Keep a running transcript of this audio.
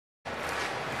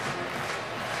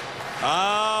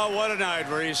What a night,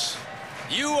 Reese.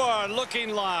 You are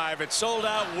looking live at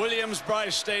sold-out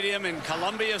Williams-Brice Stadium in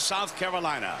Columbia, South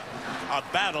Carolina. A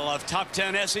battle of top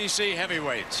 10 SEC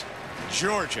heavyweights.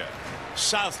 Georgia,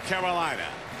 South Carolina.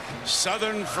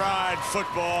 Southern fried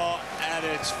football at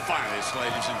its finest,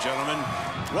 ladies and gentlemen.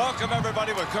 Welcome,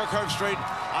 everybody, with Kirk Herbstreit.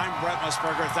 I'm Brent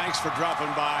Musburger. Thanks for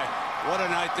dropping by. What a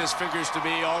night this figures to be.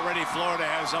 Already Florida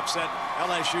has upset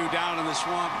LSU down in the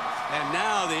swamp. And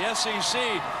now the SEC,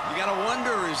 you got to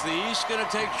wonder, is the East going to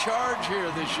take charge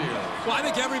here this year? Well, I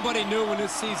think everybody knew when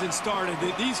this season started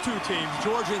that these two teams,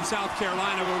 Georgia and South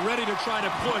Carolina, were ready to try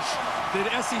to push the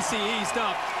SEC East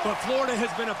up. But Florida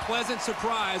has been a pleasant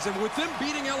surprise. And with them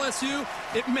beating LSU,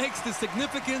 it makes the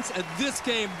significance of this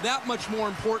game that much more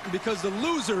important because the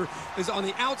loser is on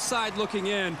the outside looking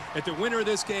in at the winner of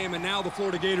this game and now the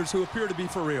Florida Gators, who appear to be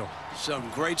for real. Some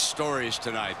great stories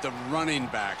tonight. The running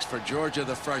backs for Georgia,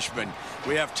 the freshmen.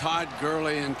 We have Todd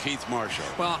Gurley and Keith Marshall.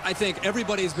 Well, I think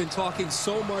everybody's been talking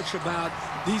so much about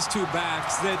these two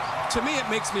backs that, to me, it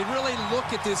makes me really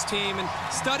look at this team and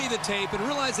study the tape and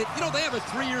realize that, you know, they have a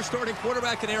 3-year starting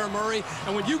quarterback in Aaron Murray.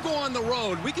 And when you go on the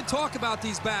road, we can talk about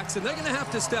these backs, and they're going to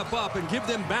have to step up and give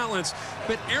them balance.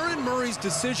 But Aaron Murray's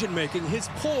decision-making, his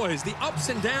poise, the ups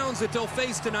and downs that they'll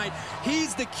face tonight,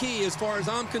 he's the key as far as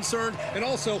I'm concerned. And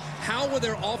also, how will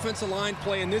their offensive line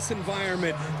play in this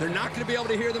environment? They're not going to be able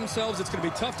to hear themselves. It's going to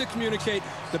be tough to communicate.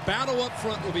 The battle up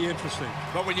front will be interesting.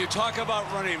 But when you talk about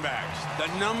running backs,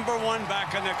 the #1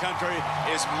 back in the country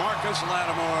is Marcus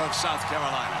Lattimore of South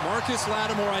Carolina. Marcus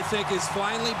Lattimore, I think, is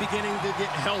finally beginning to get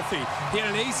healthy. He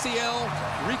had an ACL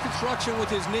reconstruction with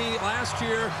his knee last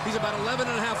year. He's about 11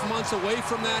 and a half months away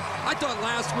from that. I thought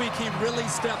last week he really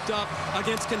stepped up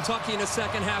against Kentucky in the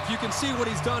second half. You can see what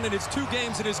he's done in his 2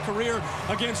 games in his career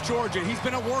against Georgia. He's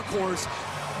been a workhorse.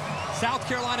 South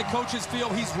Carolina coaches feel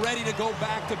he's ready to go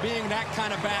back to being that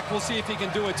kind of back. We'll see if he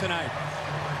can do it tonight.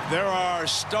 There are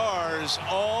stars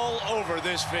all over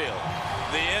this field.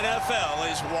 The NFL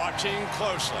is watching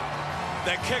closely.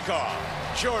 The kickoff,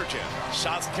 Georgia,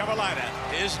 South Carolina,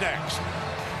 is next.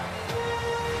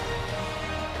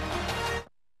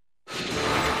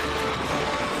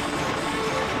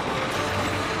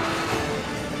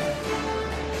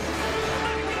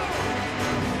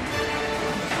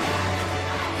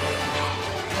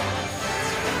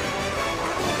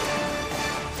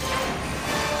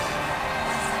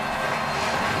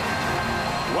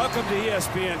 Welcome to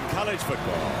ESPN College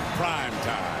Football Prime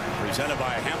Time, presented by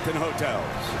Hampton Hotels.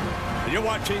 And you're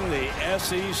watching the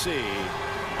SEC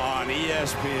on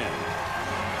ESPN.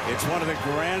 It's one of the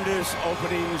grandest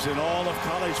openings in all of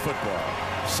college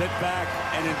football. Sit back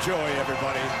and enjoy,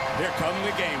 everybody. Here come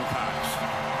the Gamecocks.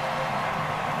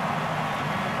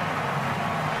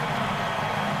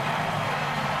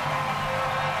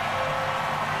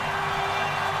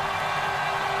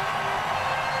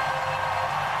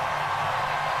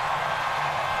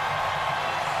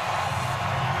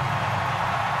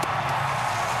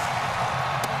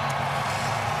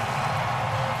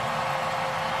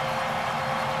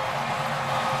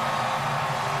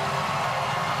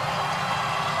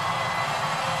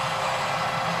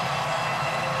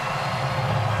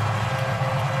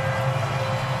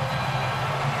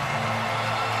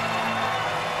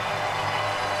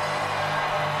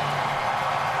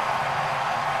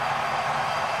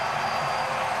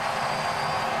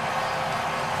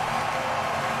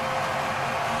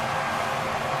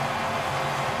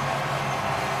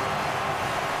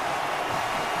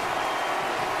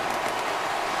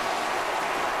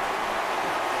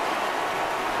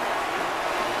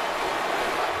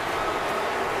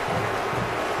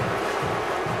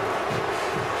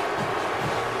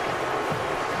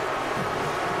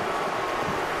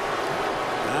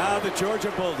 The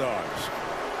Georgia Bulldogs.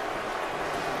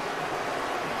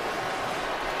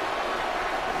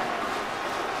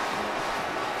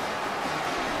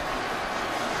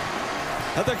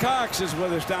 Heather Cox is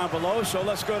with us down below, so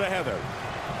let's go to Heather.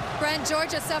 Brent,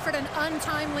 Georgia suffered an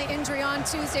untimely injury on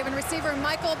Tuesday when receiver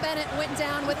Michael Bennett went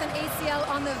down with an ACL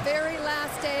on the very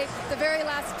last day, the very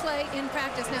last play in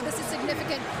practice. Now, this is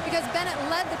significant because Bennett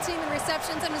led the team in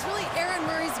receptions and was really Aaron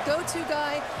Murray's go-to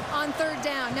guy on 3rd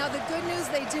down. Now, the good news,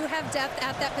 they do have depth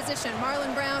at that position.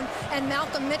 Marlon Brown and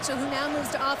Malcolm Mitchell, who now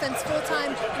moves to offense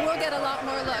full-time, will get a lot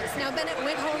more looks. Now, Bennett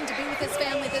went home to be with his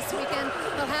family this weekend.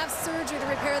 He'll have surgery to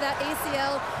repair that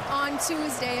ACL on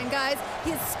Tuesday. And, guys,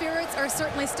 his spirits are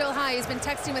certainly still high. He's been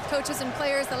texting with coaches and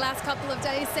players the last couple of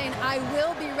days saying, I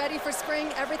will be ready for spring.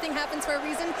 Everything happens for a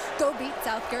reason. Go beat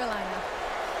South Carolina.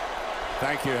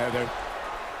 Thank you, Heather.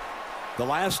 The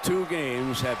last 2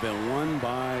 games have been won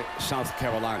by South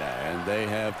Carolina, and they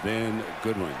have been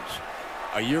good ones.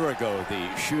 A year ago, the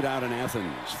shootout in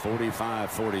Athens,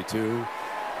 45-42.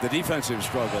 The defensive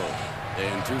struggle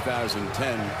in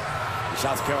 2010.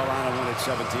 South Carolina won it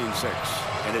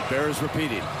 17-6. And it bears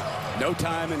repeating. No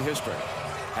time in history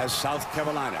has South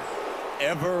Carolina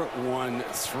ever won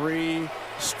 3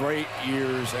 straight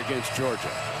years against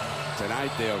Georgia.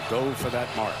 Tonight, they'll go for that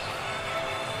mark.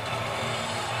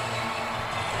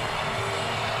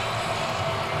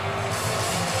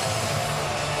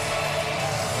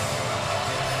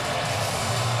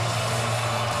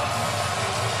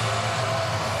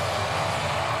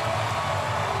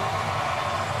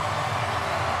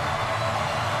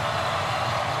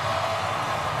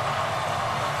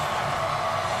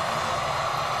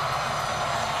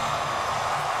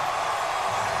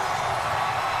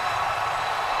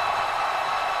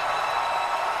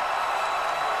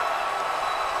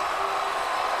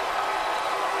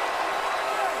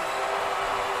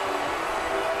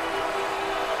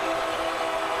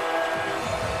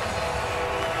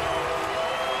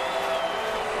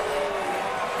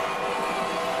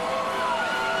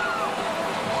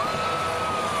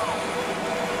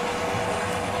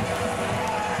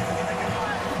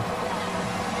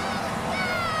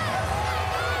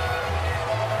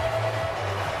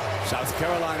 South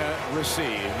Carolina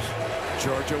receives.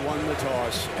 Georgia won the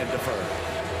toss and deferred.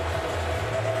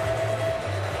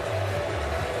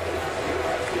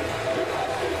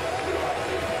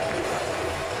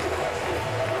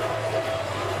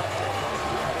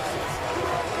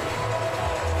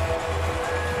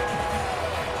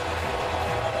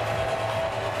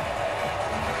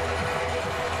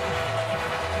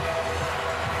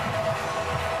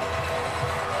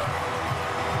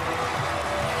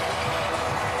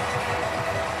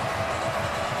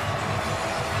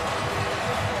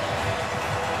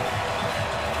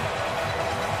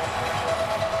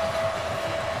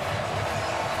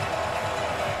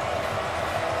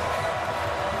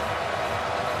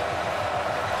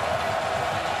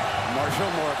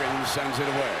 Marshall Morgan sends it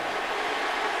away.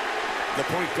 The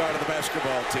point guard of the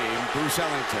basketball team, Bruce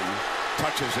Ellington,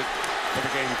 touches it for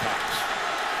the Gamecocks.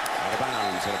 Out of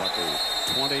bounds at about the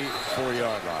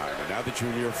 24-yard line. And now the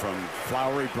junior from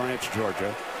Flowery Branch,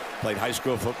 Georgia, played high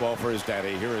school football for his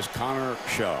daddy. Here is Connor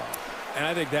Shaw. And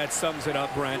I think that sums it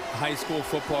up, Brent. High school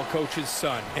football coach's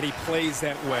son, and he plays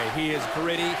that way. He is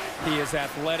gritty. He is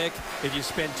athletic. If you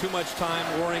spend too much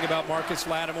time worrying about Marcus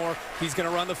Lattimore, he's going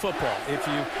to run the football. If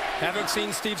you haven't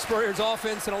seen Steve Spurrier's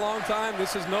offense in a long time,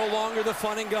 this is no longer the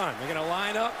fun and gun. They're going to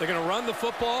line up. They're going to run the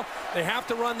football. They have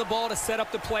to run the ball to set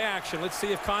up the play action. Let's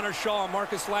see if Connor Shaw and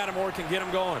Marcus Lattimore can get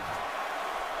him going.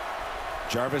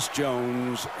 Jarvis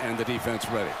Jones and the defense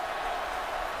ready.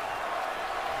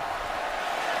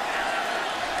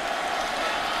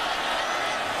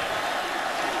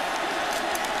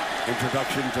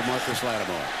 Introduction to Marcus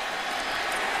Lattimore.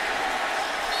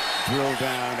 Drill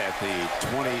down at the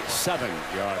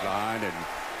 27-yard line. And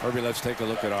Herbie, let's take a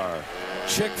look at our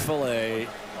Chick-fil-A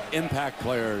impact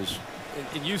players.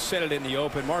 And you said it in the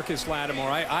open, Marcus Lattimore,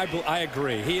 I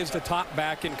agree. He is the top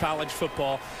back in college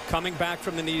football, coming back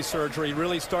from the knee surgery,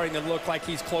 really starting to look like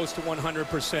he's close to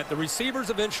 100%. The receivers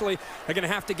eventually are going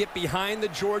to have to get behind the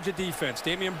Georgia defense.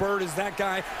 Damian Byrd is that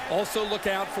guy. Also look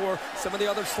out for some of the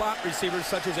other slot receivers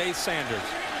such as Ace Sanders.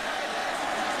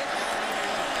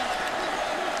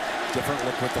 Different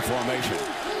look with the formation.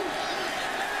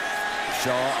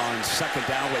 Shaw on second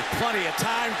down with plenty of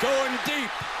time, going deep.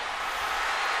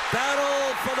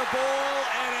 Battle for the ball,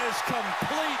 and is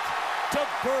complete to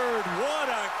Byrd. What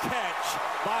a catch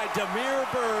by Damian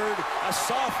Byrd, a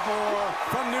sophomore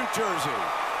from New Jersey.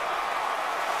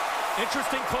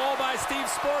 Interesting call by Steve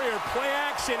Spurrier. Play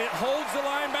action. It holds the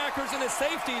linebackers and the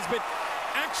safeties, but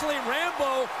actually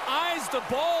Rambo eyes the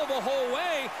ball the whole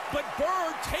way, but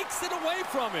Byrd takes it away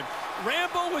from him.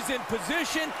 Rambo was in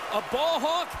position, a ball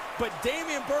hawk, but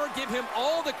Damian Byrd, give him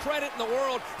all the credit in the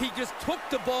world. He just took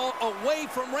the ball away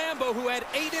from Rambo, who had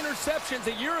 8 interceptions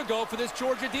a year ago for this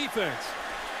Georgia defense.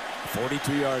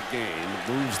 42-yard gain,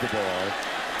 moves the ball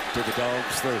to the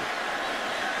Dogs 30.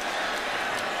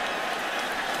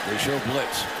 They show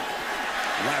blitz.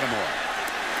 Lattimore.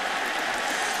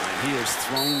 And he is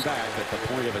thrown back at the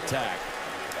point of attack.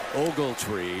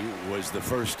 Ogletree was the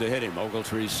first to hit him.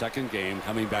 Ogletree's second game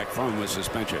coming back from a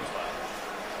suspension.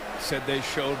 Said they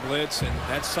showed blitz, and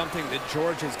that's something that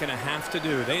Georgia's going to have to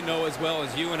do. They know as well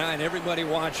as you and I and everybody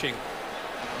watching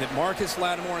that Marcus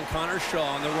Lattimore and Connor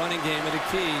Shaw in the running game are the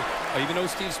key. Even though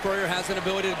Steve Spurrier has an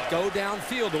ability to go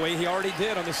downfield the way he already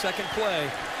did on the second play.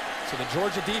 So the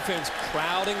Georgia defense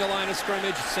crowding the line of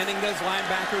scrimmage, sending those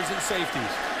linebackers and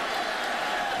safeties.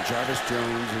 Jarvis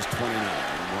Jones is 29,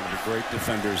 one of the great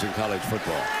defenders in college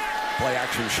football. Play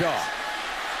action Shaw.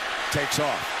 takes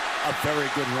off. A very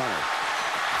good runner.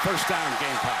 First down,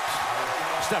 Gamecocks.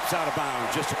 Steps out of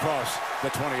bounds just across the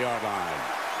 20-yard line.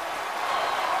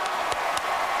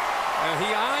 And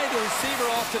he eyed the receiver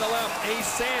off to the left, Ace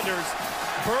Sanders.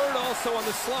 Bird also on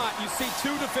the slot. You see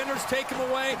two defenders take him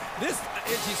away. This,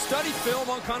 as you study film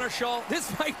on Connor Shaw,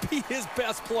 this might be his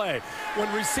best play.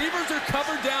 When receivers are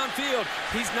covered downfield,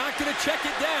 he's not going to check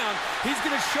it down. He's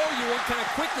going to show you what kind of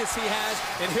quickness he has,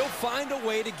 and he'll find a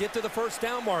way to get to the first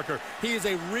down marker. He is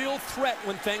a real threat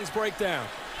when things break down.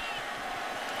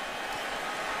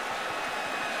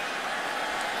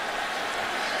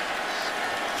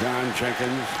 John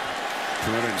Jenkins,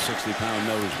 260-pound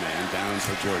nose man, down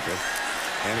for Georgia.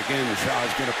 And again, Shaw's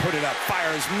going to put it up,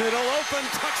 fires middle, open,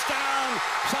 touchdown,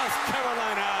 South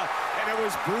Carolina. And it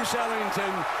was Bruce Ellington,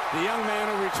 the young man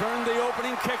who returned the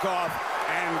opening kickoff,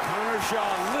 and Connor Shaw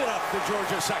lit up the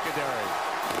Georgia secondary.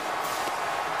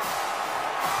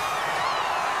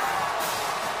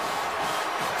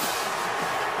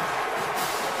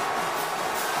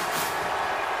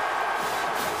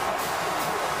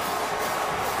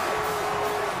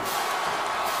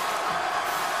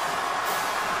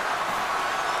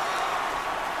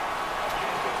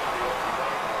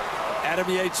 Adam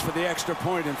Yates for the extra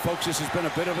point, and folks, this has been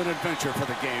a bit of an adventure for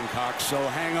the Gamecocks, so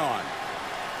hang on.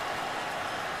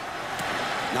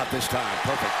 Not this time.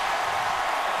 Perfect.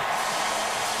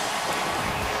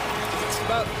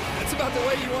 That's about the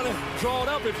way you want to draw it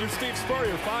up if you're Steve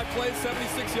Spurrier. 5 plays,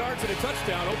 76 yards, and a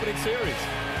touchdown opening series.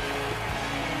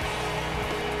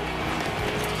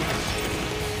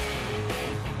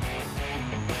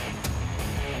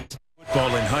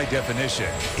 Football in high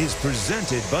definition is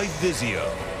presented by Vizio.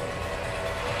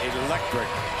 Electric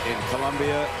in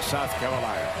Columbia, South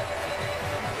Carolina.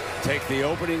 Take the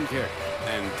opening kick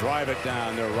and drive it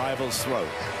down their rival's throat.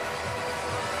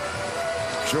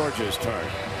 Georgia's turn.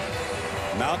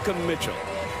 Malcolm Mitchell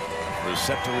is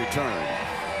set to return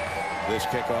this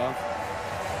kickoff.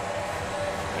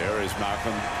 There is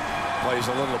Malcolm. Plays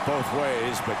a little both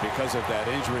ways, but because of that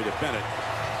injury to Bennett,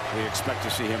 we expect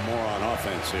to see him more on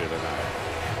offense here tonight.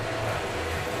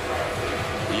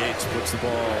 Yates puts the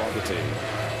ball on the tee.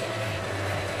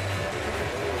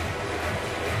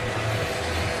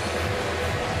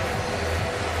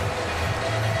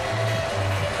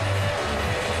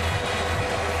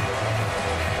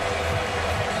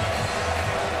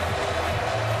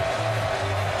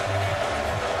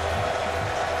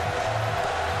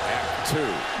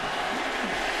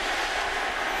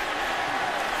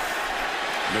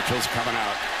 Mitchell's coming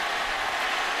out.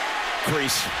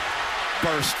 Crease.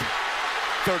 Burst.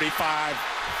 35.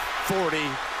 40.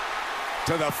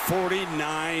 To the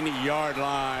 49-yard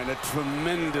line. A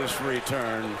tremendous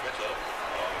return.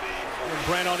 And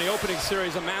Brent, on the opening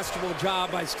series, a masterful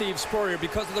job by Steve Spurrier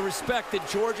because of the respect that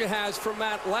Georgia has for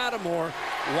Matt Lattimore.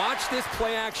 Watch this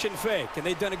play-action fake, and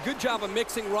they've done a good job of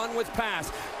mixing run with pass.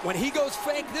 When he goes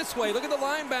fake this way, look at the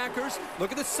linebackers,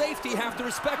 look at the safety, have to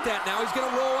respect that. Now he's going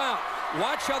to roll out.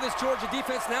 Watch how this Georgia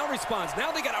defense now responds.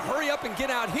 Now they got to hurry up and get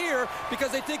out here because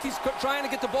they think he's trying to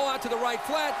get the ball out to the right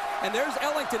flat. And there's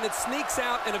Ellington that sneaks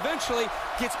out and eventually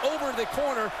gets over to the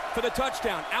corner for the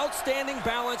touchdown. Outstanding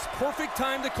balance, perfect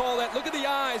time to call that. Look at the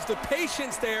eyes, the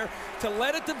patience there to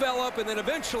let it develop, and then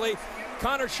eventually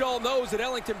Connor Shaw knows that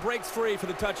Ellington breaks free for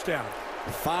the touchdown.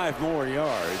 5 more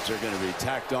yards are going to be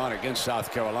tacked on against South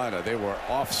Carolina. They were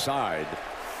offside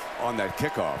on that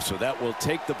kickoff, so that will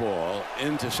take the ball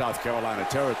into South Carolina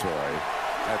territory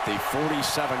at the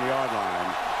 47-yard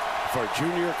line for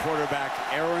junior quarterback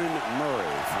Aaron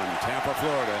Murray from Tampa,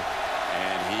 Florida,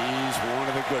 and he's one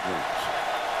of the good ones.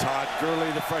 Todd Gurley,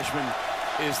 the freshman,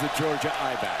 is the Georgia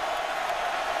I-back.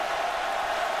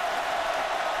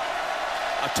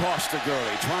 A toss to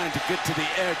Gurley, trying to get to the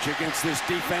edge against this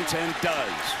defense, and does.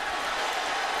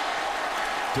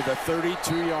 To the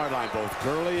 32-yard line. Both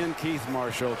Gurley and Keith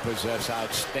Marshall possess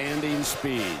outstanding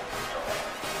speed.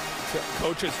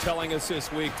 Coach is telling us this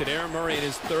week that Aaron Murray, in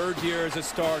his 3rd year as a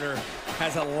starter,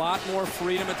 has a lot more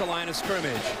freedom at the line of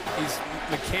scrimmage. He's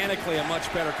mechanically a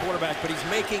much better quarterback, but he's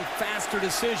making faster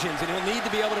decisions, and he'll need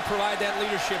to be able to provide that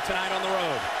leadership tonight on the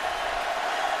road.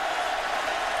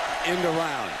 End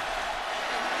around.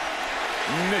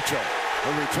 Mitchell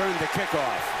will return the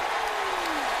kickoff.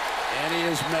 And he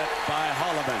is met by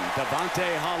Holloman,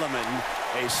 Devontae Holloman,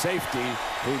 a safety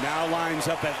who now lines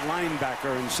up at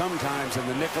linebacker, and sometimes in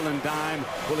the nickel and dime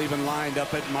will even line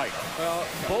up at Mike. Well,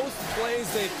 both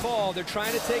plays they've called, they're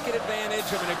trying to take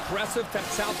advantage of an aggressive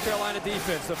South Carolina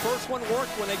defense. The first one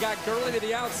worked when they got Gurley to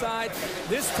the outside.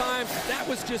 This time, that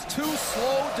was just too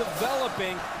slow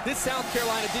developing. This South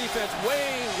Carolina defense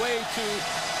way too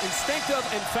instinctive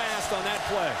and fast on that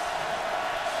play.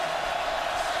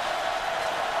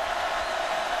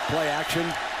 Play action.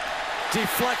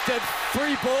 Deflected.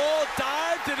 Free ball.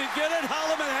 Dive. Did he get it?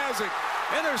 Holloman has it.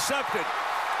 Intercepted.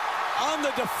 On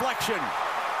the deflection.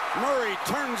 Murray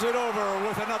turns it over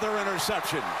with another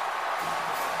interception.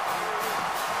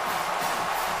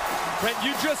 Brent,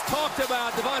 you just talked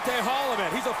about Devontae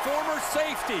Holloman. He's a former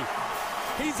safety.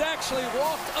 He's actually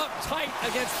walked up tight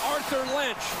against Arthur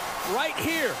Lynch right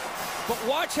here. But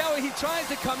watch how he tries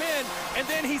to come in, and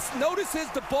then he notices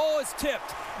the ball is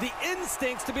tipped. The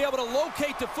instincts to be able to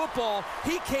locate the football,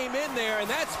 he came in there, and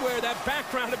that's where that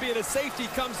background of being a safety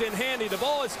comes in handy. The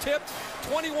ball is tipped.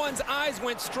 21's eyes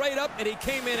went straight up, and he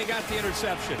came in and got the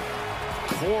interception.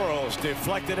 Quarles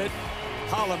deflected it.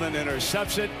 Holloman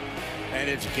intercepts it. And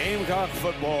it's Gamecock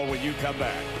football when you come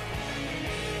back.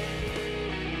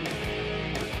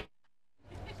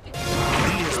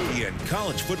 ESPN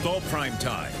College Football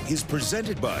Primetime is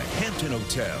presented by Hampton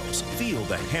Hotels. Feel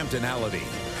the Hamptonality.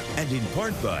 And in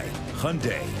part by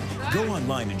Hyundai. Go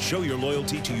online and show your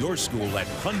loyalty to your school at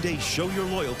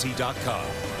HyundaiShowYourLoyalty.com.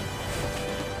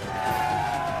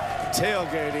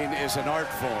 Tailgating is an art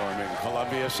form in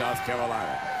Columbia, South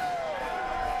Carolina.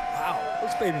 Wow,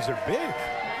 those babies are big.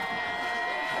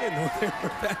 I didn't know they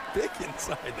were that big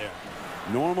inside there.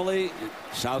 Normally,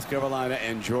 South Carolina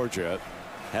and Georgia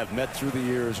have met through the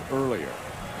years earlier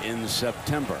in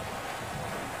September.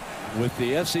 With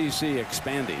the SEC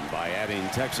expanding by adding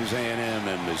Texas A&M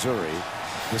and Missouri,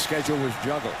 the schedule was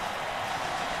juggled.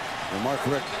 And Mark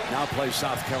Richt now plays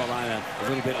South Carolina a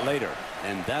little bit later,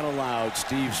 and that allowed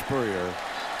Steve Spurrier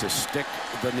to stick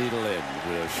the needle in.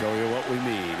 We'll show you what we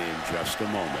mean in just a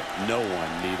moment. No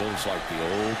one needles like the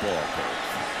old ball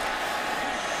coach.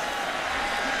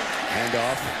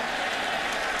 Handoff,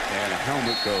 and a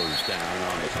helmet goes down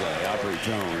on the play. Aubrey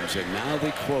Jones, and now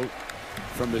the quote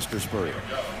from Mr. Spurrier.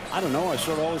 I don't know, I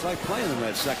sort of always liked playing in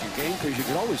that second game because you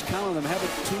could always count on them having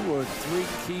 2 or 3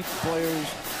 key players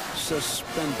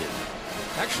suspended.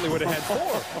 Actually would have had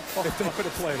 4 if they could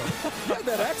have played them. You had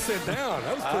that accent down.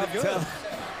 That was pretty good.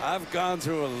 I've gone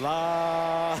through a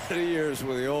lot of years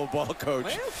with the old ball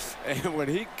coach, and when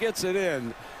he gets it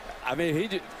in, I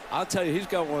mean, I'll tell you, he's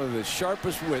got one of the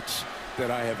sharpest wits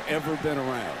that I have ever been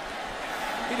around.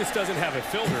 He just doesn't have a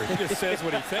filter. He just says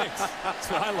what he thinks. That's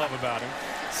what I love about him.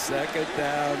 2nd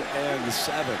down and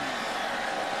 7.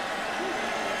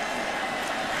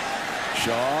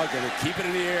 Shaw going to keep it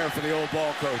in the air for the old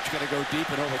ball coach. Going to go deep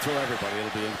and overthrow everybody.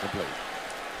 It'll be incomplete.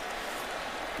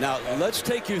 Now, let's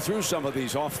take you through some of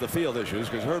these off-the-field issues,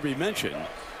 because Herbie mentioned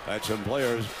that some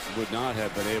players would not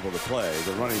have been able to play.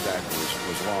 The running back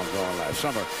was long gone last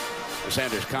summer.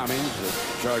 Sanders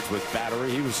Cummings charged with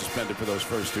battery. He was suspended for those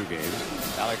first 2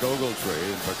 games. Alec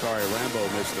Ogletree and Bakari Rambo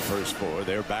missed the first 4.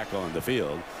 They're back on the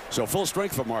field. So full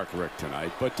strength for Mark Richt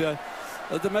tonight. But the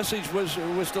message was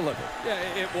delivered. Yeah,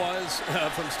 it was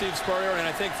from Steve Spurrier, and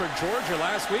I think for Georgia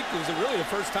last week, it was really the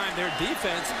first time their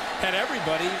defense had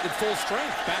everybody at full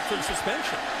strength back from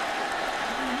suspension.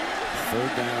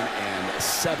 3rd down and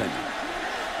 7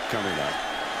 coming up.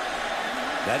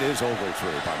 That is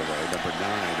Ogletree, by the way, number 9,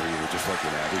 who you were just looking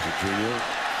at. He's a junior.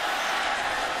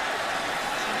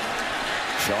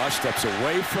 Shaw steps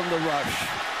away from the rush.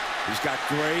 He's got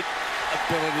great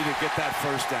ability to get that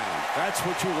first down. That's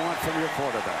what you want from your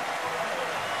quarterback.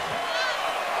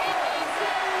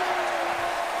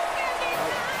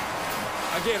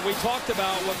 Again, we talked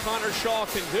about what Connor Shaw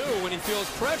can do when he feels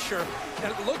pressure.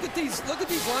 And look at these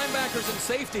linebackers and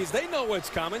safeties. They know what's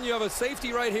coming. You have a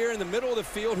safety right here in the middle of the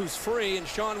field who's free, and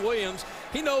Sean Williams.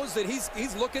 He knows that he's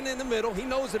looking in the middle. He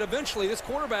knows that eventually this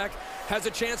quarterback has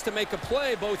a chance to make a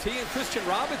play. Both he and Christian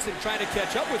Robinson trying to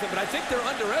catch up with him, but I think they're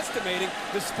underestimating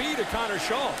the speed of Connor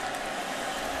Shaw.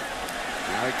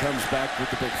 Now he comes back with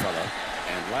the big fella,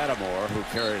 and Lattimore, who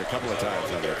carried a couple of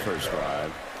times on that first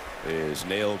drive, is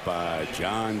nailed by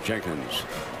John Jenkins.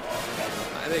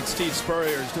 I think Steve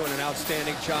Spurrier is doing an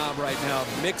outstanding job right now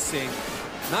mixing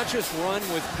not just run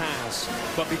with pass,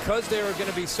 but because they are going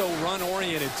to be so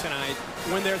run-oriented tonight,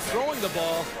 when they're throwing the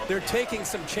ball, they're taking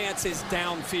some chances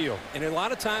downfield. And a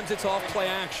lot of times it's off play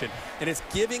action. And it's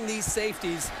giving these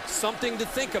safeties something to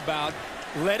think about,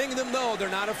 letting them know they're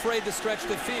not afraid to stretch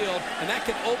the field, and that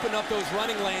can open up those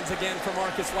running lanes again for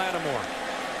Marcus Lattimore.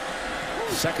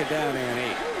 2nd down and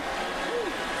 8.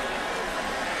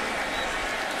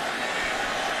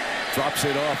 Drops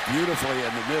it off beautifully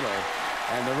in the middle,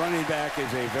 and the running back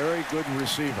is a very good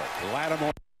receiver.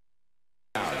 Lattimore.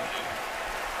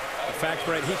 In fact,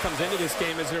 Brett, he comes into this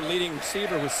game as their leading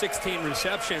receiver with 16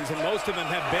 receptions, and most of them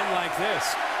have been like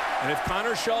this. And if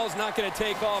Connor Shaw's not going to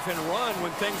take off and run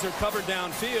when things are covered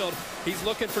downfield, he's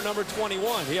looking for number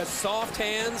 21. He has soft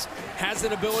hands, has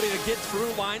an ability to get through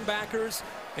linebackers.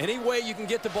 Any way you can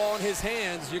get the ball in his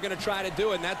hands, you're going to try to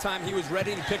do it. And that time he was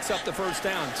ready and picks up the first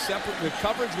down. The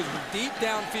coverage was deep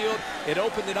downfield. It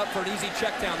opened it up for an easy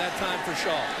check down that time for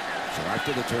Shaw. So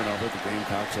after the turnover, the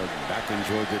Gamecocks are back in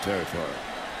Georgia territory.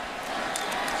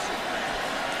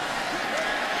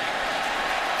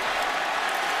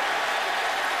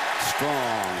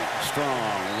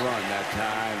 Strong run that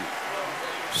time.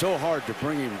 So hard to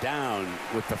bring him down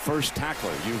with the first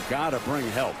tackler. You've got to bring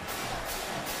help.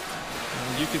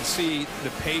 You can see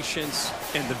the patience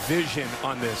and the vision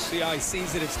on this. See how he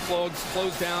sees it? It's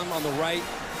closed down on the right,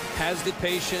 has the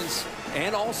patience,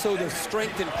 and also the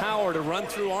strength and power to run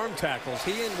through arm tackles.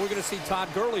 We're going to see Todd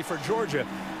Gurley for Georgia.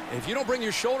 If you don't bring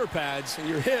your shoulder pads and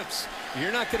your hips,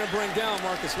 you're not going to bring down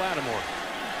Marcus Lattimore.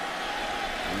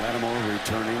 And Lattimore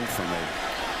returning from a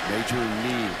major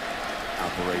knee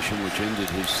operation, which ended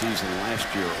his season last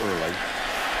year early.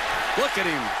 Look at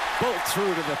him bolt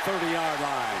through to the 30-yard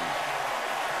line.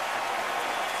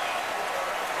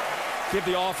 Give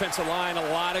the offensive line a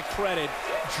lot of credit.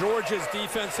 Georgia's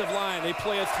defensive line, they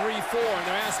play a 3-4, and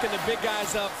they're asking the big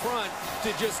guys up front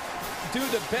to just do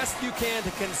the best you can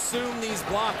to consume these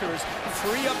blockers,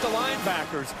 free up the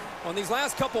linebackers. On these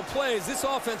last couple plays, this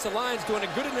offensive line is doing a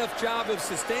good enough job of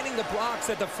sustaining the blocks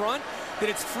at the front that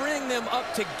it's freeing them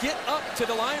up to get up to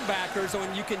the linebackers. And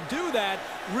when you can do that,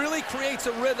 really creates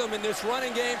a rhythm in this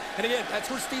running game. And again, that's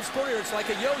where Steve Spurrier, it's like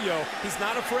a yo-yo. He's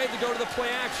not afraid to go to the play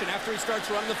action after he starts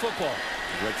running the football.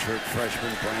 Redshirt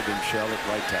freshman Brandon Shell at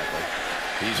right tackle.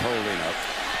 He's holding up.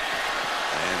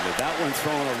 And that one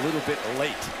thrown a little bit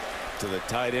late to the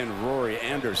tight end Rory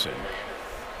Anderson.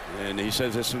 And he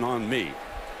says this one on me.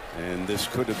 And this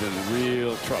could have been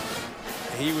real trouble.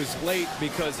 He was late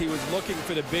because he was looking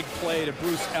for the big play to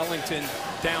Bruce Ellington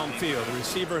downfield, the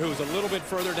receiver who was a little bit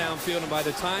further downfield, and by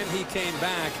the time he came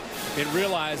back and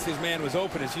realized his man was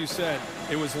open, as you said,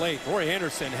 it was late. Rory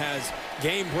Anderson has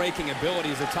game-breaking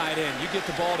ability as a tight end. You get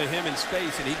the ball to him in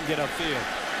space and he can get upfield.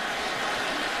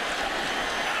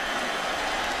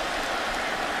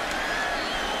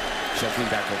 Checking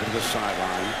back over to the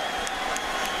sideline.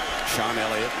 Sean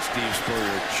Elliott and Steve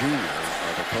Spurrier Jr.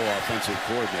 are the co-offensive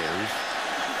coordinators.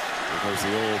 There goes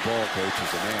the old ball coach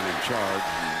as the man in charge.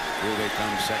 And here they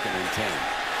come, 2nd and 10.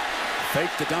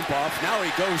 Fake the dump off. Now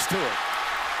he goes to it.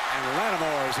 And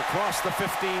Lattimore is across the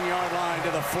 15-yard line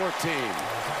to the 14.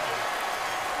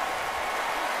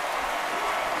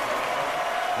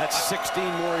 That's 16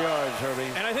 more yards, Herbie.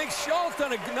 And I think Shaw's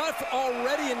done enough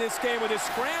already in this game with his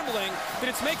scrambling that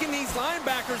it's making these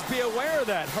linebackers be aware of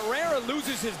that. Herrera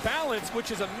loses his balance, which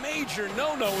is a major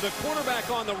no-no with a quarterback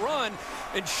on the run.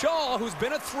 And Shaw, who's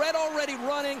been a threat already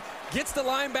running, gets the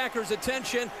linebackers'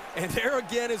 attention. And there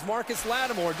again is Marcus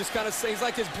Lattimore. Just kind of he's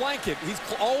like his blanket. He's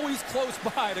always close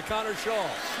by to Connor Shaw.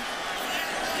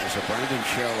 So Brandon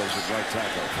Shell is the right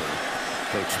tackle for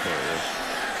Coach Spurrier.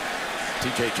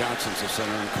 T.J. Johnson's the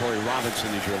center, and Corey Robinson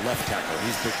is your left tackle.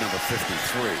 He's big number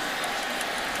 53.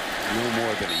 No more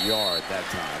than a yard that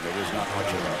time. There was not much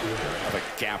of a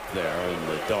gap there, and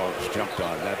the Dogs jumped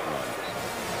on that run.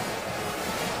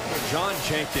 John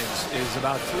Jenkins is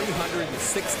about 365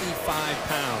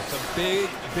 pounds, a big,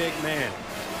 big man.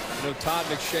 You know, Todd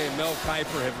McShay and Mel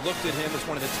Kiper have looked at him as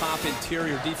one of the top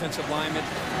interior defensive linemen.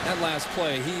 That last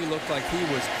play, he looked like he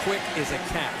was quick as a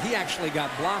cat. He actually got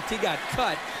blocked, he got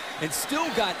cut, and still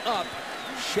got up,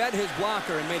 shed his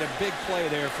blocker, and made a big play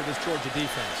there for this Georgia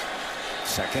defense.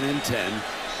 2nd and 10.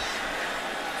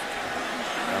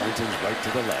 Ellington's right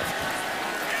to the left.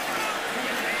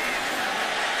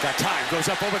 Got time, goes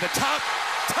up over the top.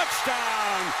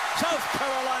 Touchdown, South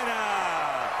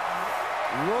Carolina.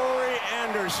 Rory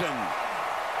Anderson,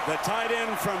 the tight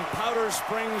end from Powder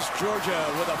Springs, Georgia,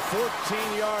 with a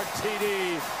 14-yard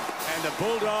TD. And the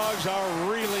Bulldogs are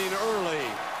reeling early.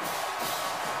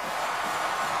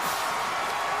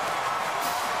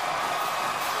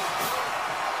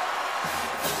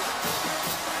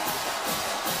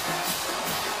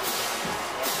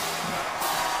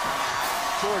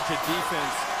 Georgia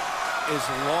defense is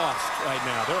lost right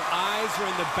now. Their eyes are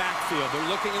in the backfield. They're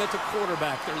looking at the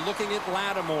quarterback. They're looking at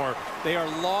Lattimore. They are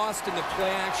lost in the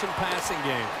play-action passing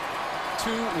game.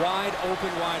 2 wide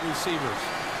open wide receivers.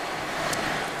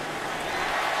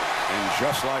 And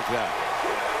just like that,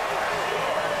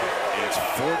 it's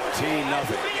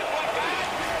 14-0.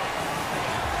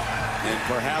 And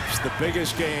perhaps the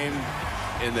biggest game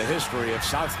in the history of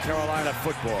South Carolina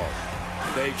football.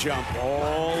 They jump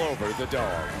all over the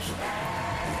Dogs.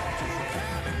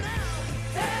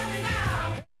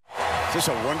 Just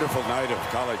a wonderful night of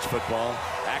college football.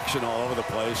 Action all over the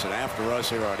place. And after us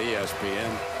here on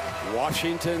ESPN,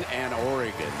 Washington and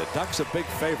Oregon. The Ducks a big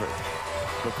favorite.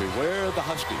 But beware the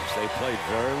Huskies. They played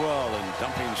very well in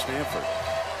dumping Stanford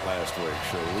last week.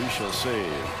 So we shall see.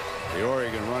 The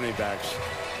Oregon running backs,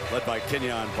 led by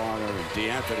Kenyon Barner and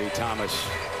DeAnthony Thomas,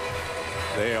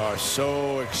 they are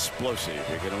so explosive.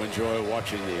 You're going to enjoy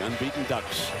watching the unbeaten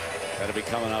Ducks. That'll be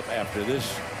coming up after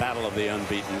this battle of the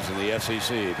unbeatens in the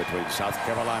SEC between South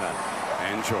Carolina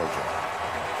and Georgia.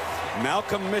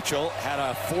 Malcolm Mitchell had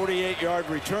a 48-yard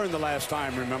return the last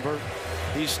time, remember.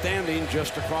 He's standing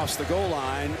just across the goal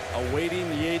line,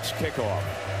 awaiting Yates' kickoff.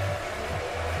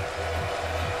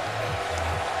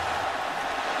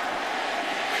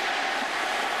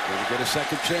 Going to get a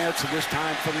second chance, and this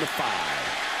time from the 5.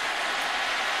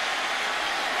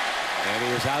 And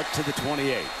he is out to the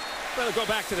 28. Well, go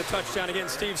back to the touchdown again.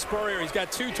 Steve Spurrier. He's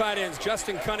got 2 tight ends,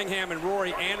 Justin Cunningham and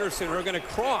Rory Anderson, who are going to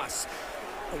cross.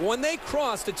 When they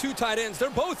cross the 2 tight ends, they're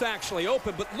both actually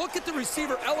open. But look at the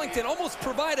receiver, Ellington, almost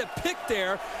provide a pick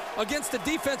there against the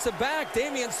defensive back,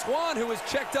 Damian Swan, who was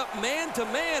checked up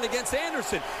man-to-man against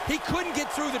Anderson. He couldn't get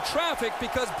through the traffic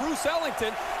because Bruce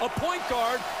Ellington, a point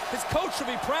guard, his coach should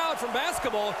be proud from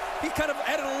basketball. He kind of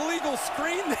had an illegal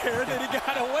screen there that he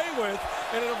got away with,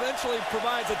 and it eventually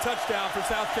provides a touchdown for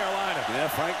South Carolina. Yeah,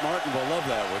 Frank Martin will love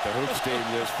that with the hoops team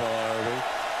this far.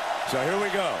 So here we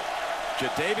go.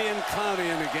 Jadeveon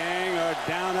Clowney and the gang are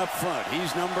down up front.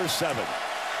 He's number 7.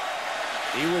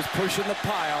 He was pushing the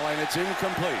pile, and it's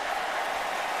incomplete.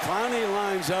 Clowney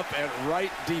lines up at right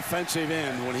defensive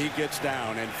end when he gets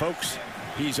down. And, folks,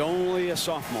 he's only a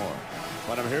sophomore.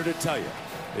 But I'm here to tell you,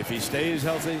 if he stays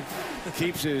healthy,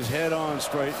 keeps his head on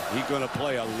straight, he's going to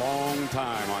play a long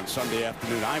time on Sunday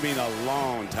afternoon. I mean a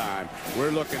long time. We're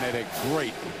looking at a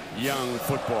great young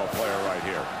football player right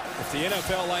here. If the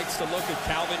NFL likes to look at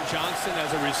Calvin Johnson as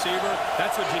a receiver,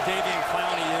 that's what Jadeveon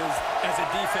Clowney is as a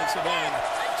defensive end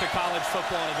to college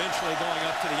football and eventually going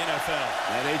up to the NFL.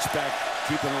 That H-back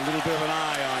keeping a little bit of an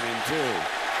eye on him, too.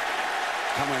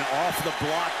 Coming off the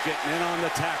block, getting in on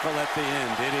the tackle at the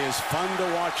end. It is fun to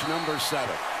watch number 7.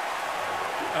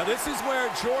 This is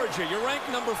where Georgia, you're ranked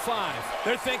number 5.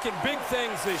 They're thinking big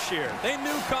things this year. They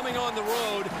knew coming on the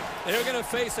road, they're going to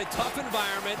face a tough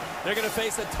environment. They're going to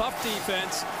face a tough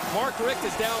defense. Mark Richt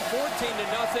is down 14-0.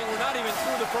 We're not even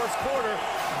through the first quarter.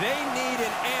 They need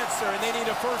an answer, and they need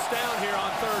a first down here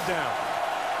on 3rd down.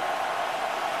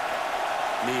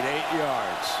 Need 8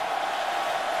 yards.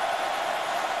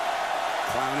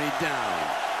 Clowney down.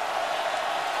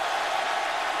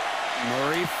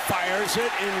 Murray fires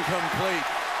it incomplete.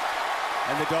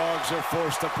 And the Dogs are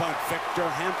forced to punt. Victor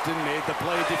Hampton made the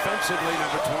play defensively,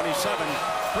 number 27.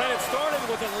 Brent, it started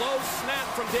with a low snap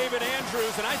from David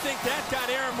Andrews, and I think that got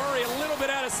Aaron Murray a little bit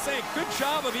out of sync. Good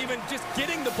job of even just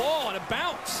getting the ball on a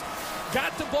bounce.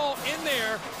 Got the ball in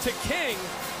there to King,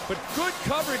 but good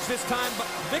coverage this time by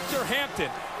Victor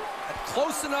Hampton.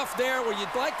 Close enough there where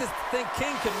you'd like to think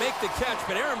King can make the catch,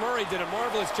 but Aaron Murray did a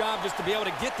marvelous job just to be able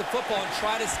to get the football and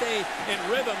try to stay in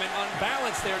rhythm and on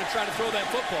balance there to try to throw that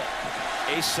football.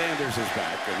 Ace Sanders is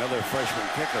back. Another freshman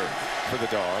kicker for the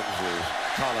Dogs is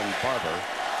Colin Barber.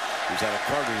 He's out of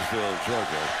Cartersville,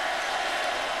 Georgia.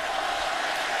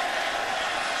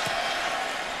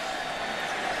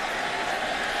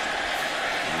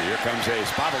 And here comes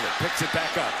Ace. Bobbled it, picks it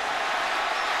back up.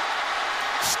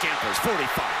 Scampers, 45.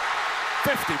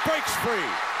 50, breaks free.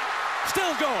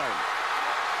 Still going.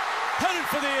 Headed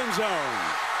for the end zone.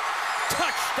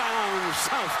 Touchdown,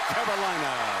 South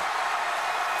Carolina.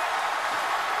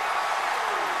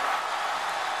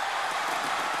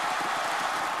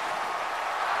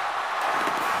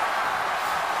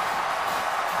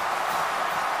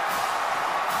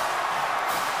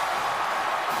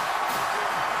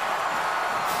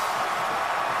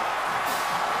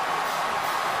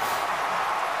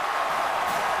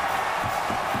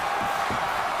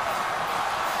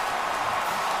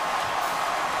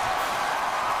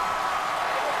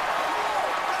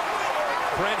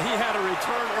 Brent, he had a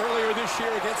return earlier this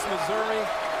year against Missouri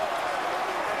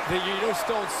that you just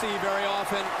don't see very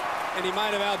often, and he might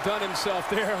have outdone himself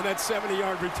there on that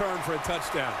 70-yard return for a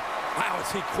touchdown. Wow, is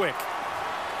he quick.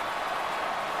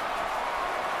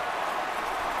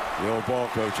 The old ball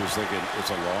coach is thinking it's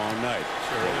a long night.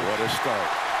 Sure. Well, what a start.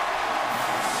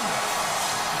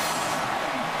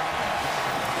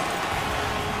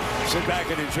 Sit back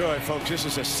and enjoy, folks. This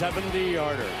is a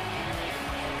 70-yarder.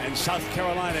 And South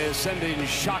Carolina is sending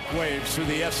shockwaves through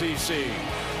the SEC.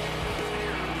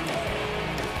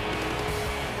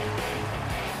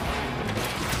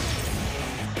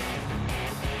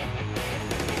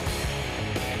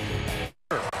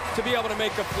 To to be able to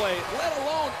make a play, let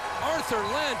alone Arthur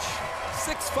Lynch,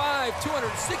 6'5",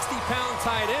 260-pound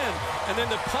tight end, and then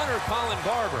the punter, Colin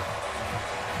Barber.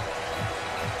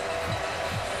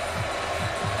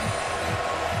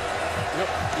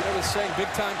 You know the saying,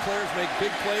 big-time players make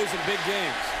big plays in big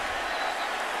games.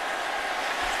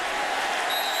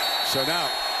 So now,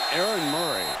 Aaron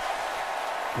Murray,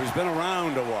 who's been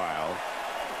around a while,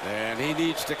 and he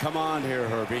needs to come on here,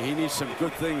 Herbie. He needs some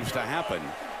good things to happen.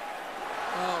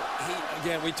 Well,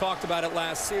 again, we talked about it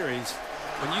last series.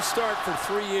 When you start for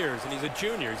 3 years, and he's a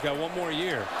junior, he's got 1 more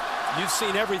year, you've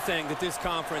seen everything that this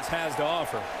conference has to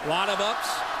offer. A lot of ups,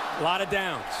 a lot of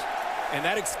downs. And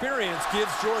that experience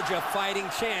gives Georgia a fighting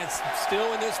chance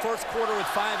still in this first quarter with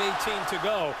 5:18 to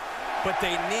go. But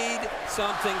they need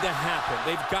something to happen.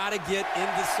 They've got to get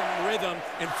into some rhythm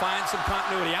and find some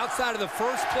continuity. Outside of the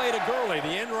first play to Gurley,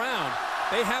 the end round,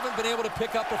 they haven't been able to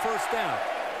pick up a first down.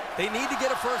 They need to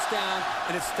get a first down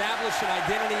and establish an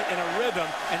identity and a rhythm,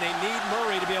 and they need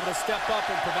Murray to be able to step up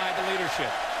and provide the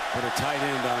leadership. Put a tight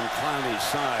end on Clowney's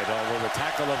side, although the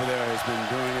tackle over there has been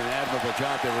doing an admirable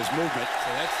job. There was movement. So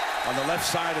that's on the left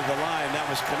side of the line. That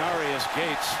was Canarius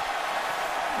Gates.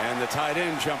 And the tight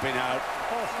end jumping out.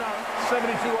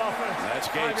 72 offense. That's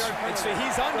Gates. And so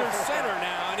he's under center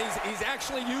now, and he's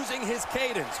actually using his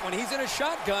cadence. When he's in a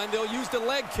shotgun, they'll use the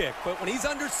leg kick. But when he's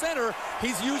under center,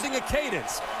 he's using a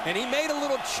cadence. And he made a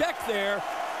little check there.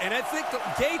 And I think that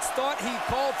Gates thought he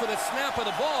called for the snap of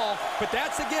the ball, but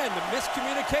that's, again, the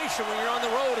miscommunication when you're on the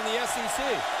road in the SEC.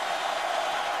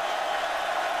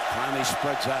 Clowney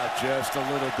spreads out just a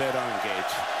little bit on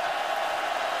Gates.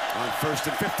 On 1st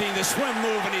and 15, the swim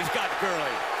move, and he's got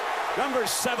Gurley. Number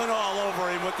 7 all over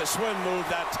him with the swim move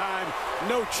that time.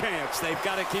 No chance. They've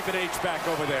got to keep an H-back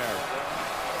over there.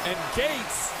 And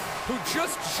Gates, who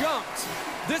just jumped,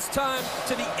 this time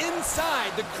to the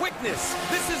inside, the quickness.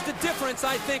 This is the difference,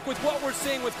 I think, with what we're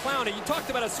seeing with Clowney. You talked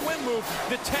about a swim move,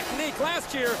 the technique.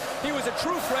 Last year, he was a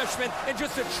true freshman and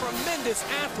just a tremendous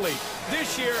athlete.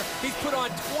 This year, he's put on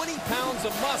 20 pounds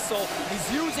of muscle.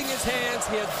 He's using his hands.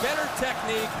 He has better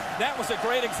technique. That was a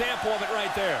great example of it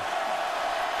right there.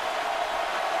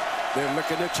 They're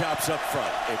licking the chops up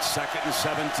front. It's 2nd and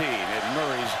 17, and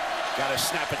Murray's got to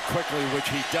snap it quickly, which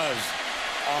he does,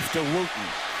 off to Wooten.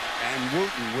 And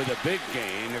Wooten with a big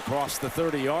gain across the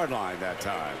 30-yard line that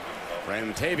time.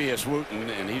 Rantavius Wooten,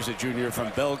 and he's a junior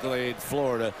from Belgrade,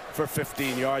 Florida, for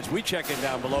 15 yards. We check in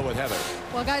down below with Heather.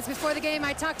 Well, guys, before the game,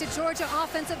 I talked to Georgia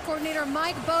offensive coordinator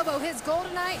Mike Bobo. His goal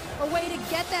tonight, a way to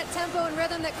get that tempo and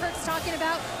rhythm that Kirk's talking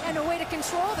about, and a way to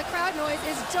control the crowd noise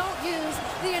is don't use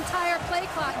the entire play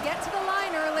clock. Get to the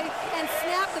line early and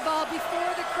snap the ball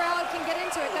before the crowd can get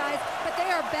into it, guys. But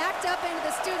they are backed up into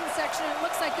the student section. It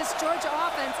looks like this Georgia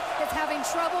offense is having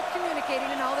trouble communicating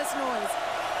in all this noise.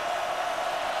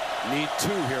 Need 2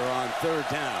 here on 3rd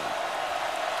down.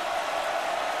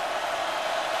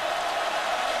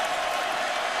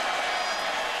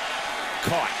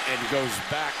 Caught and goes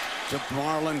back to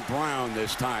Marlon Brown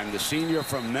this time, the senior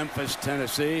from Memphis,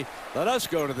 Tennessee. Let us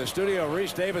go to the studio.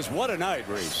 Reese Davis, what a night,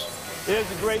 Reese. It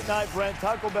is a great night, Brent.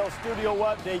 Taco Bell studio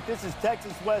update. This is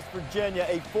Texas West Virginia,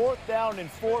 a 4th down and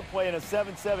 4 play in a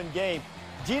 7-7 game.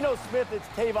 Geno Smith, it's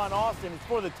Tavon Austin. It's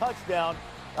for the touchdown.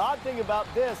 The odd thing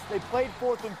about this, they played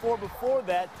 4th and 4 before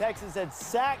that. Texas had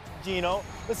sacked Geno,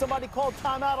 but somebody called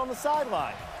timeout on the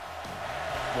sideline.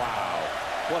 Wow,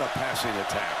 what a passing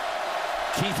attack.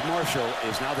 Keith Marshall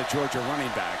is now the Georgia running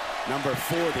back. Number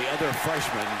 4, the other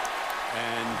freshman.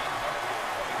 And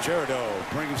Jerideau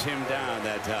brings him down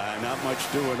that time. Not much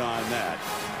doing on that.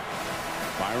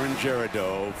 Byron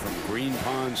Jerideau from Green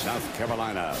Pond, South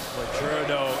Carolina. But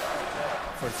Jerideau,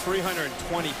 for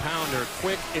 320-pounder,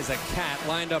 quick as a cat,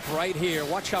 lined up right here.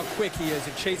 Watch how quick he is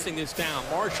in chasing this down.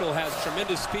 Marshall has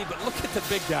tremendous speed, but look at the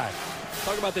big guy.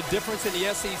 Talk about the difference in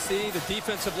the SEC, the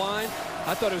defensive line.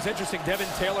 I thought it was interesting. Devin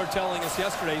Taylor telling us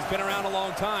yesterday, he's been around a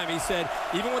long time. He said,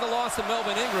 even with the loss of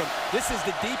Melvin Ingram, this is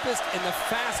the deepest and the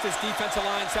fastest defensive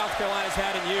line South Carolina's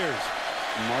had in years.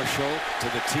 Marshall to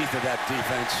the teeth of that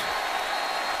defense.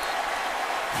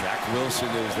 Jack Wilson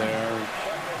is there.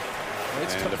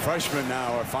 And the freshmen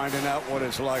now are finding out what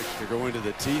it's like to go into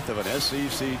the teeth of an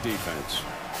SEC defense.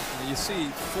 You see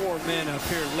 4 men up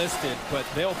here listed, but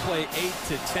they'll play 8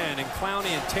 to 10, and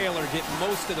Clowney and Taylor get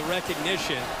most of the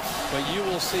recognition, but you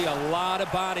will see a lot of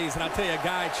bodies. And I'll tell you, a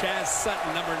guy, Chaz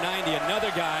Sutton, number 90,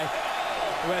 another guy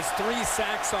who has 3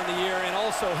 sacks on the year and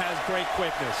also has great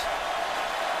quickness.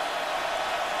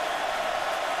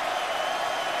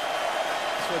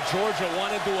 So Georgia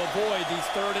wanted to avoid these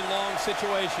 3rd and long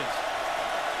situations.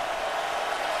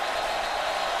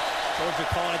 Georgia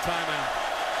calling a timeout.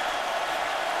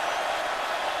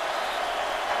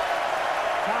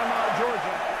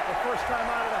 first time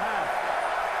out of the half.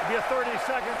 It'll be a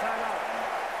 30-second timeout.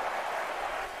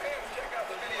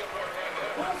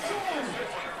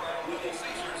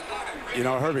 You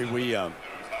know, Herbie, we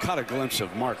caught a glimpse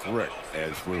of Mark Richt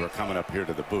as we were coming up here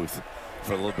to the booth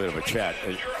for a little bit of a chat.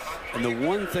 And the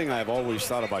one thing I've always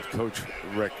thought about Coach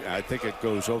Richt, and I think it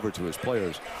goes over to his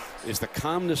players, is the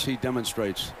calmness he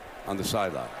demonstrates on the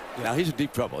sideline. Yeah. Now, he's in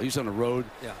deep trouble. He's on the road.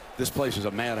 Yeah. This place is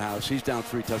a madhouse. He's down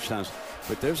 3 touchdowns.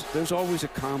 But there's always a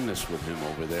calmness with him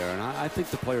over there, and I think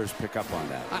the players pick up on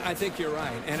that. I think you're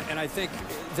right, and I think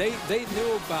they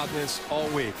knew about this all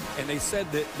week, and they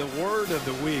said that the word of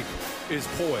the week is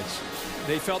poise.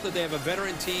 They felt that they have a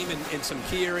veteran team in some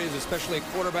key areas, especially at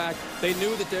quarterback. They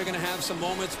knew that they're going to have some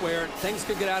moments where things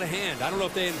could get out of hand. I don't know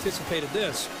if they anticipated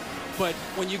this, but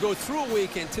when you go through a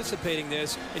week anticipating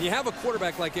this, and you have a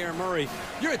quarterback like Aaron Murray,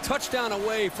 you're a touchdown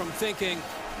away from thinking,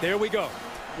 there we go.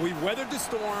 We weathered the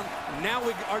storm. Now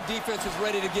our defense is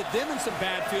ready to get them in some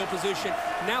bad field position.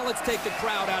 Now let's take the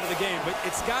crowd out of the game. But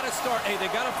it's got to start. Hey, they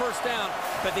got a first down,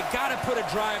 but they got to put a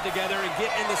drive together and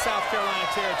get into South Carolina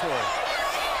territory.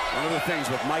 One of the things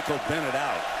with Michael Bennett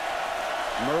out,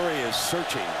 Murray is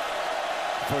searching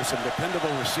for some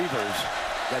dependable receivers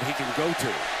that he can go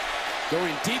to.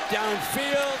 Going deep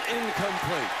downfield,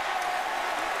 incomplete.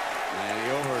 And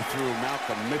he overthrew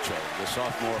Malcolm Mitchell, the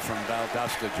sophomore from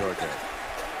Valdosta, Georgia.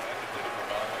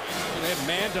 They have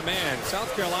man-to-man.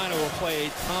 South Carolina will play a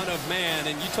ton of man,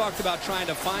 and you talked about trying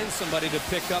to find somebody to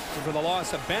pick up for the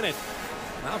loss of Bennett.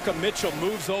 Malcolm Mitchell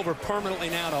moves over permanently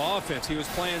now to offense. He was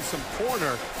playing some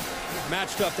corner,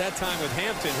 matched up that time with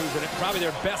Hampton, who's probably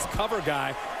their best cover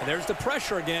guy. And there's the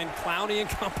pressure again. Clowney and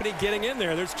company getting in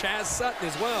there. There's Chaz Sutton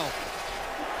as well.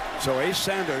 So Ace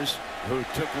Sanders, who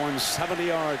took one 70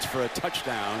 yards for a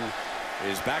touchdown,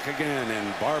 is back again,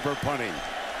 and Barber punting.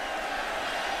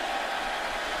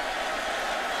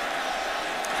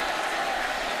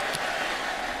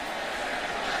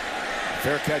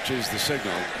 Fair catch is the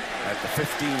signal at the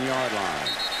 15-yard line.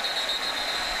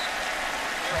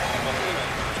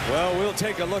 Well, we'll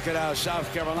take a look at how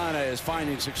South Carolina is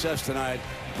finding success tonight.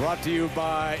 Brought to you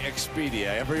by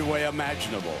Expedia, every way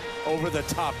imaginable. Over the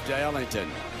top to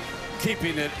Ellington,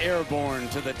 keeping it airborne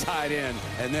to the tight end,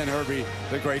 and then Herbie,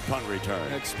 the great punt return.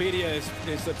 Expedia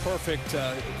is the perfect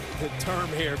the term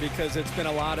here, because it's been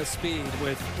a lot of speed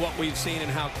with what we've seen and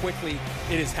how quickly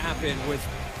it has happened, with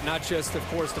not just, of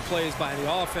course, the plays by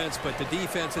the offense, but the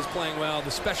defense is playing well, the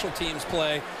special teams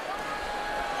play.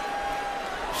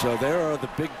 So there are the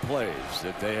big plays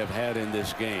that they have had in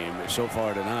this game so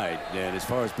far tonight. And as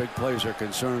far as big plays are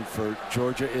concerned for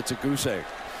Georgia, it's a goose egg.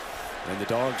 And the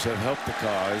Dogs have helped the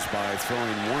cause by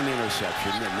throwing one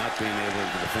interception and not being able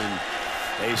to defend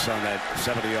Ace on that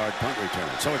 70-yard punt return.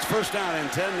 So it's first down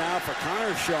and 10 now for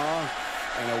Connor Shaw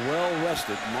and a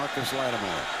well-rested Marcus Lattimore.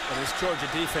 Well, this Georgia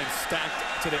defense stacked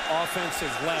to the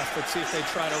offense's left. Let's see if they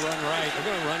try to run right. They're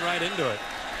going to run right into it.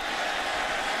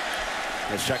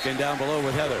 Let's check in down below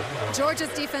with Heather. Georgia's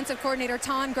defensive coordinator,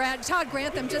 Todd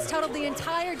Grantham, just totaled the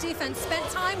entire defense, spent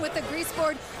time with the grease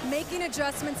board, making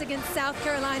adjustments against South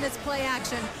Carolina's play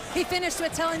action. He finished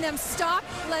with telling them, stop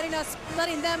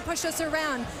letting them push us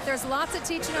around. There's lots of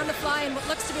teaching on the fly and what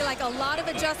looks to be like a lot of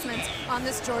adjustments on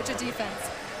this Georgia defense.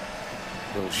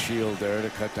 Little shield there to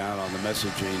cut down on the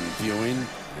messaging viewing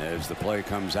as the play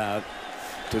comes out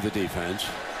to the defense.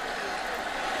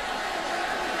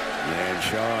 And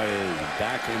Shaw is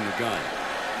back in the gun.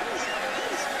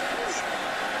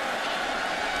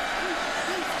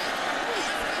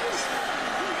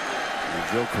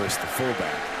 And Gilchrist, the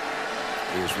fullback,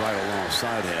 is right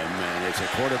alongside him, and it's a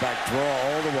quarterback draw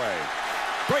all the way.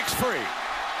 Breaks free.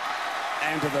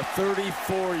 And to the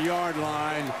 34-yard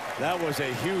line. That was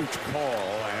a huge call,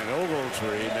 and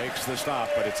Ogletree makes the stop,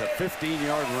 but it's a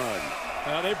 15-yard run.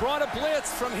 They brought a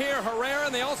blitz from here, Herrera,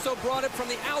 and they also brought it from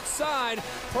the outside.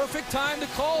 Perfect time to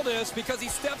call this, because he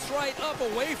steps right up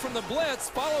away from the blitz,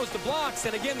 follows the blocks,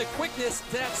 and again, the quickness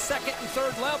to that second and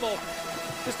third level.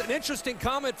 Just an interesting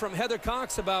comment from Heather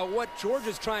Cox about what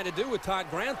Georgia's trying to do with Todd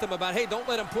Grantham about, hey, don't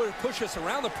let him push us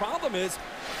around. The problem is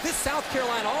this South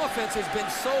Carolina offense has been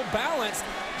so balanced.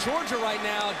 Georgia right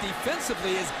now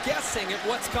defensively is guessing at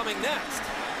what's coming next.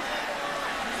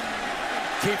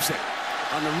 Keeps it.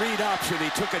 On the read option, he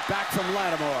took it back from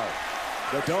Lattimore.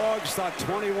 The Dogs thought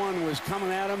 21 was coming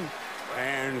at him,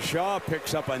 and Shaw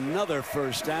picks up another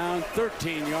first down,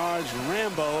 13 yards.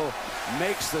 Rambo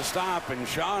makes the stop, and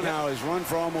Shaw now has run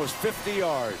for almost 50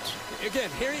 yards. Again,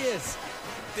 here he is.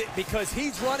 Because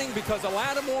he's running because of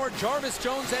Lattimore. Jarvis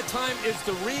Jones that time is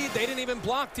the read. They didn't even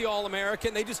block the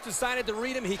All-American. They just decided to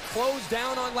read him. He closed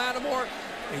down on Lattimore.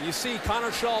 And you see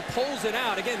Connor Shaw pulls it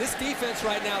out. Again, this defense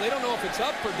right now, they don't know if it's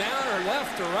up or down or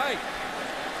left or right.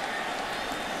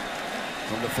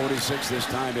 From the 46 this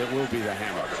time, it will be the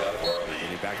Hammer.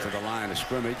 Getting back to the line of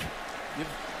scrimmage.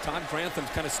 Todd Grantham's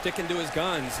kind of sticking to his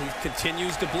guns. He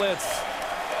continues to blitz.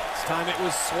 This time it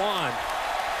was Swan.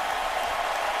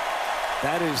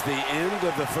 That is the end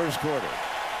of the first quarter.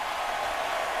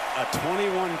 A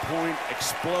 21-point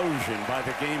explosion by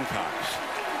the Gamecocks.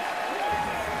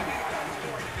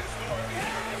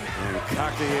 And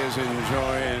Cocky is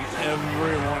enjoying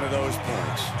every one of those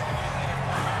points.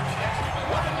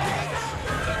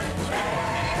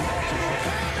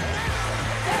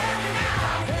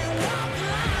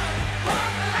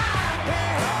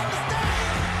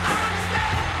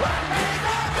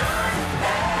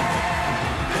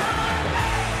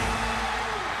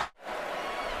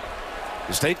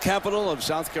 The state capital of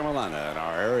South Carolina, and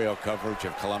our aerial coverage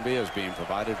of Columbia is being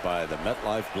provided by the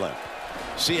MetLife Blimp.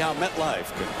 See how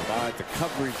MetLife can provide the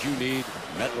coverage you need.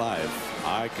 MetLife,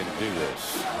 I can do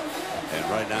this. And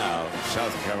right now,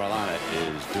 South Carolina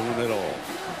is doing it all.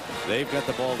 They've got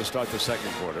the ball to start the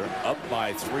second quarter, up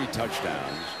by 3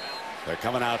 touchdowns. They're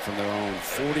coming out from their own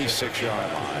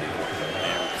 46-yard line.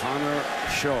 And Connor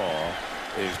Shaw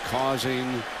is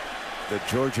causing the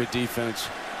Georgia defense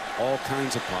all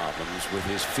kinds of problems with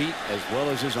his feet as well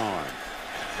as his arm.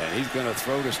 And he's going to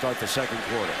throw to start the second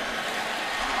quarter.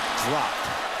 Dropped.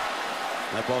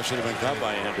 That ball should have been caught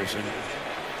by Anderson.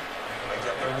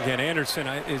 Again, Anderson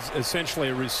is essentially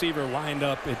a receiver lined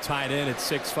up at tight end at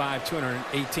 6'5",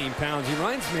 218 pounds. He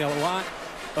reminds me a lot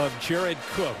of Jared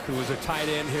Cook, who was a tight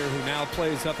end here, who now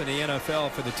plays up in the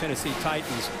NFL for the Tennessee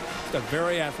Titans. Just a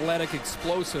very athletic,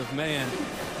 explosive man.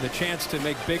 The chance to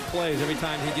make big plays every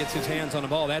time he gets his hands on the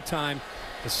ball. That time,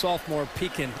 the sophomore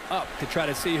peeking up to try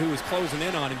to see who was closing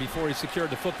in on him before he secured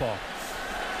the football.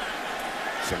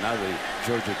 So now the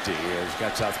Georgia D has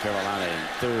got South Carolina in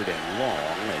 3rd and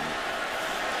long, and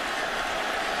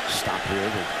stop here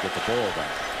to get the ball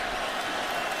back.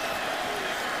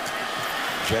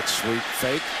 Jet sweep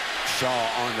fake. Shaw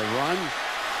on the run.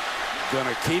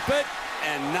 Gonna keep it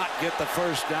and not get the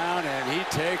first down, and he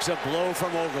takes a blow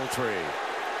from Ogletree.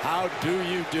 How do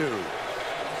you do?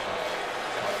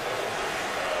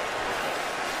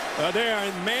 They are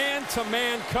in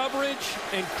man-to-man coverage,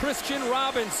 and Christian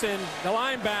Robinson, the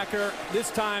linebacker,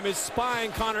 this time is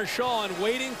spying Connor Shaw and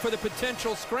waiting for the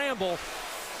potential scramble.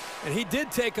 And he did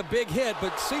take a big hit,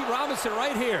 but see Robinson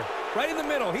right here, right in the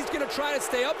middle. He's going to try to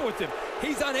stay up with him.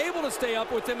 He's unable to stay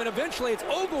up with him, and eventually it's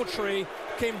Ogletree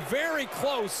came very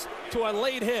close to a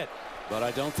late hit. But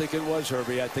I don't think it was,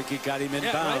 Herbie. I think he got him in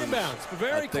bounds. Right in bounds.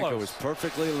 Very close. I think it was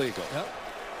perfectly legal. Yep.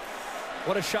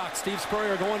 What a shock. Steve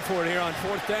Spurrier going for it here on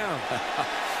 4th down.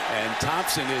 And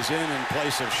Thompson is in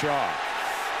place of Shaw.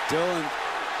 Dillon,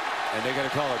 and they're going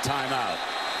to call a timeout.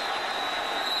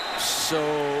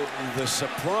 So the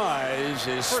surprise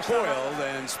is spoiled,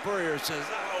 and Spurrier says,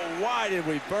 oh, why did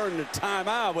we burn the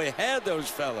timeout? We had those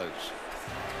fellas.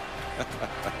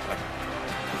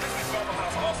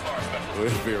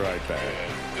 We'll be right back.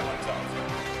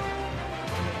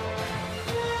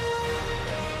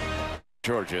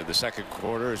 Georgia in the second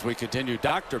quarter as we continue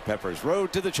Dr. Pepper's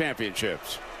road to the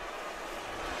championships.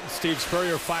 Steve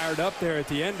Spurrier fired up there at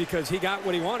the end because he got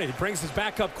what he wanted. He brings his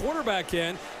backup quarterback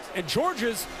in, and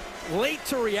Georgia's late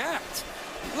to react.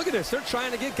 Look at this. They're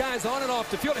trying to get guys on and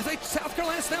off the field. As South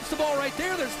Carolina snaps the ball right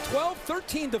there. There's 12,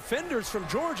 13 defenders from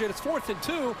Georgia. It's 4th and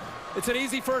 2. It's an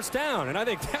easy first down, and I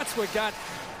think that's what got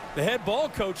the head ball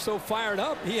coach so fired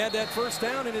up. He had that first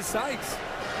down in his sights.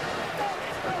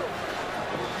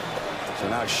 So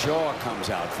now Shaw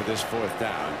comes out for this 4th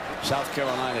down. South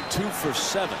Carolina 2 for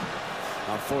 7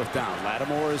 on 4th down.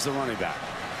 Lattimore is the running back.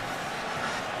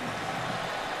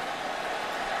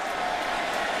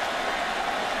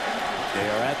 They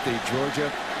are at the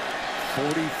Georgia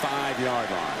 45-yard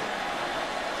line.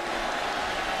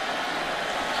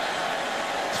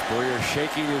 Spurrier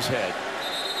shaking his head.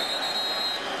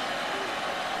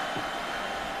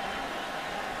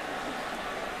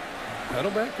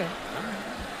 Pedal back then. All right.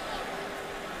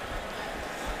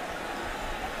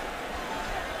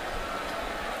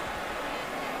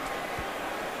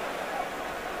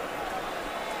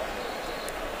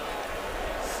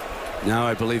 Now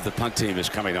I believe the punt team is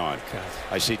coming on. Okay.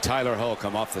 I see Tyler Hull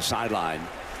come off the sideline,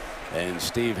 and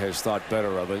Steve has thought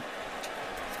better of it.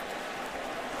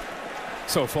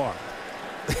 So far.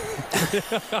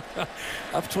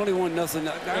 Up 21-0.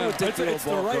 I would think it's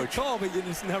the right coach call, but you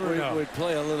just never know. Would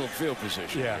play a little field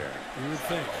position here. You would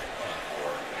think.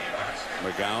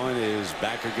 McGowan is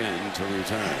back again to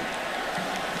return.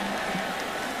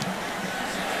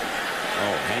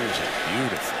 Oh, hangs it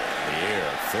beautiful. in the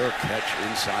air. Fair catch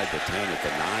inside the 10 at the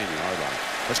 9-yard line.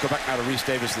 Let's go back now to Reese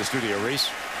Davis in the studio. Reese.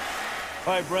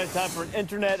 All right, Brent, time for an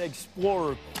Internet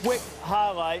Explorer quick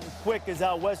highlight. Quick is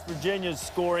how West Virginia's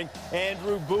scoring.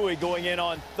 Andrew Bowie going in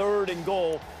on 3rd and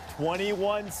goal.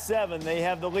 21-7. They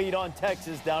have the lead on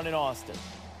Texas down in Austin.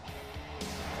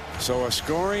 So a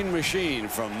scoring machine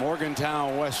from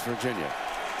Morgantown, West Virginia.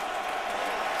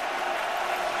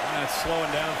 Not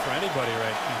slowing down for anybody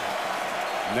right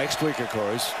now. Next week, of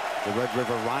course, the Red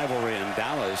River rivalry in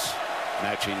Dallas,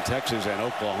 matching Texas and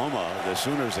Oklahoma. The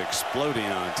Sooners exploding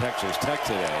on Texas Tech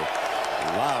today.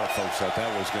 A lot of folks thought that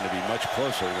was going to be much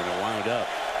closer than it wound up.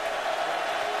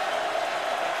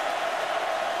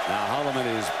 Now Holloman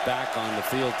is back on the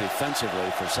field defensively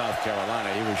for South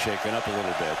Carolina. He was shaken up a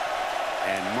little bit.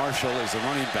 And Marshall is the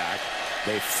running back.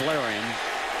 They flare him,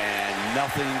 and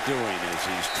nothing doing as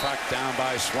he's tracked down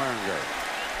by Swearinger.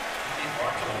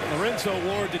 Lorenzo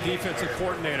Ward, the defensive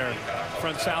coordinator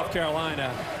from South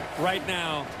Carolina, right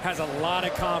now has a lot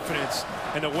of confidence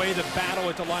in the way the battle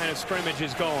at the line of scrimmage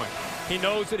is going. He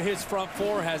knows that his front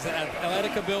four has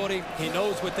athletic ability. He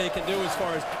knows what they can do as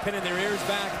far as pinning their ears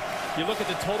back. You look at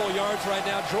the total yards right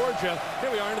now, Georgia,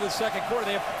 here we are into the second quarter.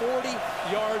 They have 40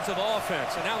 yards of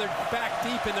offense, and now they're back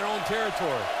deep in their own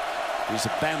territory. He's a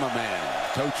Bama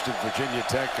man, coached at Virginia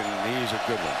Tech, and he's a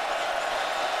good one.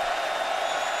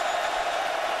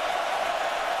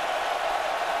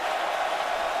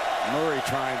 Murray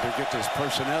trying to get this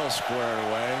personnel squared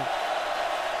away.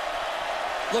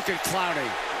 Look at Clowney.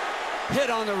 Hit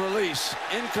on the release.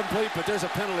 Incomplete, but there's a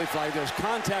penalty flag. There's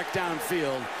contact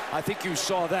downfield. I think you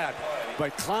saw that.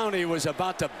 But Clowney was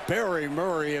about to bury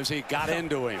Murray as he got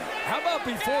into him. How about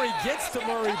before he gets to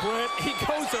Murray, Brent, he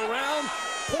goes around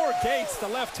poor Gates, the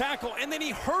left tackle, and then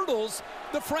he hurdles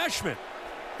the freshman.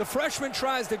 The freshman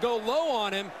tries to go low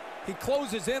on him. He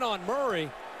closes in on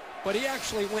Murray, but he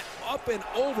actually went up and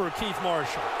over Keith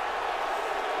Marshall.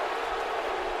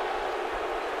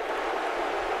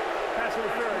 Pass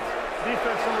interference.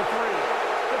 Defense number 3.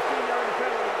 15-yard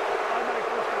penalty. Automatic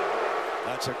first down.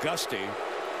 That's Auguste.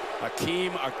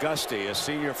 Hakeem Auguste, a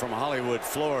senior from Hollywood,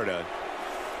 Florida.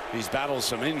 He's battled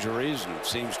some injuries and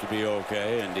seems to be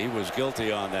okay, and he was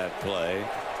guilty on that play.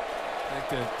 I think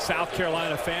the South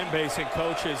Carolina fan base and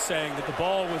coaches saying that the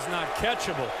ball was not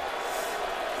catchable.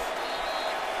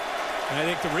 And I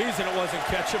think the reason it wasn't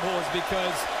catchable is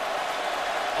because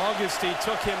Auguste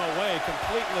took him away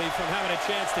completely from having a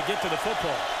chance to get to the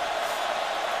football.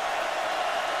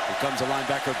 Here comes a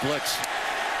linebacker blitz.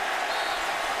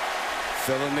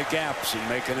 Filling the gaps and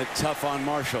making it tough on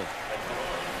Marshall.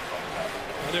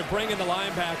 And they're bringing the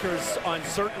linebackers on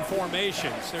certain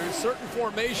formations. There's certain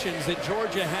formations that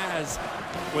Georgia has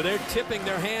where they're tipping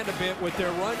their hand a bit with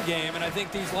their run game. And I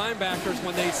think these linebackers,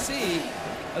 when they see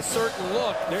a certain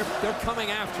look, they're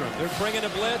coming after him. They're bringing a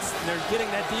blitz, and they're getting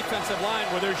that defensive line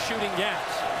where they're shooting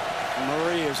gaps.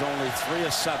 Murray is only 3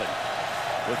 of 7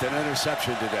 with an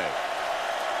interception today.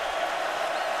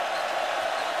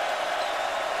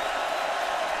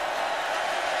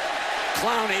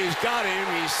 Clowney's got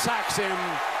him. He sacks him.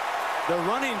 The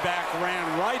running back ran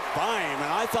right by him,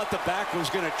 and I thought the back was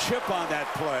going to chip on that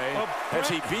play as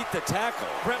he beat the tackle.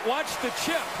 Brent, watch the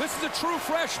chip. This is a true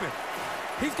freshman.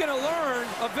 He's going to learn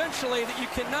eventually that you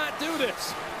cannot do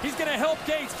this. He's going to help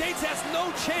Gates. Gates has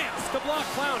no chance to block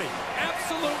Clowney.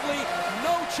 Absolutely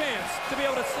no chance to be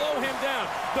able to slow him down.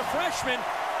 The freshman,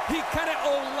 he kind of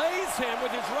olays him with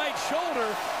his right shoulder.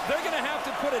 They're going to have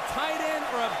to put a tight end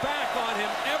or a back on him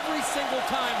every single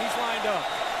time he's lined up.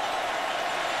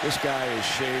 This guy is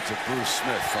shades of Bruce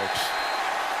Smith, folks.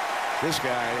 This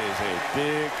guy is a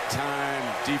big-time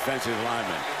defensive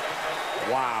lineman.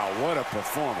 Wow, what a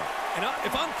performer. And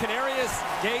if I'm Canarius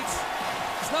Gates,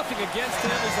 there's nothing against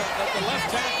him. He's a left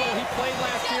tackle. He played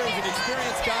last year. He's an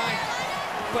experienced guy.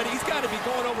 But he's got to be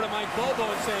going over to Mike Bobo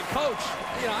and saying, Coach,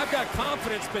 you know, I've got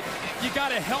confidence, but you got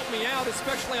to help me out,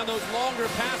 especially on those longer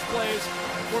pass plays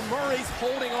where Murray's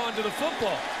holding on to the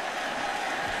football.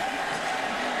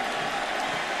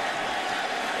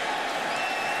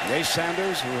 Ray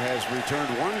Sanders, who has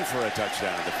returned 1 for a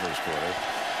touchdown in the first quarter.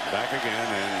 Back again,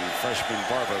 and freshman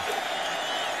Barber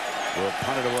will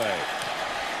punt it away.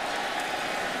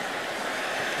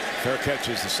 Fair catch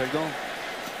is the signal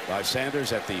by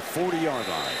Sanders at the 40-yard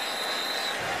line.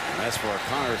 And that's where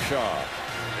Connor Shaw,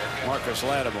 Marcus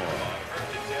Lattimore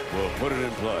will put it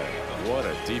in play. What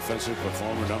a defensive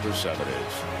performer number 7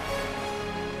 is.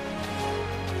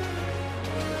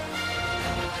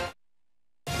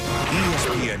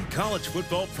 ESPN College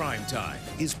Football Primetime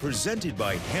is presented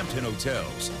by Hampton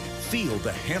Hotels. Feel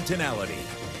the Hamptonality.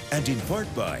 and in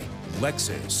part by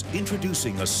Lexus,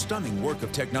 introducing a stunning work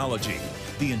of technology,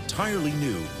 the entirely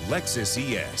new Lexus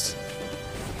ES.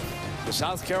 The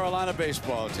South Carolina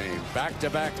baseball team,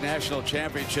 back-to-back national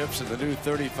championships in the new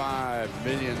 $35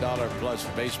 million plus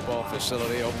baseball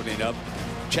facility opening up.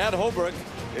 Chad Holbrook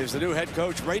is the new head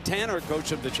coach. Ray Tanner,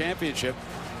 coach of the championship,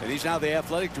 and he's now the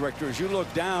athletic director. As you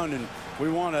look down, and we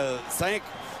want to thank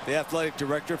the athletic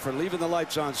director for leaving the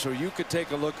lights on so you could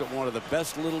take a look at one of the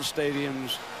best little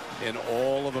stadiums in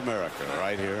all of America,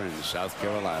 right here in South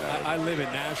Carolina. I live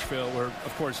in Nashville, where,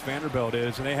 of course, Vanderbilt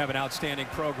is, and they have an outstanding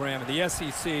program. And the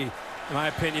SEC, in my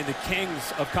opinion, the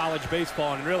kings of college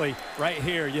baseball. And really, right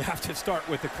here, you have to start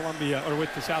with the Columbia, or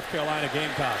with the South Carolina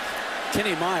Gamecocks.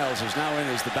 Kenny Miles is now in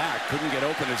as the back. Couldn't get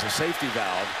open as a safety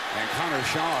valve. And Connor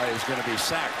Shaw is going to be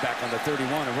sacked back on the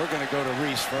 31. And we're going to go to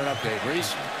Reese for an update.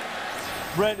 Reese?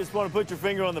 Brent, just want to put your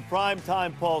finger on the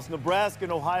primetime pulse. Nebraska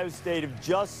and Ohio State have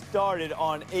just started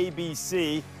on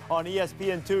ABC. On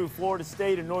ESPN2, Florida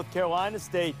State and North Carolina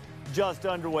State just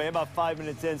underway, about 5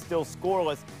 minutes in, still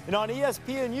scoreless. And on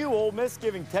ESPNU, Ole Miss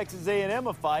giving Texas A&M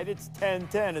a fight. It's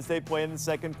 10-10 as they play in the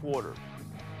second quarter.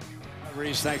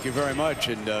 Reese, thank you very much.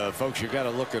 And folks, you got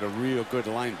to look at a real good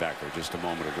linebacker just a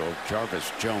moment ago.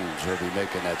 Jarvis Jones will be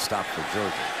making that stop for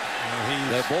Georgia.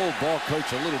 That old ball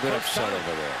coach a little bit upset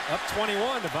over there. Up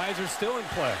 21, the visor's still in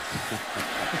play.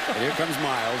 Here comes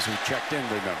Miles, who checked in,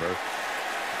 remember.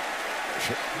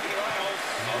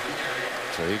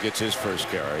 So he gets his first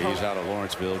carry. He's out of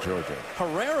Lawrenceville, Georgia.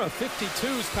 Herrera, 52,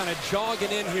 is kind of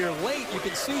jogging in here late. You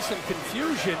can see some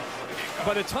confusion.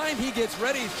 By the time he gets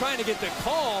ready, he's trying to get the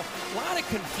call. A lot of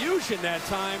confusion that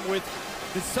time with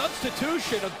the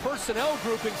substitution of personnel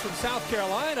groupings from South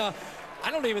Carolina. I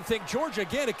don't even think Georgia,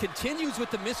 again, it continues with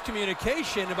the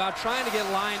miscommunication about trying to get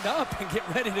lined up and get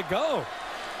ready to go.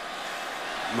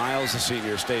 Miles, the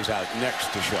senior, stays out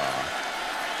next to Shaw.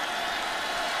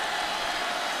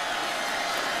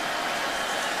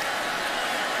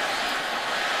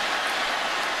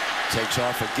 Takes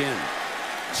off again.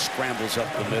 Scrambles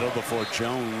up the middle before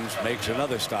Jones makes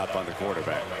another stop on the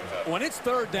quarterback. When it's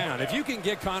third down, if you can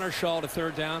get Connor Shaw to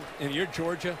third down and you're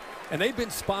Georgia, and they've been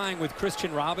spying with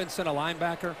Christian Robinson, a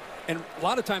linebacker, and a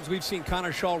lot of times we've seen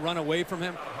Connor Shaw run away from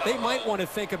him. They might want to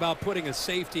think about putting a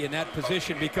safety in that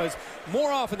position, because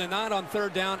more often than not on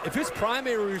third down, if his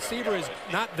primary receiver is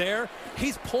not there,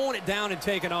 he's pulling it down and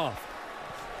taking off.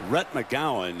 Rhett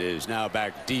McGowan is now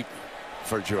back deep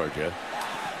for Georgia.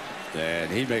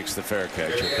 And he makes the fair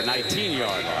catch at the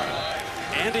 19-yard line.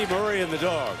 Andy Murray and the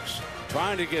Dogs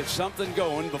trying to get something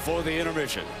going before the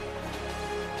intermission.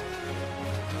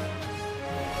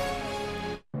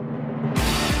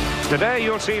 Today,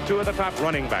 you'll see two of the top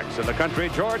running backs in the country,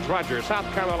 George Rogers, South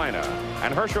Carolina,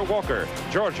 and Herschel Walker,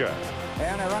 Georgia.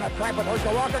 And they run a track with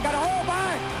Herschel Walker. Got a hole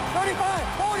by 35,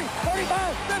 40,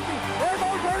 35, 50. There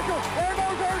goes Herschel. There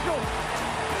goes Herschel.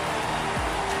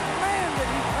 Man, did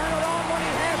he turn it on when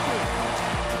he had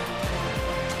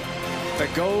to. The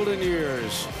golden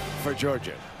years for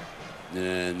Georgia.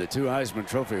 And the two Heisman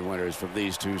Trophy winners from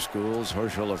these two schools,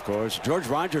 Herschel, of course. George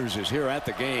Rogers is here at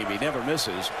the game. He never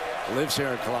misses. Lives here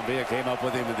in Columbia. Came up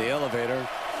with him in the elevator.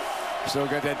 Still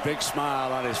got that big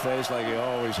smile on his face like he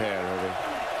always had,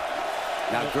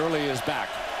 Herbie. Now Gurley is back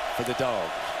for the Dogs.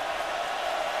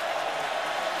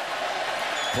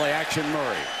 Play action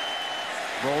Murray.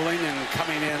 Rolling and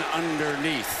coming in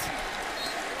underneath.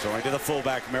 Throwing to the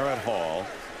fullback, Merritt Hall.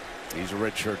 He's a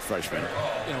redshirt freshman.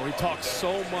 You know, we talk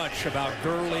so much about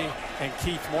Gurley and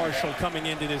Keith Marshall coming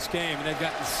into this game, and they've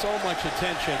gotten so much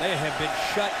attention. They have been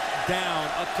shut down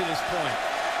up to this point.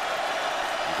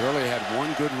 Gurley had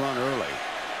one good run early.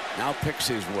 Now picks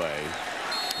his way.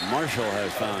 Marshall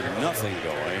has found nothing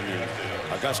going, and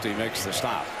Auguste makes the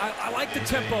stop. I like the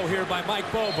tempo here by Mike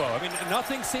Bobo. I mean,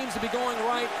 nothing seems to be going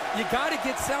right. You got to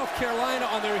get South Carolina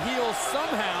on their heels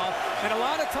somehow, and a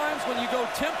lot of times when you go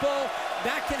tempo,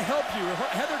 that can help you.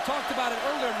 Heather talked about it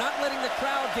earlier, not letting the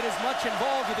crowd get as much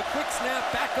involved with a quick snap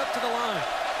back up to the line.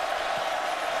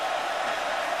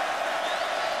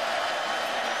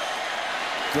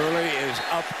 Gurley is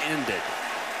upended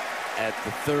at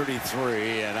the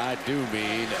 33, and I do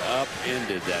mean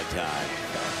upended that time.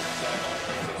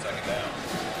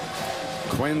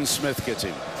 Quinn Smith gets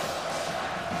him.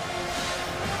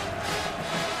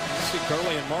 See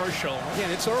Gurley and Marshall.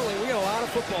 Again, it's early. We got a lot of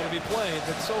football to be played,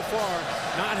 but so far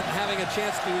not having a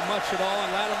chance to do much at all.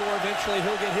 And Lattimore, eventually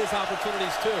he'll get his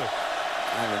opportunities too.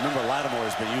 I remember Lattimore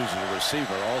has been used as a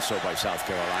receiver also by South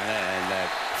Carolina, and that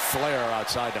flare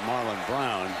outside to Marlon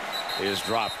Brown is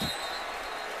dropped.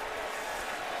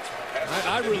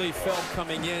 I really felt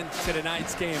coming into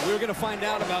tonight's game, we were going to find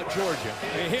out about Georgia.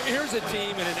 I mean, here's a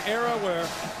team in an era where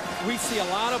we see a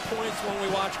lot of points when we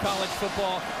watch college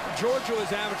football. Georgia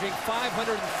was averaging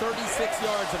 536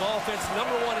 yards of offense,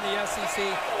 #1 in the SEC,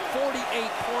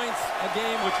 48 points a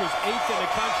game, which was 8th in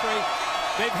the country.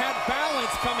 They've had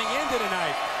balance coming into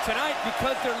tonight. Tonight,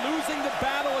 because they're losing the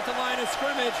battle at the line of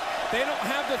scrimmage, they don't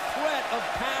have the threat of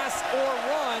pass or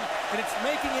run, and it's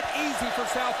making it easy for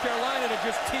South Carolina to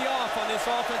just tee off on this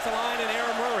offensive line and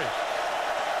Aaron Murray.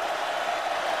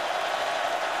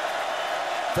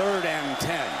 3rd and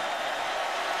 10.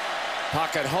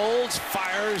 Pocket holds,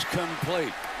 fires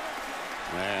complete.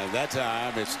 And that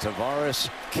time it's Tavares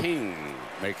King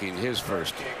making his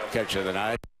first catch of the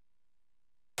night.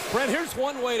 Brent, here's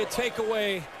one way to take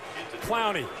away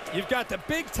Clowney. You've got the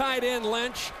big tight end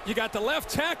Lynch, you got the left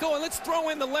tackle, and let's throw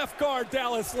in the left guard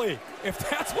Dallas Lee. If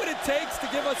that's what it takes to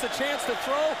give us a chance to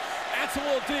throw, that's what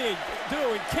we'll do.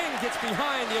 And King gets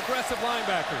behind the aggressive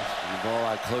linebackers. The ball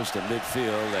out close to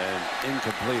midfield and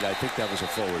incomplete. I think that was a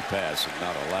forward pass and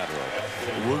not a lateral.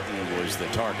 Wooten was the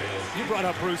target. You brought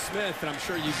up Bruce Smith, and I'm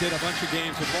sure you did a bunch of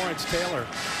games with Lawrence Taylor.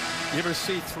 You ever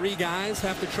see 3 guys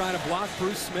have to try to block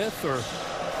Bruce Smith or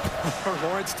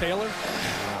Lawrence Taylor?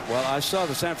 Well, I saw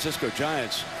the San Francisco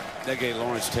Giants negate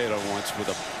Lawrence Taylor once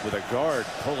with a guard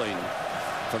pulling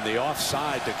from the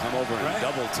offside to come over and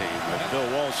double team. Bill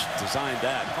Walsh designed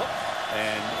that,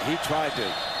 and he tried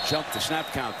to jump the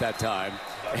snap count that time,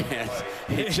 and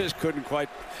he just couldn't quite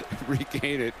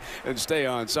regain it and stay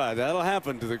onside. That'll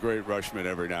happen to the great Rushman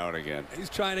every now and again. He's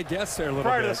trying to guess there a little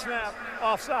Prior bit. to the snap,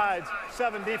 offsides,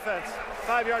 7 defense,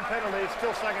 5-yard penalty,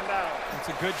 still 2nd down. It's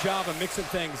a good job of mixing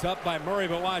things up by Murray,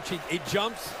 but watch, he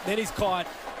jumps, then he's caught.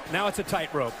 Now it's a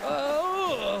tightrope.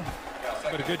 Oh.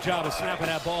 But a good job of snapping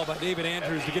that ball by David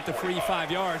Andrews to get the free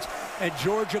 5 yards, and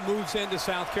Georgia moves into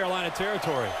South Carolina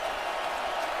territory.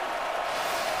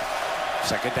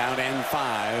 2nd down and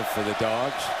 5 for the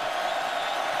Dogs.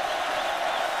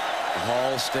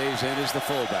 Hall stays in as the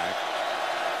fullback.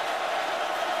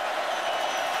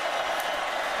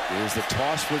 Here's the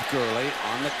toss with Gurley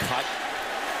on the cut.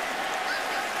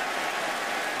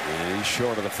 And he's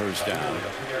short of the 1st down.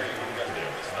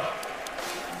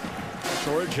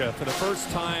 Georgia, for the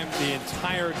first time the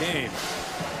entire game,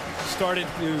 started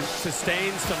to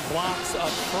sustain some blocks up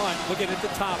front. Looking at the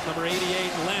top, number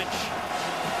 88, Lynch.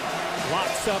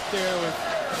 Locks up there with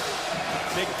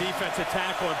big defensive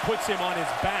tackle and puts him on his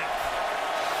back.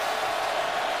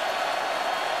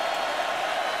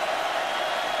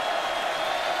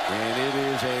 And it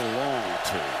is a long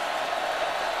 2.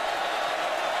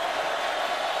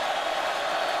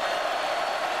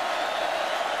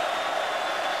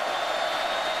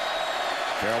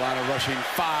 Carolina rushing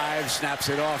 5, snaps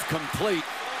it off complete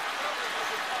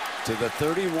to the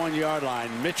 31-yard line.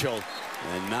 Mitchell,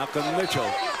 and Malcolm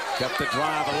Mitchell kept the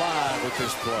drive alive with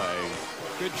this play.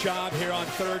 Good job here on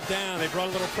 3rd down. They brought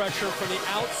a little pressure from the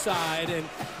outside, and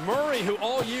Murray, who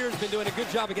all year has been doing a good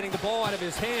job of getting the ball out of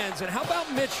his hands. And how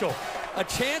about Mitchell? A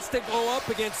chance to go up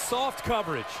against soft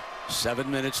coverage. 7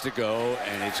 minutes to go,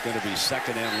 and it's going to be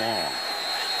 2nd and long.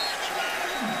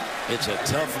 It's a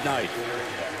tough night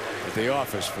at the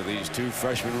office for these 2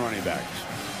 freshman running backs.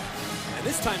 And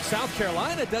this time South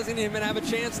Carolina doesn't even have a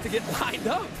chance to get lined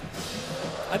up.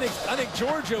 I think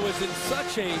Georgia was in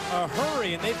such a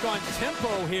hurry, and they've gone tempo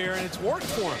here, and it's worked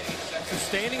for them.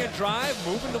 Sustaining a drive,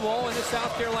 moving the ball into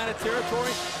South Carolina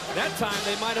territory. That time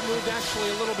they might have moved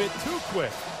actually a little bit too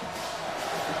quick.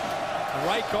 The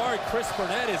right guard, Chris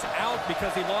Burnett, is out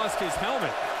because he lost his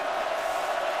helmet.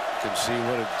 You can see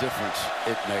what a difference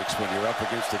it makes when you're up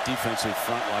against a defensive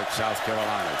front like South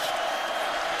Carolina's.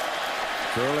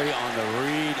 Gurley on the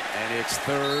read, and it's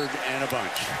 3rd and a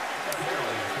bunch.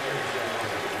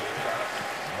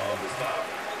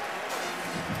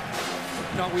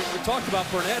 Now, we talked about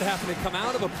Burnett having to come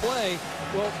out of a play.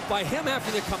 Well, by him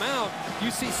having to come out, you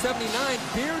see 79,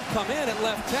 Beard come in at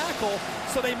left tackle.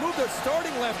 So they move their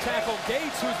starting left tackle,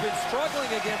 Gates, who's been struggling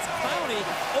against Clowney,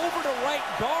 over to right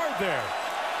guard there.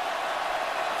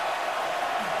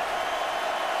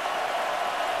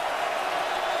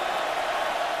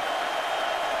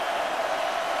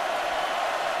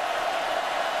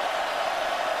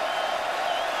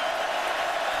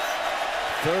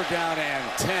 Third down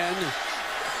and 10.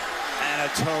 And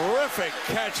a terrific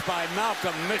catch by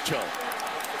Malcolm Mitchell.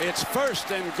 It's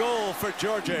 1st and goal for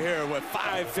Georgia here with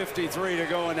 5:53 to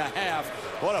go in the half.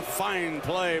 What a fine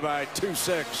play by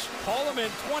 2-6. Holloman,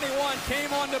 21,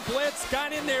 came on the blitz,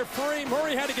 got in there free.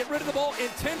 Murray had to get rid of the ball,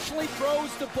 intentionally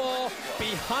throws the ball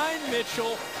behind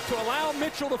Mitchell to allow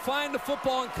Mitchell to find the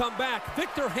football and come back.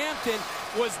 Victor Hampton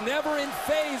was never in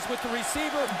phase with the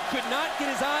receiver, could not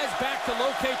get his eyes back to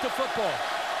locate the football.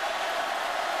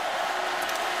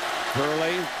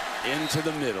 Gurley into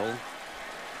the middle.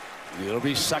 It'll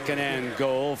be second and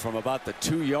goal from about the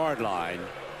 2-yard line.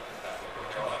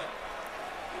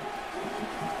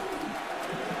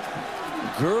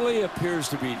 Gurley appears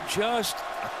to be just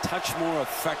a touch more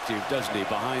effective, doesn't he,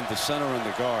 behind the center and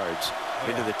the guards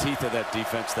into the teeth of that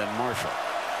defense than Marshall.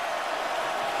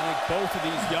 I think both of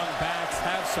these young backs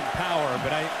have some power,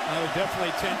 but I would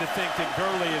definitely tend to think that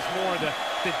Gurley is more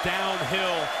the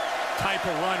downhill type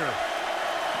of runner.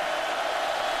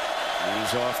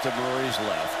 He's off to Murray's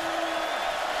left.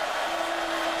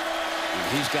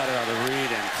 And he's got it on the read,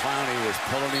 and Clowney was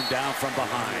pulling him down from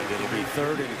behind. It'll be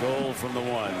third and goal from the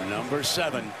 1. Number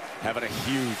 7 having a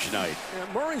huge night. Yeah,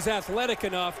 Murray's athletic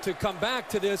enough to come back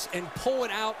to this and pull it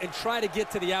out and try to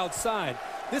get to the outside.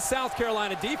 This South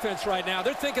Carolina defense right now,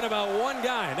 they're thinking about one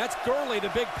guy, and that's Gurley, the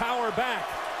big power back.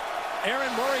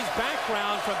 Aaron Murray's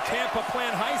background from Tampa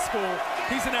Plant High School,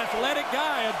 he's an athletic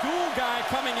guy, a dual guy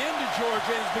coming into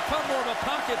Georgia, and has become more of a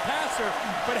pocket passer,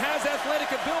 but has athletic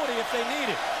ability if they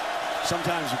need it.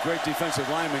 Sometimes a great defensive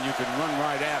lineman, you can run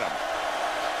right at him.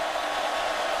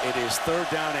 It is third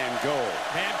down and goal.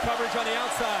 Man coverage on the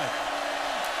outside.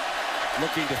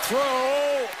 Looking to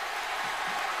throw.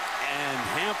 And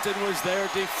Hampton was there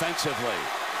defensively.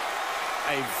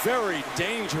 A very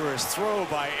dangerous throw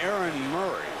by Aaron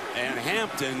Murray. And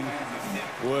Hampton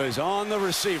was on the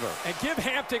receiver. And give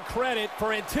Hampton credit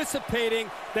for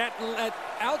anticipating that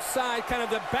outside, kind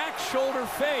of the back shoulder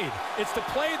fade. It's the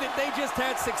play that they just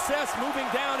had success moving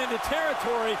down into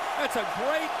territory. That's a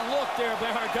great look there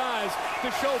by our guys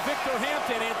to show Victor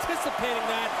Hampton anticipating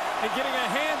that and getting a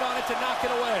hand on it to knock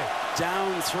it away.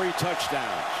 Down 3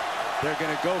 touchdowns. They're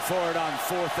going to go for it on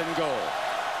 4th and goal.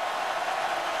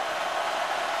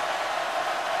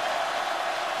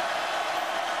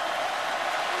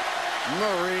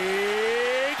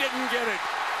 Murray didn't get it.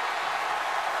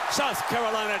 South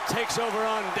Carolina takes over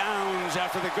on downs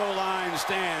after the goal line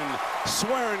stand.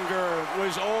 Swearinger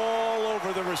was all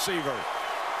over the receiver.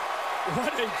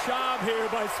 What a job here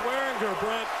by Swearinger,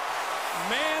 Brent.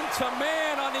 Man to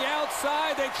man on the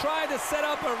outside. They tried to set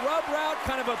up a rub route,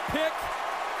 kind of a pick,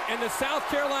 and the South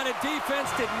Carolina defense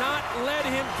did not let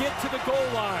him get to the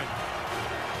goal line.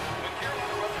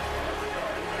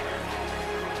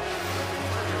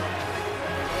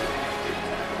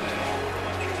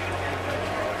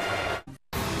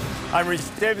 I'm Reese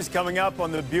Davis. Coming up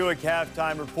on the Buick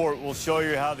Halftime Report, we'll show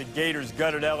you how the Gators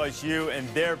gutted LSU, and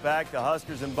they're back. The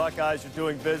Huskers and Buckeyes are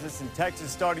doing business in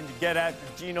Texas, starting to get after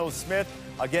Geno Smith.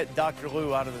 I'll get Dr.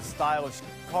 Lou out of the stylish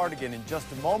cardigan in just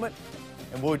a moment,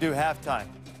 and we'll do halftime.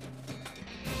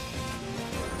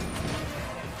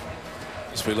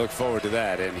 As we look forward to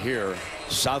that, and here,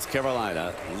 South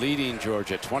Carolina leading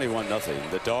Georgia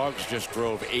 21-0. The Dogs just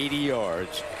drove 80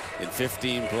 yards in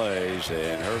 15 plays,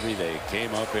 and Herbie, they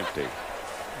came up empty.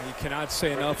 You cannot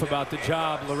say enough about the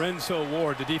job Lorenzo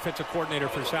Ward, the defensive coordinator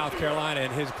for South Carolina,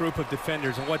 and his group of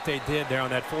defenders and what they did there on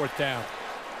that 4th down.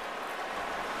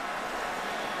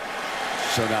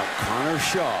 So now Connor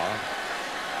Shaw,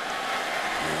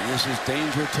 and this is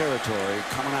danger territory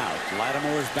coming out.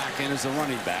 Lattimore's back in as the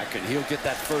running back, and he'll get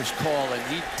that first call,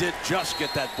 and he did just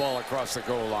get that ball across the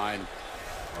goal line.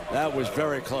 That was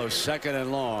very close, 2nd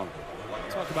and long.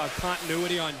 Talk about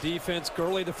continuity on defense.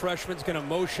 Gurley, the freshman's going to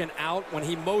motion out. When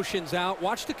he motions out,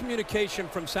 watch the communication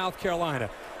from South Carolina.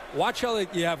 Watch how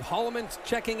you have Holloman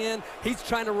checking in. He's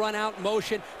trying to run out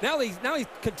motion. Now he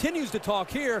continues to talk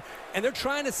here, and they're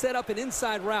trying to set up an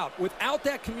inside route. Without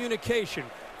that communication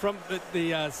from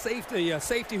the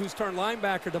safety who's turned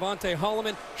linebacker, Devontae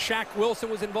Holloman, Shaq Wilson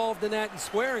was involved in that, and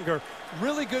Swearinger,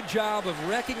 really good job of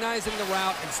recognizing the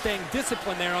route and staying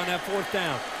disciplined there on that 4th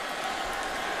down.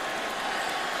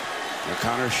 Now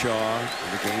Connor Shaw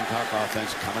in the Gamecock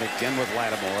offense coming again with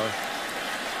Lattimore,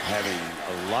 having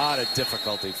a lot of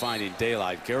difficulty finding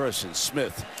daylight. Garrison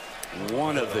Smith,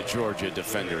 one of the Georgia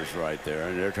defenders right there,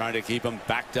 and they're trying to keep him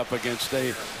backed up against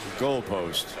a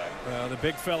goalpost. Well, the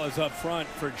big fellas up front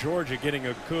for Georgia getting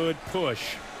a good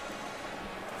push,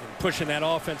 and pushing that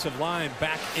offensive line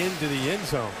back into the end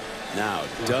zone. Now,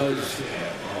 does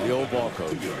the old ball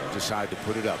coach decide to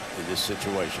put it up in this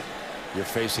situation? You're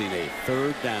facing a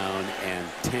 3rd down and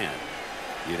 10.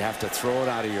 You'd have to throw it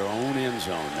out of your own end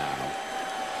zone now.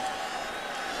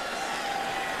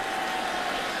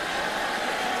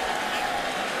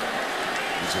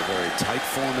 It's a very tight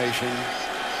formation.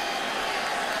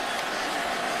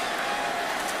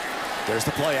 There's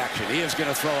the play action. He is going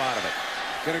to throw out of it.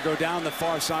 going to go down the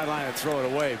far sideline and throw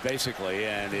it away, basically.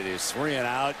 And it is 3 and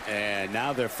out. And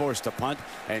now they're forced to punt.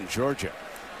 And Georgia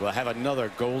will have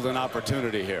another golden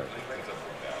opportunity here.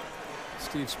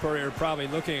 Steve Spurrier probably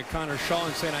looking at Connor Shaw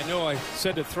and saying, I know I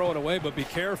said to throw it away, but be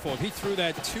careful. If he threw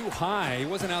that too high, he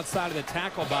wasn't outside of the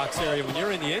tackle box area. When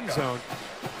you're in the end zone,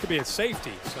 it could be a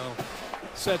safety. So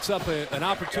sets up an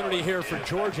opportunity here for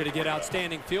Georgia to get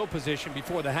outstanding field position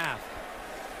before the half.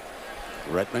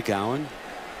 Rhett McGowan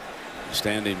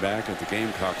standing back at the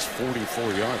Gamecocks'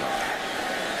 44-yard line.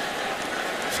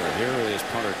 So here is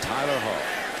punter Tyler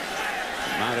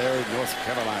Hall, Mount Airy, North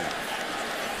Carolina.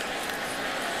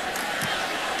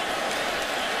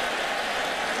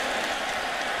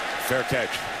 Fair catch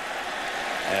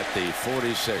at the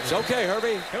 46. Okay,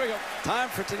 Herbie. Here we go. Time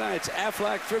for tonight's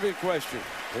Aflac trivia question.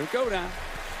 Here we go now.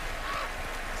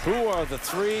 Who are the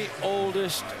 3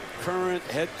 oldest current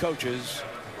head coaches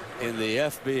in the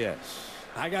FBS?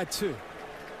 I got 2,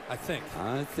 I think.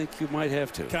 I think you might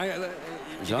have to. Can I,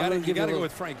 you got to go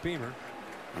with Frank Beamer.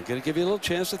 I'm going to give you a little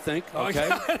chance to think. Okay.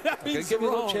 I'm going to give you a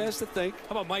little chance to think.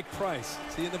 How about Mike Price?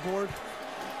 Is he in the board?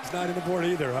 He's not in the board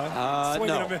either, huh? Swing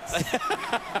no. and a miss.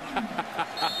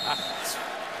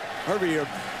 Herbie,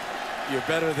 you're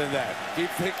better than that. Keep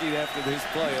thinking after this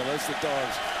play, unless the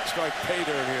Dogs strike pay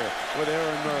dirt here with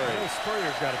Aaron Murray. Oh,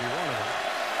 Spurrier's got to be one of them.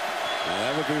 Now,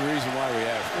 that would be the reason why we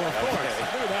asked. Well, of course.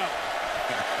 No doubt.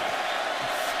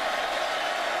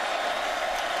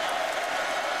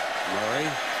 Murray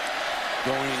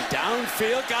going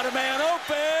downfield, got a man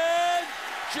open,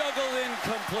 juggled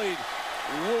incomplete.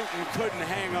 Wooten couldn't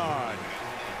hang on.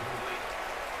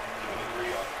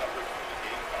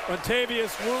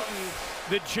 Montavious Wooten,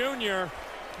 the junior,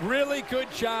 really good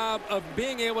job of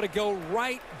being able to go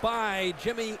right by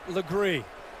Jimmy Legree.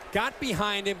 Got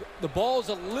behind him. The ball's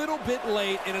a little bit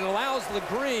late, and it allows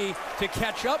Legree to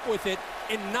catch up with it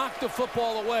and knock the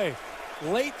football away.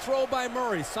 Late throw by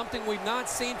Murray, something we've not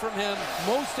seen from him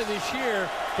most of this year,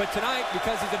 but tonight,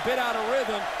 because he's a bit out of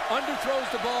rhythm, underthrows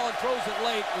the ball and throws it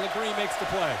late. Legree makes the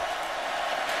play.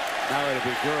 Now it'll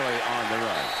be Gurley on the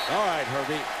run. All right,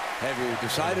 Herbie, have you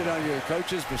decided on your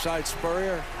coaches besides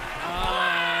Spurrier?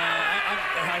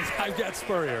 I've got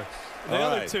Spurrier. The All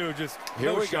other right. 2 just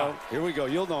Here no we shot. go. Here we go.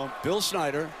 You'll know him. Bill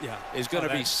Snyder is going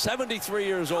to be 73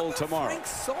 years old tomorrow.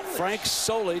 Frank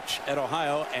Solich at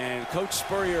Ohio and Coach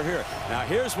Spurrier here. Now,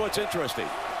 here's what's interesting.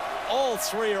 All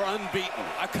 3 are unbeaten.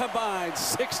 A combined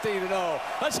 16-0.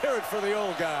 Let's hear it for the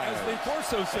old guy. As Lee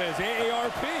Corso says,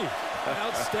 AARP.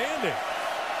 Outstanding.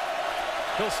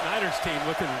 Bill Snyder's team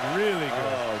looking really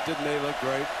good. Oh, didn't they look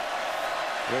great?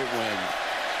 Great win.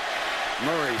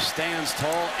 Murray stands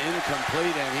tall,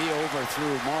 incomplete, and he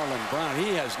overthrew Marlon Brown.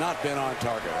 He has not been on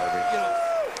target, Herbie. You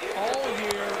know, all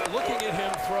year, looking at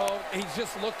him throw, he's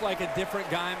just looked like a different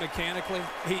guy mechanically.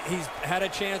 He's had a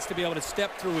chance to be able to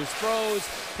step through his throws.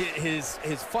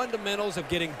 His fundamentals of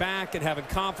getting back and having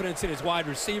confidence in his wide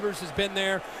receivers has been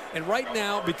there. And right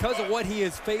now, because of what he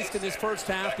has faced in this first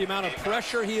half, the amount of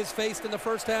pressure he has faced in the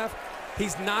first half,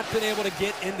 he's not been able to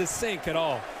get into sync at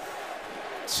all.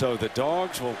 So the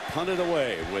Dogs will punt it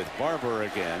away with Barber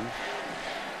again.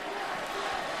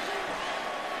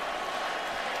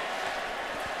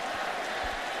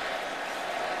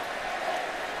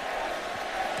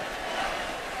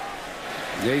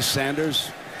 Jay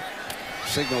Sanders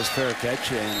signals fair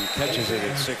catch and catches it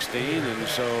at 16. And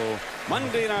so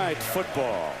Monday Night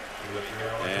Football.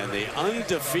 And the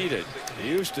undefeated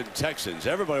Houston Texans.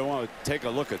 Everybody want to take a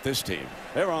look at this team.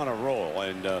 They're on a roll,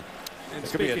 and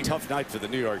it's going to be a tough night for the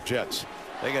New York Jets.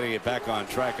 They got to get back on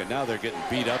track, and now they're getting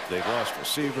beat up. They've lost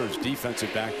receivers,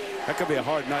 defensive back. That could be a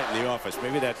hard night in the office.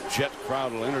 Maybe that Jet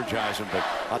crowd will energize them, but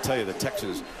I'll tell you, the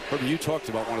Texans, Herbie, you talked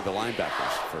about one of the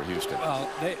linebackers for Houston. Well,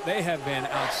 they have been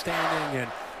outstanding,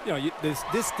 and you know,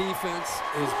 this defense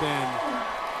has been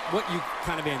what you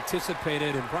kind of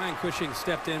anticipated, and Brian Cushing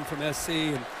stepped in from SC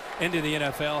and into the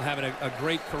NFL, having a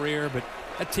great career, but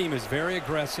that team is very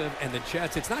aggressive, and the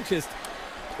Jets, it's not just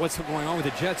what's going on with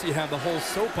the Jets. You have the whole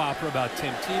soap opera about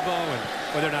Tim Tebow and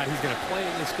whether or not he's going to play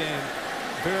in this game.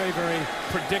 Very, very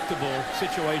predictable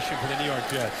situation for the New York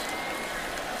Jets.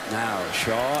 Now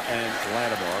Shaw and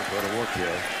Lattimore go to work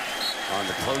here on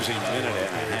the closing minute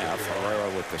and a half. Herrera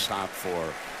with the stop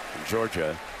for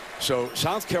Georgia. So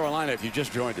South Carolina, if you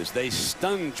just joined us, they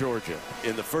stunned Georgia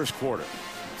in the first quarter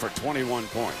for 21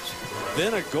 points.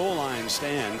 Then a goal line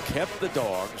stand kept the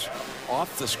Dogs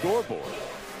off the scoreboard.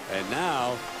 And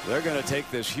now they're going to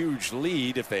take this huge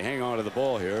lead if they hang on to the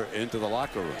ball here into the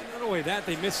locker room. Not only that,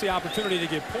 they miss the opportunity to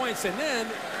get points, and then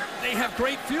they have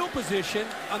great field position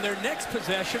on their next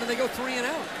possession, and they go 3 and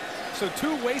out. So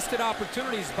 2 wasted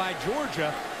opportunities by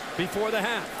Georgia before the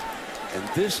half. And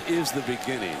this is the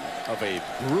beginning of a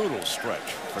brutal stretch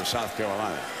for South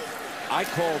Carolina. I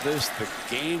call this the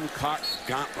Gamecock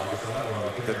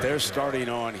Gauntlet that they're starting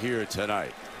on here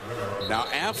tonight. Now,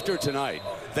 after tonight,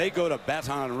 they go to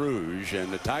Baton Rouge,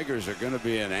 and the Tigers are going to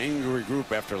be an angry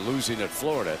group after losing at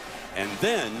Florida. And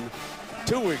then,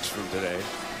 2 weeks from today,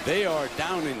 they are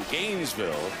down in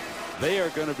Gainesville. They are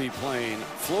going to be playing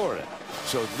Florida.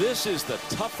 So this is the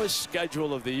toughest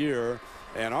schedule of the year,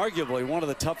 and arguably one of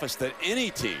the toughest that any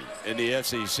team in the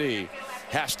SEC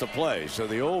has to play. So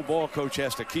the old ball coach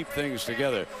has to keep things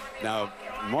together. Now,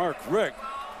 Mark Richt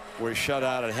was shut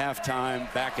out at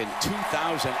halftime back in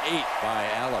 2008 by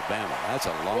Alabama. That's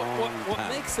a long time. What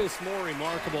makes this more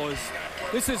remarkable is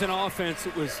this is an offense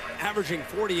that was averaging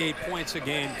 48 points a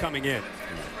game coming in.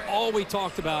 All we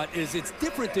talked about is it's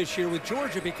different this year with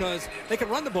Georgia because they can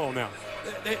run the ball now.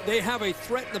 They have a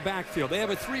threat in the backfield. They have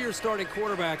a 3-year starting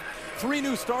quarterback, 3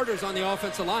 new starters on the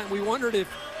offensive line. We wondered if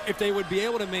they would be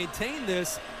able to maintain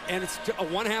this, and it's a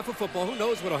one half of football. Who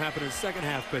knows what will happen in the second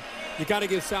half, but you got to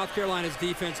give South Carolina's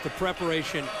defense the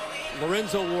preparation.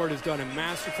 Lorenzo Ward has done a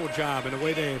masterful job in the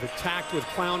way they have attacked with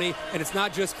Clowney, and it's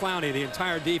not just Clowney. The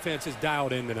entire defense is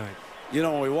dialed in tonight. You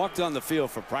know, when we walked on the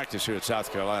field for practice here at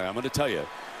South Carolina, I'm going to tell you,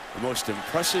 the most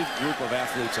impressive group of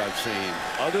athletes I've seen,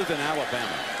 other than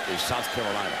Alabama, is South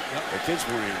Carolina. Yep. The kids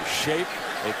were in shape.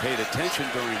 They paid attention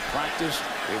during practice.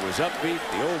 It was upbeat.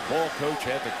 The old ball coach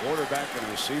had the quarterback and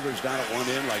the receivers down at one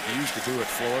end like he used to do at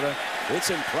Florida. It's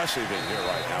impressive in here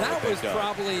right now. That was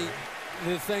probably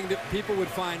the thing that people would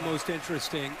find most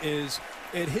interesting is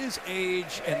at his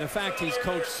age and the fact he's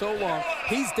coached so long,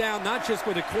 he's down not just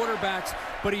with the quarterbacks,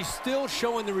 but he's still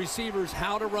showing the receivers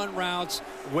how to run routes,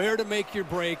 where to make your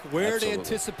break, where to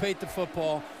anticipate the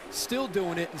football, still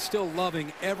doing it and still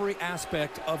loving every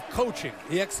aspect of coaching,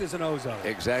 the X's and O's of it.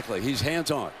 Exactly. He's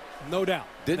hands-on. No doubt.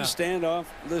 Didn't stand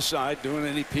off this side doing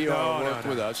any PR work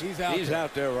with us. He's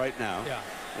out there right now,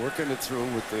 working it through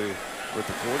with the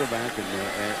quarterback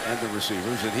and the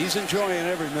receivers, and he's enjoying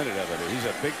every minute of it. He's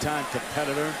a big-time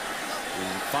competitor,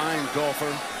 and fine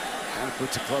golfer, and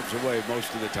puts the clubs away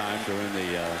most of the time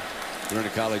during the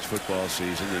college football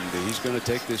season, and he's going to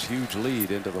take this huge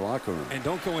lead into the locker room. And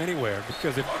don't go anywhere,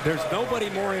 because if there's nobody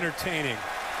more entertaining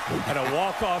at a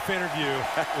walk-off interview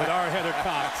with our Heather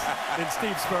Cox than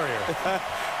Steve Spurrier.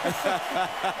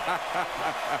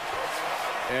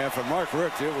 And for Mark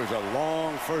Richt, it was a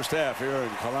long first half here in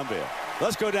Columbia.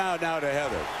 Let's go down now to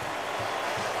Heather.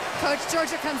 Coach,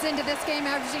 Georgia comes into this game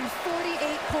averaging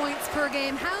 48 points per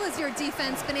game. How has your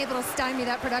defense been able to stymie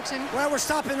that production? Well, we're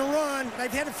stopping the run.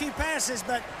 They've hit a few passes,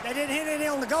 but they didn't hit any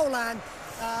on the goal line.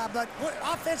 But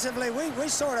offensively, we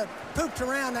sort of pooped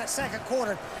around that second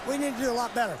quarter. We need to do a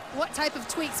lot better. What type of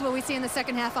tweaks will we see in the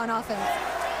second half on offense?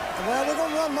 Well, we're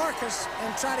going to run Marcus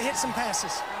and try to hit some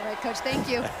passes. All right, Coach, thank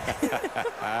you.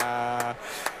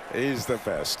 He's the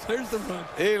best. There's the run.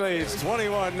 He leads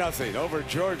 21-0 over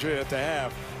Georgia at the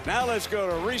half. Now let's go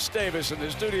to Reese Davis in the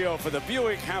studio for the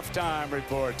Buick halftime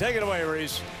report. Take it away,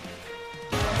 Reese.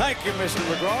 Thank you, Mr.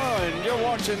 McGraw, and you're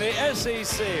watching the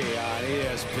SEC on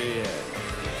ESPN.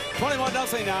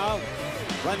 21-0 now.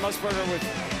 Glenn Musburger with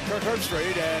Kirk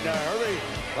Herbstreit, and Herbie,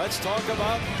 let's talk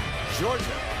about Georgia.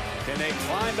 Can they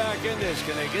climb back in this?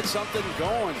 Can they get something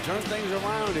going, turn things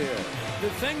around here? The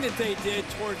thing that they did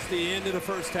towards the end of the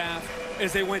first half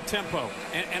is they went tempo.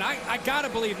 And I got to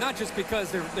believe, not just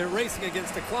because they're racing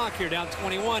against the clock here down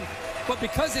 21, but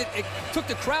because it took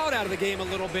the crowd out of the game a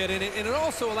little bit, and it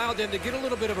also allowed them to get a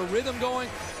little bit of a rhythm going.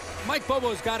 Mike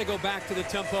Bobo's got to go back to the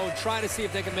tempo and try to see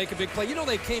if they can make a big play. You know,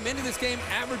 they came into this game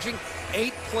averaging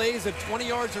 8 plays of 20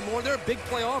 yards or more. They're a big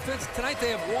play offense. Tonight they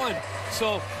have 1.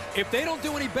 So if they don't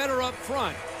do any better up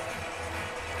front,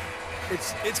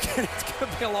 it's going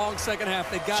to be a long second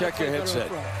half. They got to check your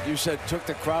headset. You said took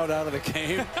the crowd out of the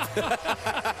game.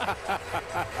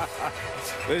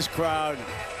 This crowd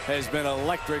has been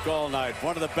electric all night.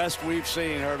 One of the best we've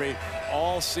seen, Herbie,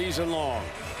 all season long.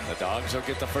 The Dogs will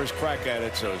get the first crack at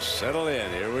it, so settle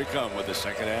in. Here we come with the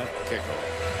second half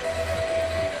kickoff.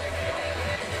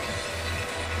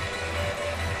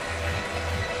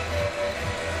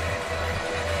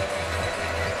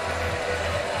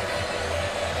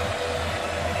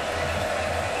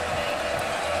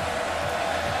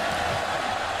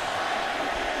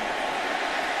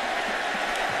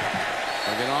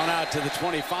 To the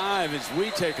 25 as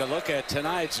we take a look at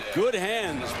tonight's Good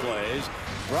Hands plays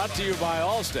brought to you by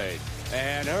Allstate.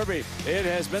 And Herbie, it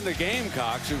has been the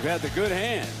Gamecocks who've had the good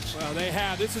hands. Well, they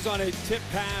have. This is on a tip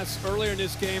pass earlier in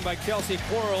this game by Kelsey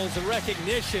Quarles. A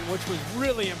recognition which was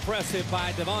really impressive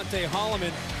by Devontae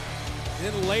Holloman.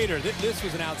 Then later, this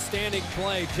was an outstanding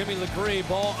play. Jimmy Legree,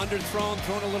 ball underthrown,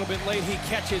 thrown a little bit late. He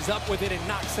catches up with it and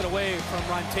knocks it away from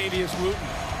Rontavious Wooten.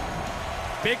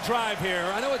 Big drive here.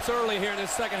 I know it's early here in the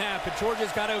second half, but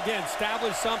Georgia's got to, again,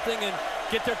 establish something and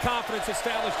get their confidence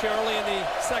established here early in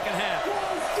the second half.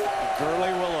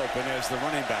 Gurley will open as the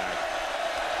running back.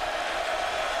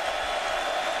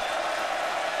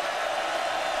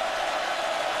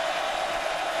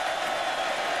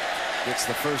 Gets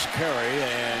the first carry,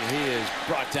 and he is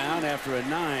brought down after a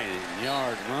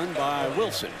 9-yard run by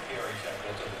Wilson.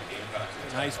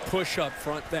 Nice push up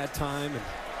front that time. And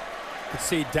you can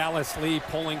see Dallas Lee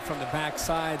pulling from the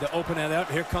backside to open it up.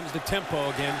 Here comes the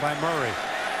tempo again by Murray.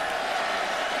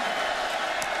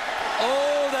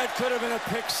 Oh, that could have been a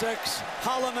pick six.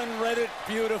 Holloman read it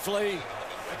beautifully.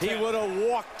 He would have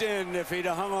walked in if he'd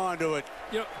have hung on to it.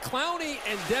 You know, Clowney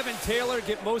and Devin Taylor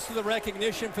get most of the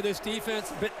recognition for this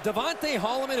defense, but Devontae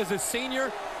Holloman is a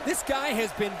senior. This guy has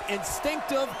been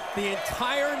instinctive the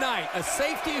entire night. A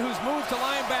safety who's moved to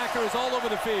linebacker is all over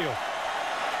the field.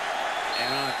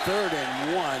 And on 3rd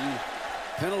and 1,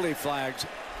 penalty flags,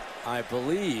 I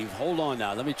believe. Hold on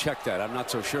now. Let me check that. I'm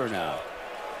not so sure now.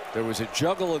 There was a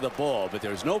juggle of the ball, but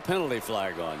there's no penalty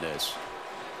flag on this.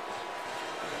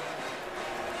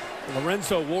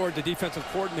 Lorenzo Ward, the defensive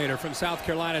coordinator from South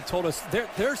Carolina, told us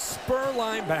their spur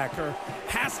linebacker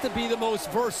has to be the most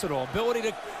versatile. Ability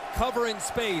to cover in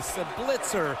space, a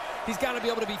blitzer. He's got to be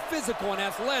able to be physical and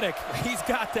athletic. He's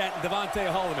got that in Devontae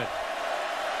Holloman.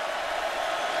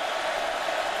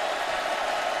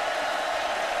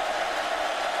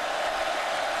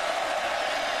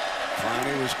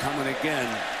 Clowney was coming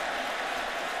again.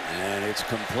 And it's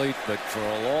complete, but for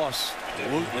a loss.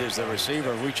 Wooten is the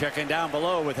receiver. We checking down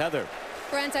below with Heather.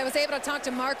 Brent, I was able to talk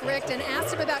to Mark Richt and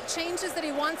asked him about changes that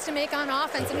he wants to make on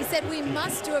offense, and he said we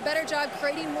must do a better job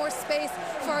creating more space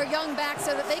for our young backs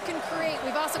so that they can create.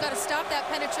 We've also got to stop that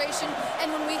penetration,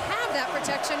 and when we have that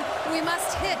protection, we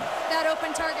must hit that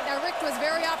open target. Now, Richt was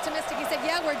very optimistic. He said,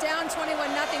 yeah, we're down 21-0,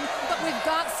 but we've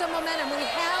got some momentum. We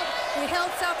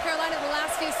held South Carolina the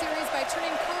last few series by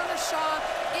turning Connor Shaw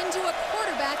into a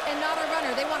quarterback and not a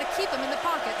runner. They want to keep him in the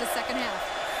pocket the second half.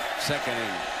 2nd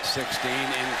and 16,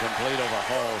 incomplete over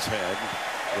Hall's head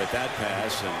with that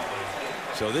pass.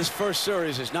 And so this first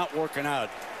series is not working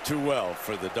out too well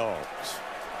for the Dogs.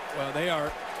 Well, they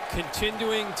are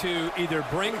continuing to either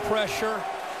bring pressure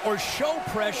or show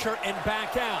pressure and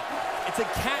back out. It's a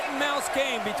cat and mouse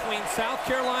game between South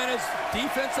Carolina's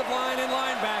defensive line and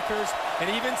linebackers and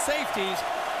even safeties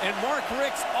and Mark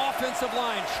Richt's offensive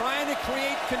line trying to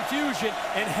create confusion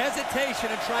and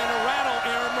hesitation and trying to rattle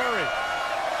Aaron Murray.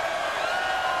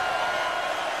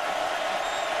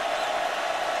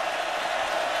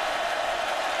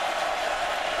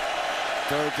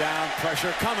 Third down,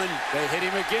 pressure coming. They hit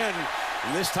him again.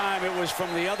 And this time it was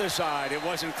from the other side. It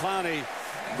wasn't Clowney,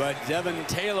 but Devin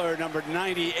Taylor, number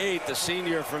 98, the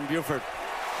senior from Beaufort.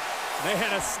 They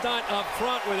had a stunt up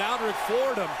front with Aldrick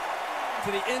Fordham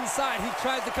to the inside. He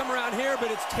tries to come around here,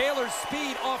 but it's Taylor's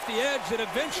speed off the edge that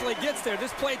eventually gets there.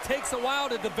 This play takes a while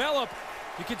to develop.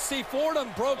 You can see Fordham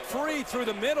broke free through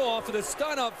the middle off of the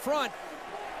stunt up front.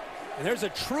 And there's a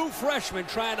true freshman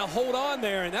trying to hold on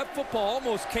there, and that football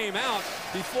almost came out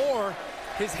before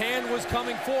his hand was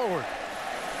coming forward.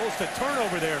 Almost a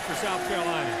turnover there for South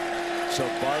Carolina. So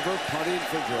Barber punting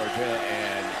for Georgia,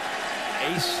 and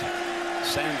Ace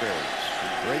Sanders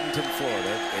from Bradenton,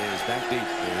 Florida, is back deep.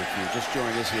 If you just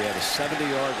joined us, he had a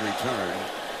 70-yard return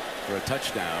for a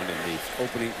touchdown in the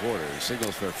opening quarter. He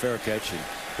signals for a fair catch, and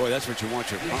boy, that's what you want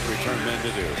your punt return men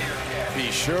to do.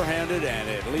 Be sure-handed and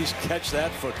at least catch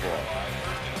that football.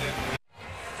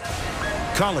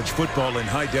 College football in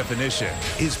high definition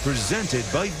is presented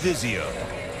by Vizio.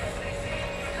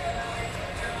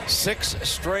 6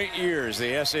 straight years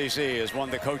the SEC has won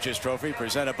the Coaches Trophy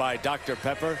presented by Dr.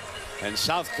 Pepper, and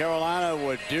South Carolina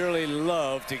would dearly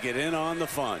love to get in on the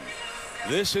fun.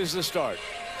 This is the start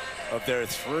of their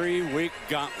 3-week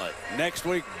gauntlet. Next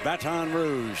week, Baton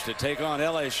Rouge to take on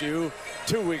LSU.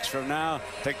 2 weeks from now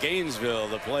to Gainesville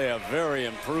to play a very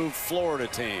improved Florida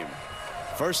team.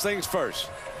 First things first,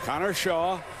 Connor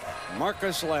Shaw,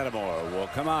 Marcus Lattimore will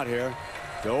come out here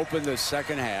to open the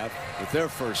second half with their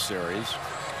first series.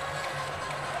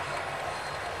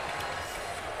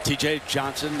 TJ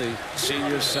Johnson, the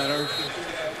senior center,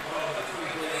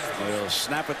 will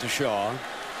snap it to Shaw.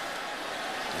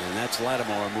 And that's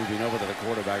Lattimore moving over to the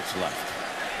quarterback's left.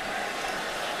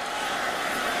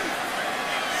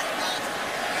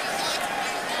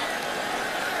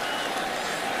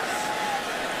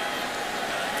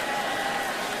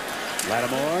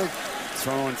 Lattimore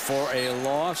throwing for a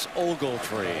loss.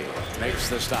 Ogletree makes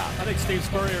the stop. I think Steve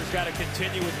Spurrier's got to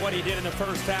continue with what he did in the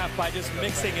first half by just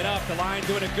mixing it up. The line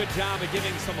doing a good job of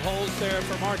giving some holes there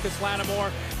for Marcus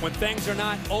Lattimore. When things are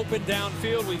not open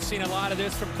downfield, we've seen a lot of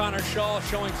this from Connor Shaw,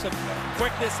 showing some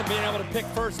quickness and being able to pick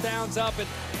first downs up. And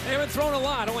they haven't thrown a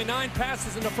lot, only 9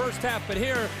 passes in the first half. But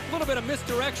here, a little bit of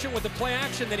misdirection with the play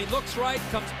action. Then he looks right,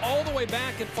 comes all the way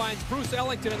back, and finds Bruce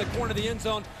Ellington in the corner of the end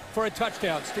zone for a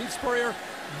touchdown. Steve Spurrier,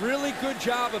 really good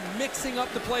job of mixing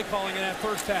up the play calling in that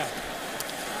first half.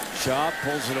 Shaw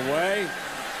pulls it away.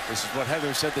 This is what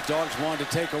Heather said the Dogs wanted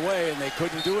to take away, and they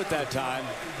couldn't do it that time.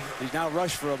 He's now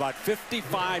rushed for about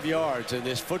 55 yards in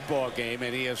this football game,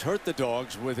 and he has hurt the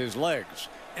Dogs with his legs.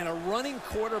 And a running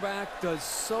quarterback does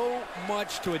so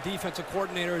much to a defensive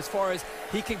coordinator as far as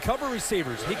he can cover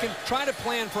receivers. He can try to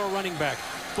plan for a running back.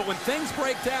 But when things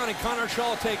break down and Connor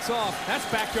Shaw takes off, that's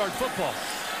backyard football.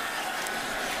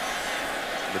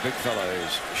 The big fella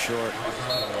is short.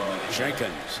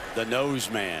 Jenkins, the nose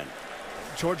man.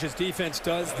 Georgia's defense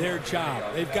does their job.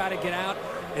 They've got to get out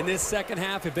in this second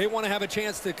half. If they want to have a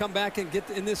chance to come back and get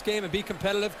in this game and be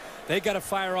competitive, they got to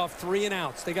fire off 3 and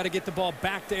outs. They got to get the ball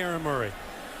back to Aaron Murray.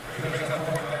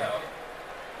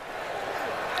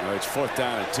 Well, it's 4th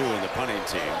down and 2, and the punting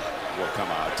team will come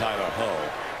out. Tyler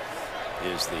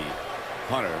Hull is the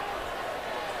punter.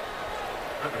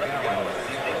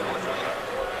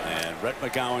 And Rhett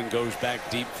McGowan goes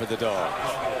back deep for the Dogs.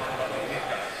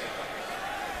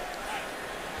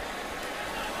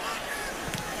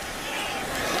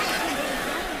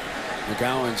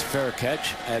 McGowan's fair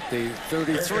catch at the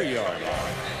 33-yard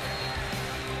line.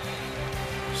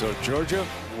 So Georgia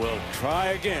will try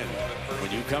again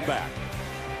when you come back.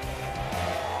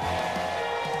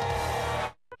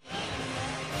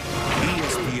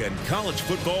 ESPN College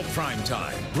Football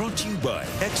Primetime, brought to you by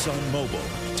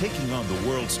ExxonMobil, taking on the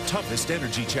world's toughest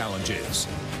energy challenges.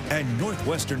 And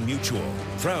Northwestern Mutual,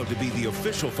 proud to be the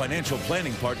official financial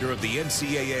planning partner of the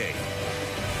NCAA.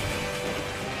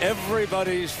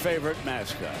 Everybody's favorite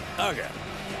mascot. Okay.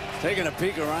 Taking a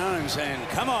peek around and saying,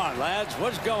 come on, lads,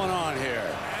 what's going on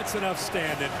here? That's enough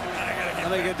standing.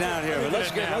 Let me get down here. Let's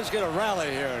get a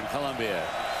rally here in Columbia.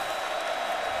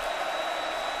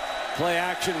 Play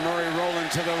action, Murray rolling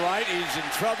to the right. He's in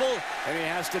trouble, and he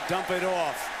has to dump it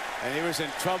off. And he was in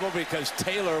trouble because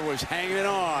Taylor was hanging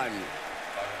on.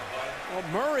 Well,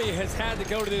 Murray has had to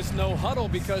go to this no huddle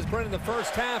because, Brendan, the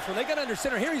first half, when they got under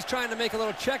center here, he's trying to make a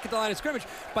little check at the line of scrimmage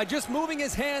by just moving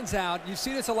his hands out. You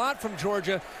see this a lot from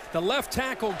Georgia. The left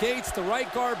tackle, Gates, the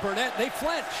right guard, Burnett, they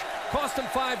flinch. Cost them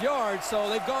 5 yards, so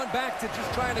they've gone back to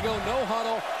just trying to go no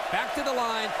huddle, back to the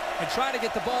line, and try to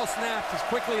get the ball snapped as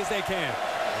quickly as they can.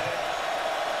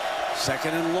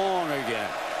 2nd and long again.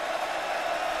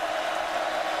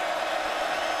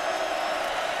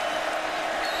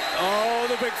 Oh,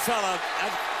 the big fella.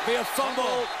 That'd be a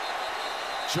fumble.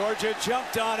 Georgia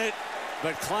jumped on it,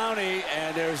 but Clowney,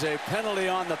 and there's a penalty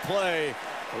on the play,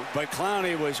 but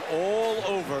Clowney was all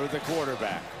over the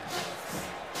quarterback.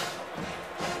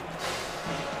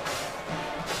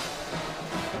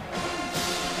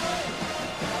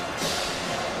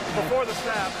 Before the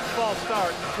snap, false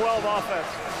start, 12 offense,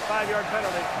 5-yard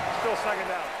penalty, still 2nd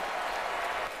down.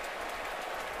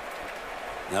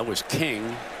 That was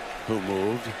King who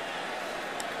moved.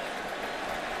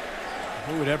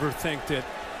 Who would ever think that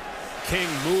King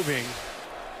moving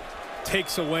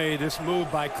takes away this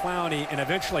move by Clowney and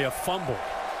eventually a fumble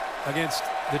against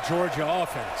the Georgia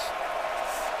offense?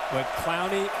 But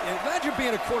Clowney, imagine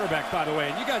being a quarterback, by the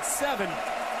way, and you got 7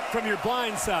 from your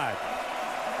blind side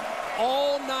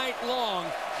all night long.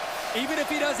 Even if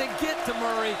he doesn't get to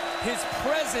Murray, his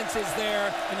presence is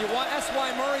there, and that's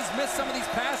why Murray's missed some of these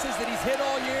passes that he's hit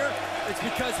all year. It's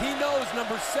because he knows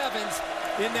number 7's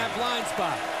in that blind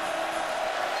spot.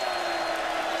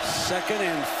 2nd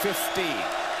and 15.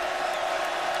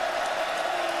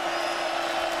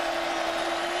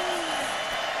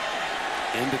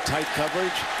 Into tight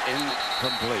coverage,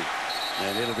 incomplete.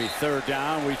 And it'll be 3rd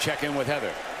down. We check in with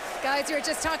Heather. Guys, you were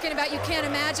just talking about you can't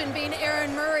imagine being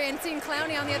Aaron Murray and seeing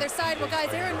Clowney on the other side. Well, guys,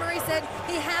 Aaron Murray said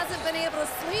he hasn't been able to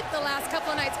sleep the last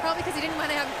couple of nights, probably because he didn't want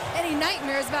to have any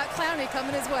nightmares about Clowney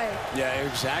coming his way. Yeah,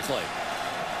 exactly.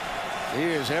 He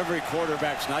is every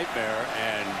quarterback's nightmare,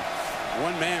 and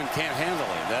one man can't handle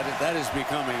him. That is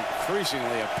becoming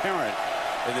increasingly apparent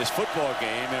in this football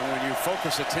game, and when you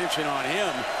focus attention on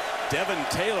him, Devin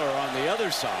Taylor on the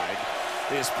other side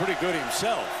is pretty good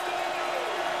himself.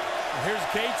 Here's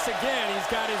Gates again. He's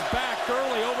got his back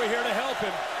early over here to help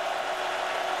him.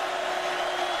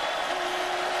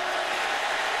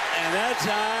 And that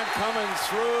time coming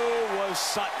through was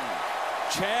Sutton.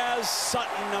 Chaz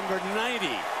Sutton, number 90.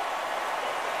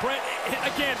 Brent,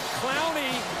 again,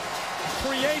 Clowney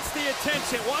creates the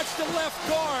attention. Watch the left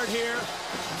guard here.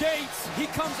 Gates, he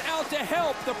comes out to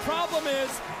help. The problem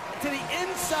is, to the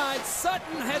inside,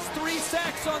 Sutton has 3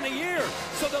 sacks on the year.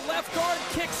 So the left guard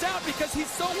kicks out because he's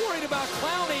so worried about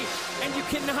Clowney, and you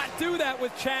cannot do that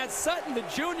with Chad Sutton, the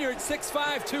junior at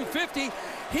 6'5", 250.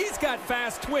 He's got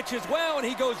fast twitch as well, and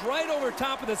he goes right over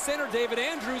top of the center, David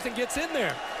Andrews, and gets in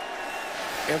there.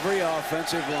 Every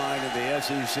offensive line in the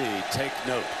SEC, take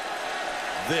note.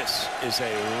 This is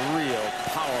a real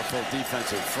powerful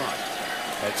defensive front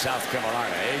at South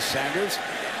Carolina. Ace Sanders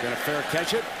going to fair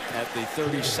catch it at the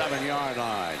 37-yard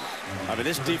line. I mean,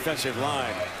 this defensive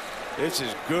line, it's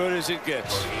as good as it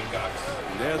gets.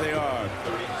 And there they are.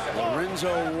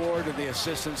 Lorenzo Ward and the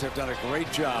assistants have done a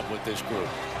great job with this group.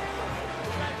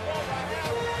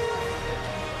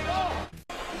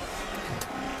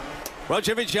 Well,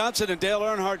 Jimmy Johnson and Dale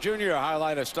Earnhardt Jr.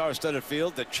 highlight a star-studded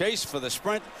field. The chase for the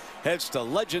sprint heads to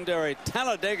legendary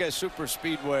Talladega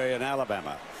Superspeedway in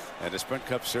Alabama. And the Sprint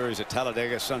Cup Series at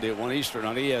Talladega Sunday at 1 Eastern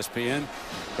on ESPN.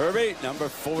 Herbie, number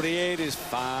 48, is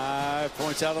 5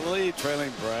 points out of the lead,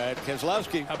 trailing Brad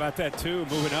Keselowski. How about that, too,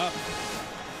 moving up?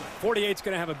 48's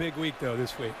going to have a big week, though,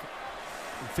 this week.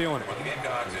 I'm feeling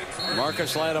it.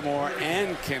 Marcus Lattimore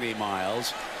and Kenny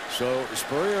Miles. So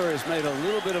Spurrier has made a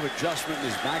little bit of adjustment in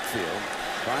his backfield,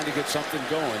 trying to get something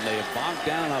going. They have bogged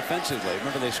down offensively.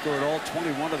 Remember, they scored all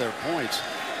 21 of their points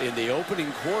in the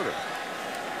opening quarter.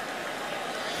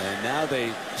 And now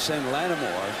they send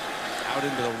Lattimore out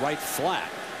into the right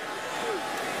flat.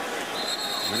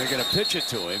 And they're going to pitch it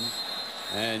to him.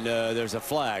 And there's a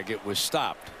flag. It was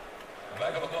stopped.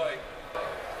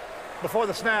 Before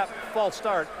the snap, false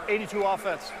start, 82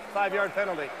 offense, 5-yard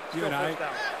penalty. You and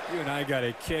I got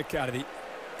a kick out of the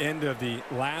end of the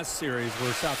last series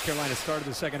where South Carolina started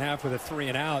the second half with a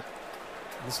 3-and-out.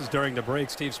 This is during the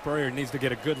break. Steve Spurrier needs to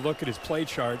get a good look at his play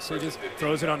chart. So he just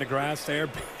throws it on the grass there,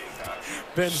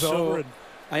 bends over. And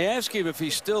I asked him if he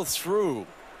still threw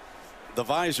the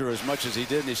visor as much as he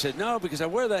did, and he said no, because I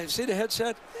wear that. See the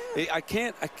headset? I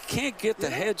can't get the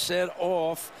headset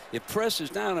off. It presses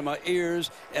down in my ears,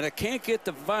 and I can't get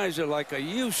the visor like I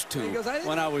used to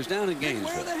when I was down in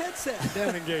Gainesville. Wear the headset.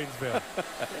 Down in Gainesville.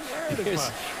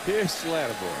 Here's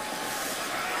Lattimore.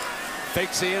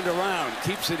 Fakes the end around,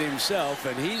 keeps it himself,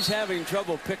 and he's having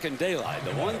trouble picking daylight.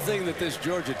 The one thing that this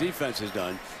Georgia defense has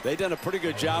done, they've done a pretty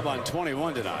good job on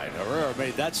 21 tonight. Herrera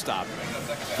made that stop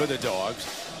for the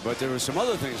Dogs. But there were some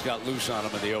other things got loose on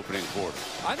him in the opening quarter.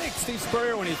 I think Steve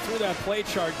Spurrier, when he threw that play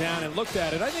chart down and looked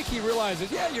at it, I think he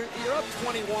realizes, yeah, you're up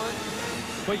 21,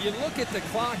 but you look at the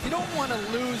clock, you don't want to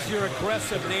lose your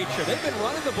aggressive nature. They've been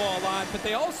running the ball a lot, but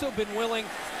they also been willing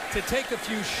to take a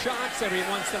few shots every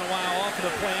once in a while off of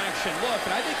the play action look,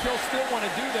 and I think he'll still want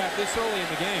to do that this early in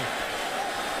the game.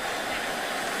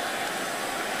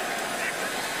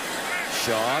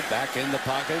 Shaw back in the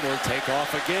pocket, will take off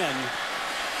again.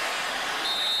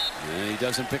 And he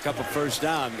doesn't pick up a first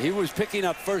down. He was picking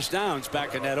up first downs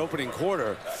back in that opening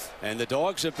quarter, and the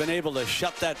Dogs have been able to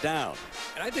shut that down.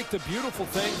 And I think the beautiful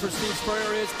thing for Steve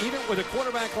Spurrier is, even with a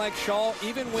quarterback like Shaw,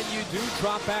 even when you do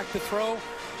drop back to throw,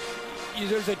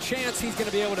 there's a chance he's going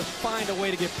to be able to find a way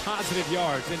to get positive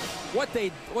yards. And what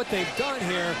they've done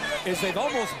here is they've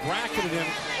almost bracketed him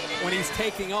when he's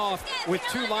taking off with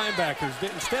 2 linebackers.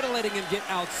 Instead of letting him get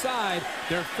outside,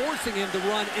 they're forcing him to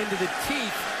run into the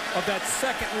teeth of that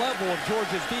second level of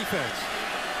Georgia's defense.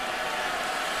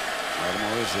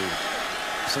 Lattimore is the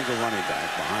single running back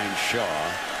behind Shaw.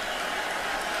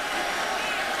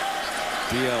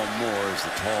 D.L. Moore is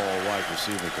the tall wide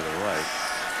receiver to the right.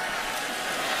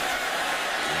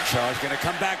 And Shaw's going to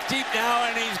come back deep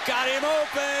now, and he's got him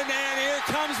open, and here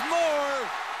comes Moore.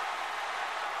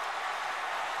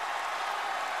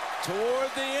 Toward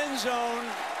the end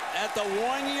zone at the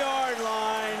 1-yard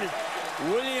line.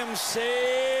 Williams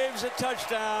saves a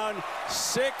touchdown,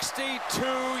 62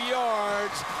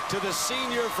 yards to the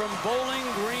senior from Bowling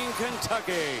Green,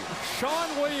 Kentucky.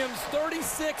 Sean Williams,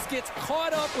 36, gets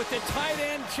caught up with the tight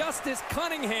end Justice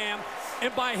Cunningham,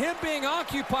 and by him being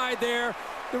occupied there,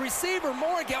 the receiver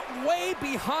Moore got way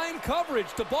behind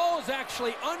coverage. The ball is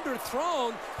actually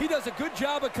underthrown. He does a good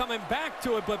job of coming back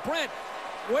to it, but Brent,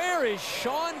 where is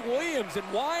Sean Williams, and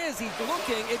why is he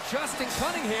looking at Justin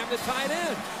Cunningham, the tight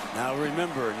end? Now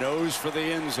remember, nose for the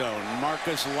end zone.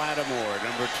 Marcus Lattimore,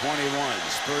 number 21.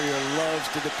 Spurrier loves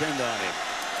to depend on him.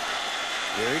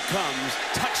 Here he comes.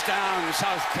 Touchdown,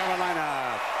 South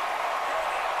Carolina.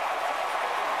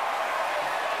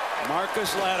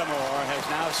 Marcus Lattimore has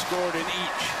now scored in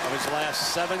each of his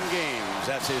last 7 games.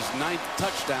 That's his 9th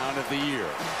touchdown of the year.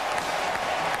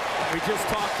 We just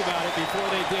talked about it before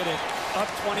they did it. Up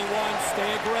 21,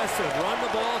 stay aggressive. Run the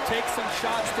ball, take some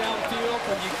shots downfield.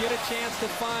 When you get a chance to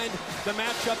find the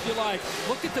matchup you like.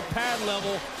 Look at the pad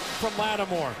level from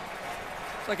Lattimore.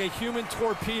 It's like a human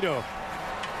torpedo.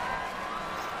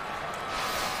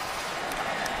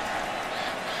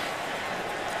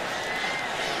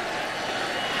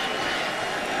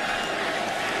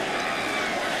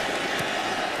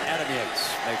 Adam Yates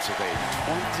makes it a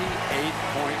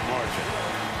 28-point margin.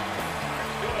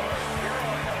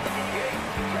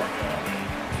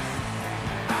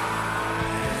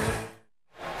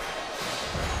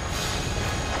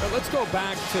 Let's go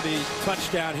back to the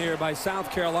touchdown here by South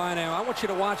Carolina. I want you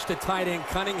to watch the tight end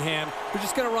Cunningham, who's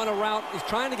just going to run a route. He's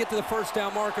trying to get to the first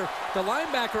down marker. The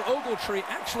linebacker Ogletree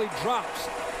actually drops,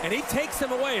 and he takes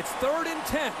him away. It's 3rd and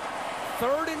 10.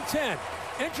 3rd and 10.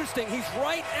 Interesting, he's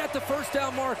right at the first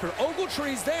down marker.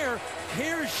 Ogletree's there.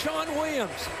 Here's Sean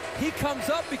Williams. He comes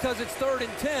up because it's 3rd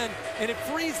and 10, and it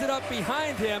frees it up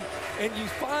behind him. And you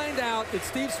find out that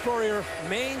Steve Spurrier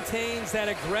maintains that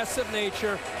aggressive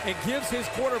nature and gives his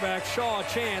quarterback, Shaw, a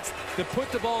chance to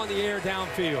put the ball in the air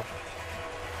downfield.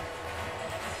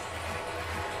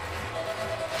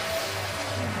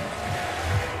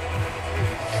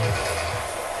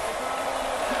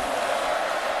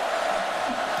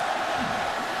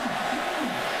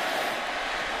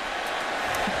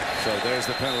 So there's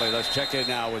the penalty. Let's check in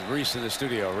now with Reese in the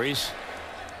studio. Reese.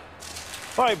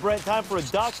 All right, Brent, time for a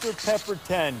Dr. Pepper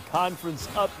 10 conference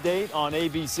update on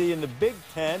ABC in the Big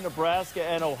Ten, Nebraska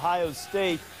and Ohio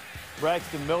State.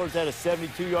 Braxton Miller's had a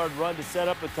 72-yard run to set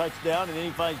up a touchdown, and then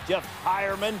he finds Jeff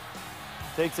Hireman.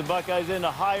 Takes the Buckeyes into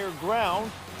higher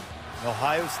ground.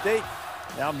 Ohio State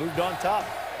now moved on top.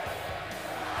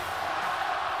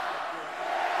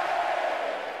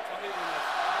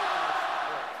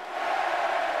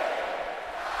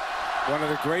 One of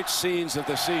the great scenes of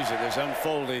the season is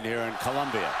unfolding here in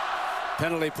Columbia.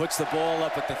 Penalty puts the ball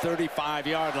up at the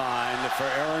 35-yard line for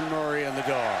Aaron Murray and the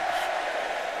Dogs.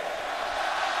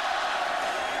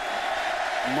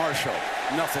 Marshall,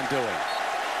 nothing doing.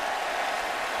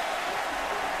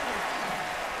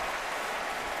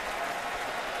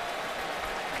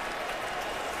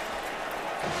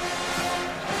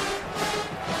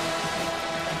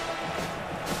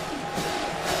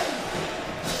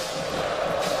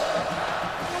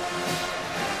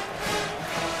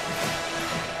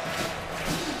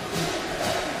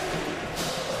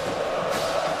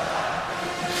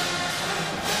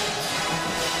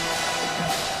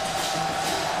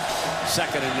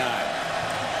 Second and 9.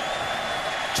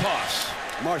 Toss.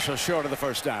 Marshall short of the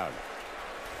first down.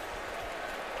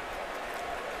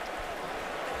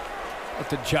 What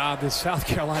the job this South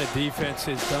Carolina defense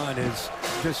has done is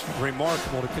just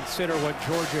remarkable to consider what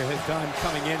Georgia has done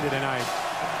coming into tonight.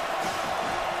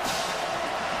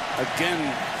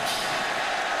 Again,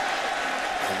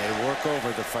 when they work over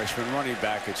the freshman running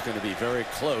back, it's going to be very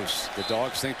close. The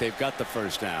Dogs think they've got the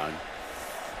first down.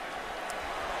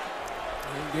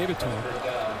 He gave it to him.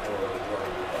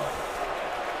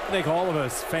 I think all of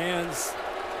us, fans,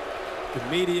 the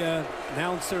media,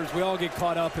 announcers, we all get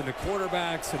caught up in the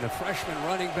quarterbacks and the freshman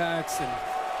running backs and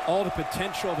all the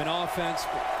potential of an offense.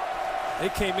 They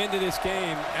came into this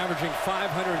game averaging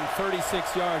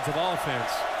 536 yards of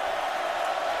offense.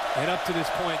 And up to this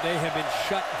point, they have been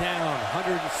shut down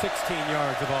 116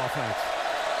 yards of offense.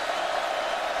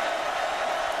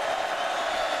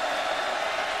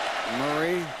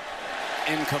 Murray.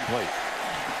 Incomplete.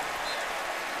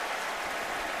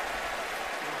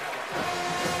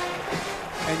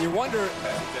 And you wonder,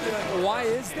 why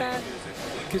is that?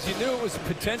 Because you knew it was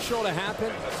potential to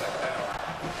happen.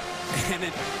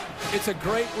 And it's a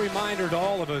great reminder to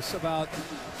all of us about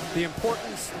the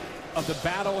importance of the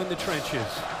battle in the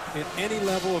trenches in any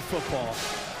level of football.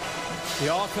 The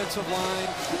offensive line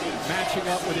matching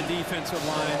up with the defensive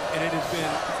line, and it has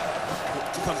been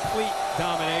complete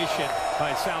domination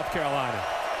by South Carolina.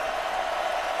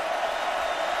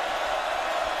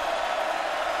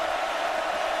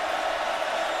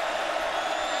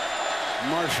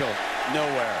 Marshall,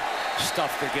 nowhere.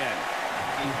 Stuffed again.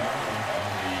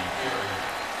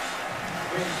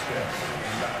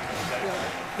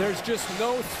 There's just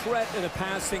no threat in the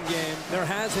passing game. There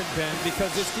hasn't been,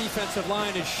 because this defensive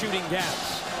line is shooting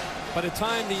gaps. By the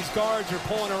time these guards are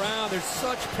pulling around, there's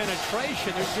such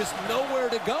penetration, there's just nowhere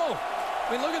to go.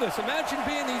 I mean, look at this. Imagine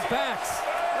being these backs.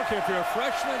 I don't care if you're a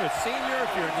freshman, a senior,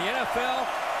 if you're in the NFL.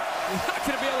 You're not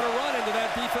going to be able to run into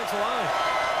that defensive line.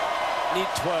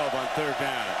 Need 12 on third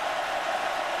down.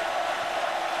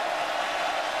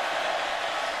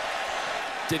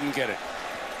 Didn't get it.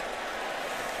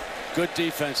 Good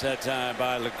defense that time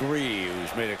by Legree,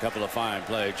 who's made a couple of fine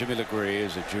plays. Jimmy Legree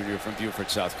is a junior from Beaufort,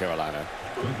 South Carolina.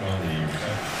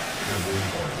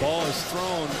 Ball is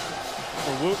thrown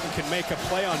where Wooten can make a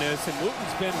play on this, and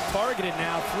Wooten's been targeted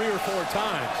now 3 or 4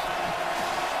 times.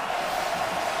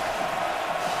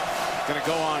 Going to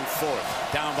go on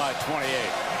 4th, down by 28.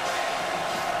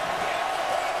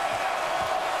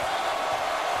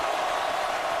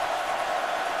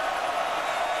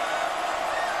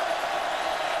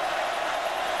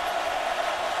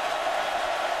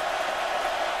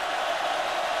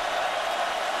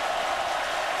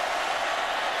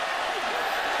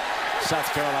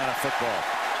 South Carolina football.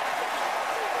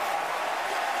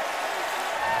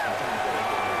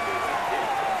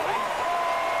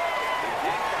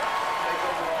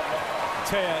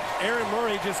 Tell you, Aaron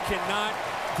Murray just cannot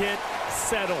get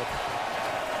settled.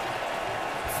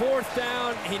 4th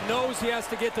down, he knows he has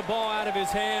to get the ball out of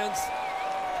his hands.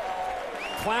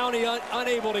 Clowney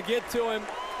unable to get to him,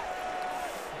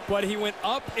 but he went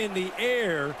up in the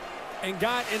air and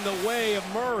got in the way of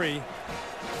Murray.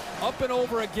 Up and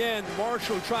over again,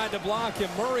 Marshall tried to block him.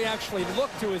 Murray actually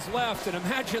looked to his left, and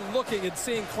imagine looking and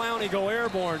seeing Clowney go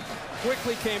airborne.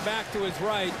 Quickly came back to his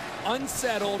right,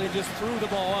 unsettled, and just threw the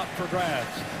ball up for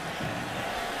grabs.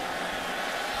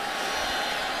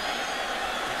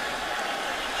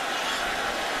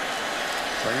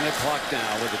 Bringing the clock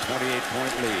down with a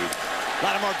 28-point lead.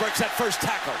 Lattimore breaks that first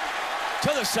tackle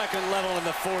to the second level in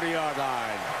the 40-yard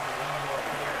line.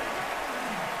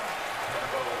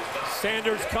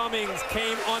 Sanders Cummings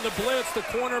came on the blitz, the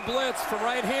corner blitz from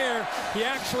right here. He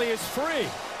actually is free.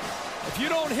 If you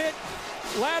don't hit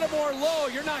Lattimore low,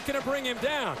 you're not going to bring him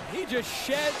down. He just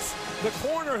sheds the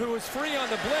corner who is free on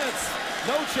the blitz.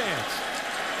 No chance.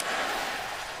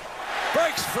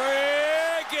 Breaks free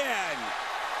again.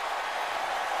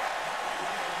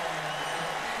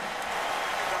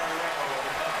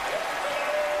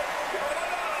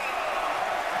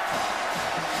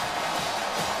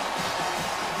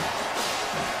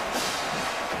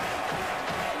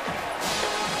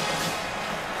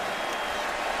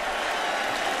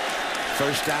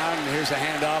 First down, and here's a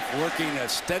handoff, working a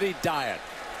steady diet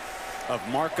of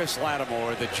Marcus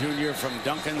Lattimore, the junior from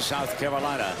Duncan, South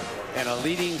Carolina, and a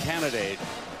leading candidate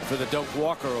for the Doak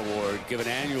Walker Award, given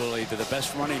annually to the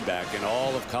best running back in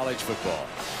all of college football.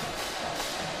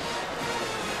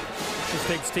 Just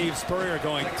think Steve Spurrier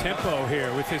going tempo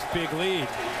here with his big lead.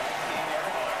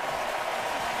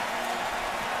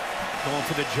 Going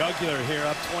for the jugular here,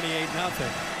 up 28-0.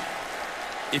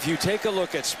 If you take a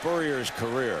look at Spurrier's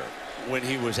career, when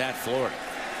he was at Florida,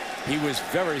 he was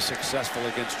very successful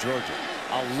against Georgia.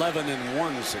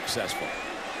 11-1 successful.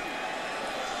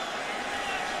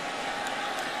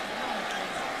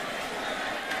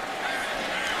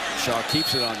 Shaw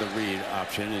keeps it on the read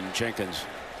option, and Jenkins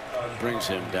brings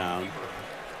him down.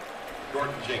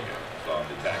 Jordan Jenkins on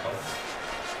the tackle.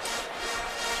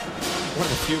 One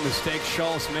of the few mistakes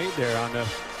Shaw's made there on the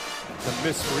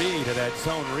misread of that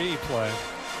zone read play.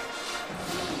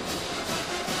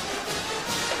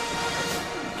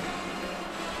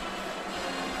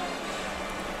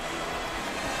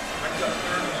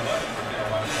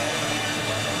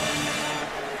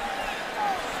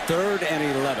 Third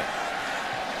and 11.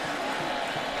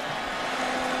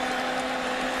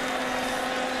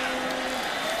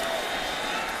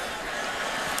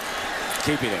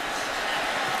 Keeping it.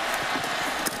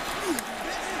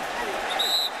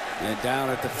 And down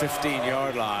at the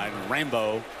 15-yard line,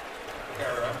 Rambo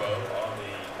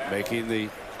making the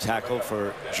tackle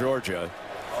for Georgia.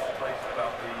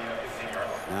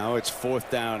 Now it's 4th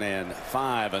down and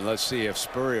 5, and let's see if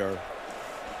Spurrier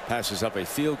passes up a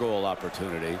field goal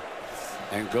opportunity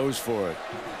and goes for it.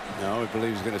 No, I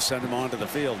believe he's going to send him onto the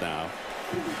field now.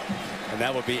 And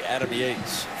that will be Adam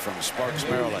Yates from Sparks,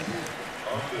 Maryland.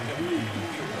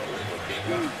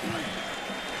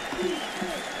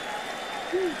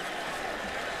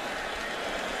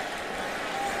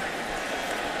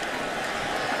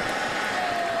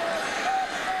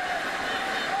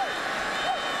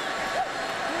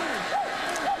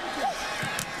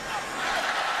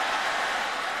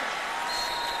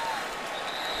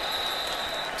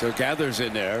 So Gathers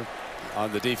in there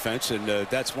on the defense, and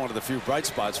that's one of the few bright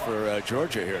spots for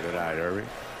Georgia here tonight, Irving.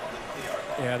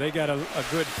 Yeah, they got a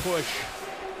good push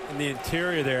in the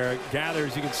interior there.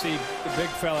 Gathers, you can see the big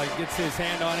fella gets his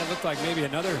hand on it. Looked like maybe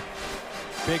another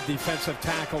big defensive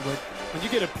tackle, but when you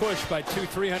get a push by two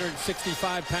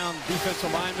 365-pound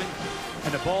defensive linemen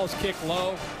and the ball's kicked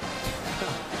low,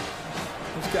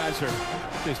 those guys are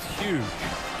just huge.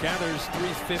 Gathers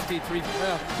 350,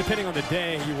 well, depending on the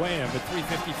day you weigh him, but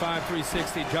 355,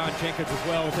 360. John Jenkins as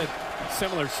well with a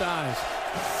similar size.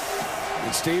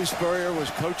 And Steve Spurrier was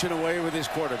coaching away with his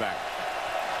quarterback.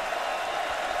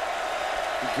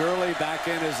 Gurley back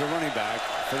in as the running back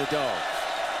for the Dogs.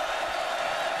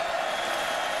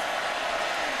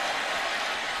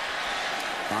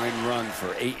 Fine run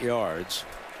for 8 yards.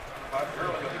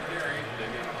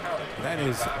 That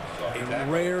is a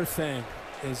rare thing,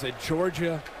 is a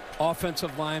Georgia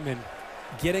offensive lineman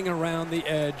getting around the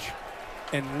edge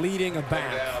and leading a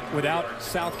back without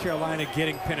South Carolina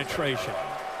getting penetration.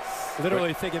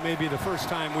 Literally think it may be the first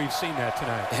time we've seen that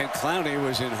tonight. And Clowney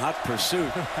was in hot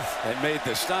pursuit and made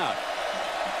the stop.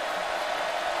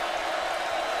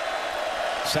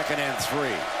 2nd and 3.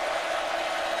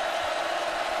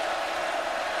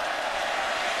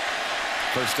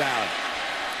 First down.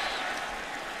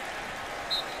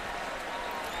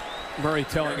 Murray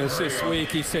telling us this week,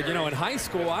 he said, you know, in high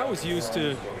school, I was used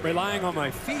to relying on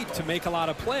my feet to make a lot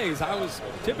of plays. I was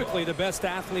typically the best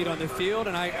athlete on the field,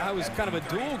 and I was kind of a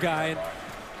dual guy. And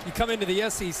you come into the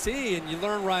SEC and you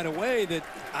learn right away that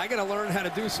I got to learn how to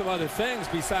do some other things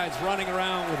besides running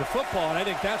around with a football. And I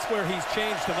think that's where he's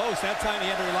changed the most. That time he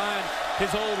had to rely on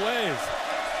his old ways.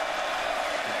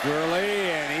 Gurley,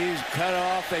 and he's cut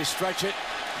off. They stretch it.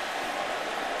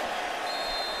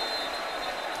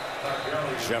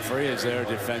 Jeffrey is there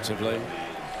defensively.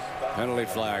 Penalty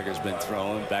flag has been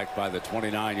thrown back by the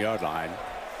 29-yard line.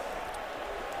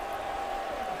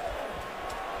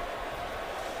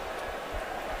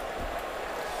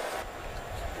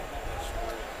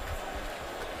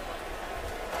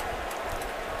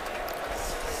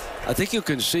 I think you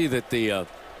can see that the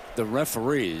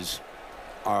referees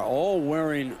are all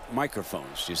wearing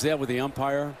microphones. You see that with the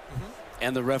umpire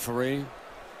and the referee?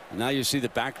 Now you see the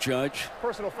back judge.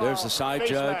 Personal foul. There's the side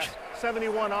judge. Mask,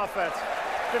 71 offense.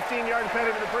 15-yard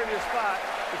penalty to the previous spot.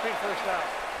 Repeat first down.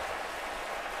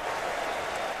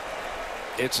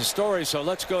 It's a story, so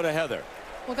let's go to Heather.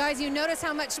 Well, guys, you notice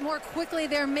how much more quickly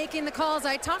they're making the calls.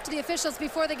 I talked to the officials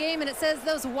before the game, and it says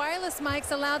those wireless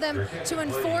mics allow them to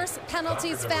enforce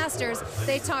penalties faster.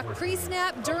 They talk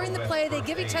pre-snap, during the play. They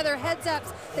give each other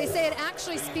heads-ups. They say it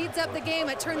actually speeds up the game.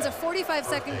 It turns a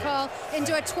 45-second call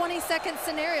into a 20-second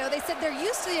scenario. They said they're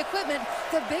used to the equipment.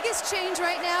 The biggest change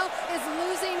right now is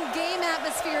losing game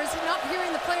atmospheres, not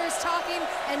hearing the players talking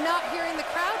and not hearing the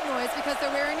crowd noise because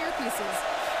they're wearing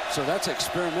earpieces. So that's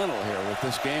experimental here with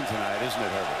this game tonight, isn't it,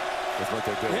 Herbert? With what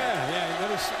they're doing. Yeah, you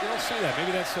don't see that.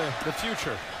 Maybe that's the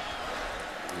future,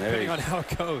 depending on how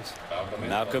it goes.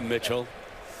 Malcolm Mitchell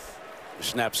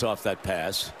snaps off that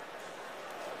pass.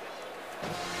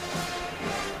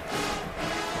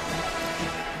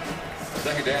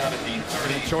 Second down at the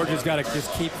 30. Georgia's got to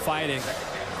just keep fighting.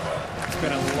 It's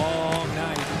been a long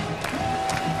night.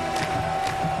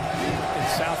 And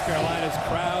South Carolina's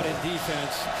crowd and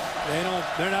defense,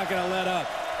 they're not going to let up.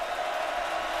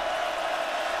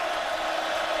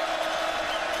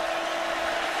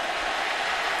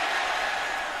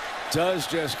 Does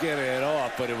just get it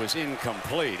off, but it was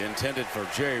incomplete. Intended for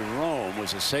Jay Rome,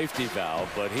 was a safety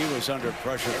valve, but he was under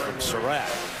pressure from Surratt.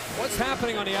 What's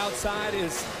happening on the outside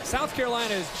is South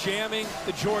Carolina is jamming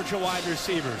the Georgia wide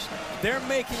receivers. They're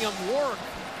making them work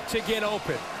to get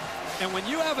open. And when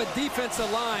you have a defensive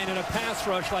line and a pass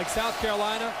rush like South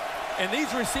Carolina, and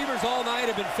these receivers all night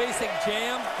have been facing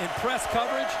jam and press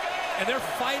coverage, and they're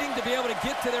fighting to be able to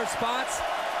get to their spots.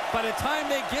 By the time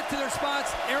they get to their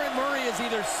spots, Aaron Murray is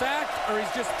either sacked or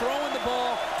he's just throwing the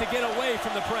ball to get away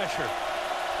from the pressure.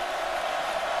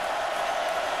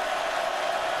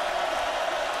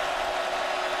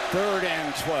 Third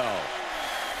and 12.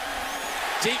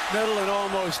 Deep middle and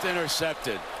almost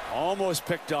intercepted. Almost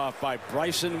picked off by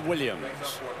Bryson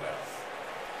Williams.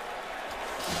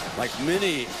 Like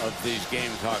many of these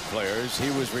Gamecock players, he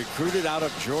was recruited out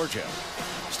of Georgia.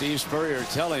 Steve Spurrier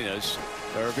telling us,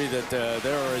 Irby, that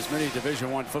there are as many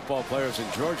Division I football players in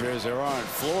Georgia as there are in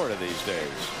Florida these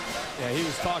days. Yeah, he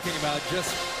was talking about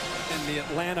just in the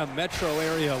Atlanta metro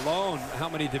area alone, how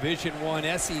many Division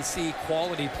I SEC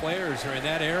quality players are in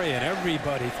that area, and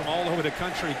everybody from all over the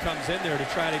country comes in there to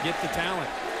try to get the talent.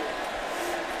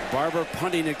 Barber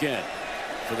punting again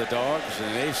for the Dogs,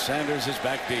 and Ace Sanders is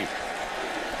back deep.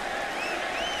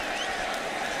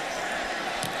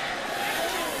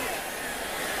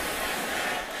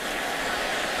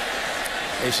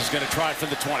 Ace is going to try from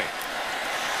the 20.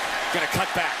 Going to cut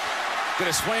back.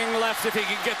 Going to swing left if he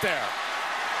can get there.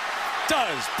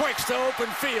 Does. Breaks to open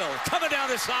field. Coming down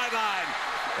the sideline.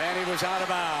 And he was out of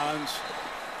bounds.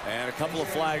 And a couple of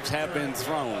flags have been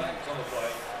thrown.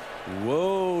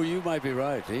 Whoa, you might be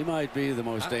right. He might be the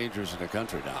most dangerous in the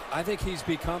country now. I think he's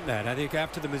become that. I think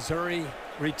after the Missouri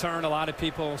return, a lot of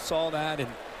people saw that. And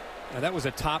Now, that was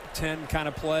a top 10 kind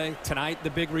of play. Tonight, the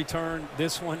big return.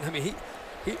 This one, I mean,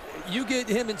 you get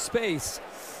him in space,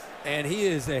 and he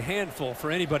is a handful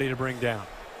for anybody to bring down.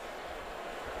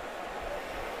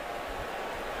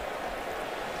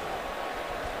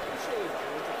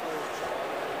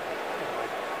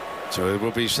 So it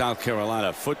will be South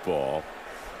Carolina football.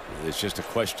 It's just a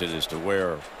question as to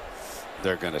where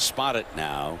they're going to spot it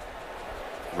now.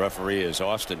 Referee is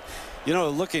Austin. You know,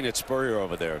 looking at Spurrier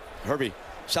over there, Herbie,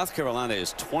 South Carolina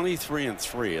is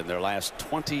 23-3 in their last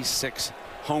 26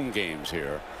 home games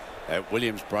here at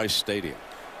Williams-Brice Stadium.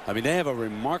 I mean, they have a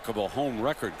remarkable home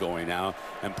record going now,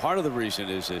 and part of the reason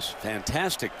is this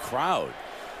fantastic crowd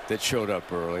that showed up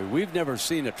early. We've never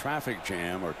seen a traffic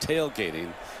jam or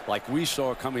tailgating like we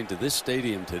saw coming to this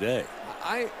stadium today.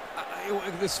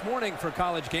 This morning for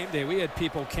College Game Day, we had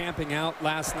people camping out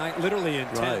last night, literally in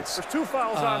tents. There's 2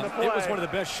 fouls on the play. It was one of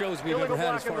the best shows we've ever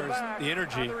had as far as the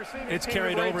energy. It's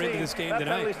carried over into this game tonight.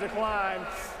 That penalty's declined.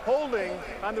 Holding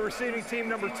on the receiving team,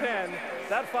 number 10.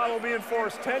 That foul will be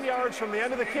enforced 10 yards from the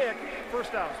end of the kick.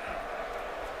 First down.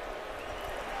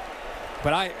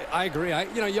 But I agree.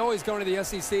 You know, you always go into the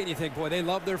SEC and you think, boy, they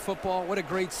love their football. What a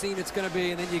great scene it's going to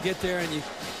be. And then you get there and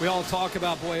we all talk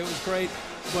about, boy, it was great.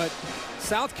 But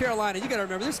South Carolina, you got to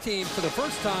remember, this team for the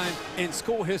first time in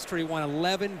school history won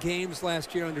 11 games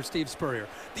last year under Steve Spurrier.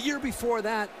 The year before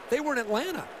that, they were in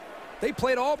Atlanta. They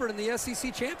played Auburn in the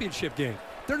SEC championship game.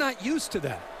 They're not used to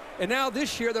that. And now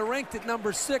this year they're ranked at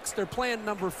number 6. They're playing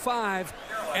number 5,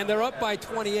 and they're up by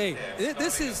 28.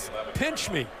 This is pinch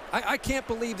me. I can't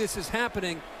believe this is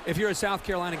happening if you're a South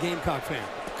Carolina Gamecock fan.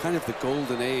 Kind of the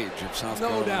golden age of South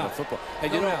Carolina football.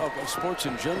 And you know, of sports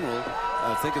in general,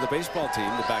 think of the baseball team,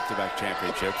 the back-to-back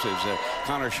championships, as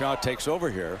Connor Shaw takes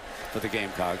over here for the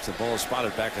Gamecocks. The ball is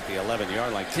spotted back at the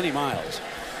 11-yard line. Kenny Miles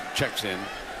checks in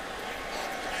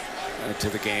to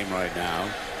the game right now.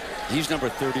 He's number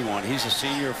 31. He's a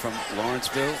senior from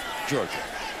Lawrenceville, Georgia.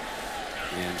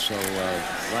 And so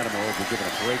Lattimore will be given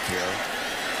a break here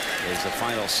as the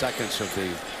final seconds of the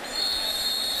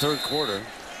third quarter.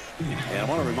 And I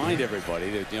want to remind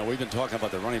everybody that, you know, we've been talking about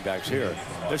the running backs here.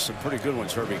 There's some pretty good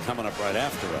ones, Herbie, coming up right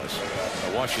after us.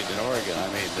 Washington, Oregon. I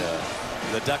mean,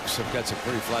 the Ducks have got some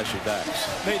pretty flashy backs.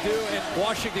 They do, and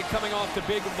Washington coming off the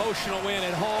big emotional win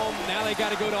at home. Now they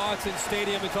got to go to Autzen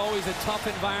Stadium. It's always a tough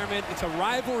environment. It's a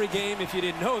rivalry game, if you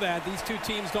didn't know that. These two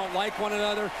teams don't like one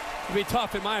another. It'll be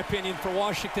tough, in my opinion, for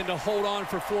Washington to hold on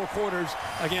for 4 quarters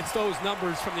against those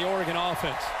numbers from the Oregon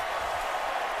offense.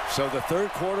 So the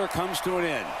third quarter comes to an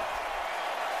end.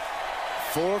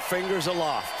 4 fingers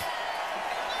aloft.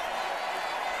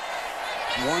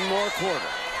 1 more quarter.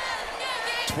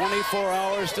 24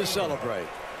 hours to celebrate.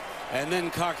 And then,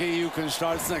 Cocky, you can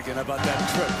start thinking about that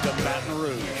trip to Baton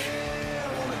Rouge.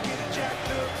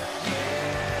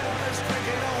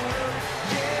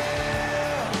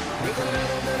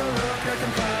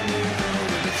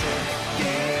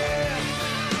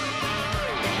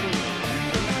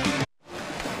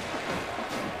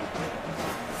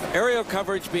 Aerial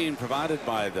coverage being provided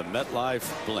by the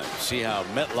MetLife Blimp. See how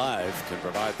MetLife can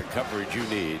provide the coverage you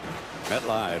need.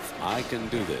 MetLife, I can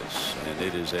do this. And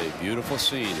it is a beautiful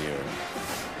scene here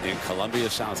in Columbia,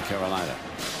 South Carolina,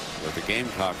 with the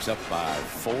Gamecocks up by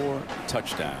 4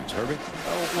 touchdowns. Herbie?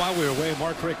 While we were away,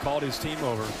 Mark Richt called his team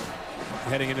over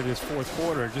heading into this 4th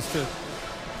quarter just to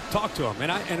talk to him.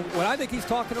 And what I think he's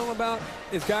talking to them about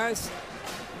is, guys,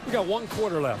 we got 1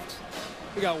 quarter left.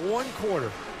 We got 1 quarter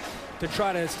to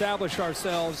try to establish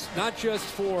ourselves, not just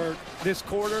for this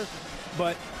quarter,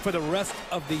 but for the rest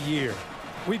of the year.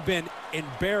 We've been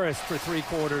embarrassed for 3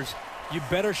 quarters. You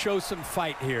better show some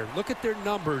fight here. Look at their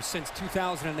numbers since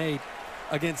 2008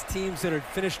 against teams that had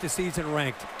finished the season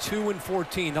ranked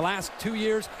 2-14. The last 2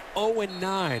 years,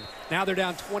 0-9. Now they're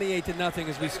down 28-0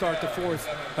 as we start the 4th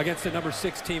against the number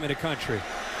 6 team in the country.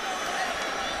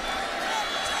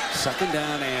 2nd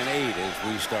down and 8 as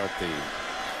we start the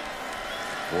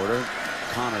quarter.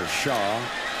 Connor Shaw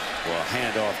will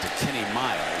hand off to Kenny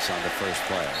Miles on the first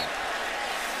play.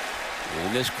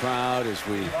 And this crowd, as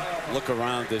we look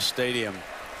around this stadium,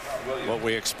 what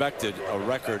we expected, a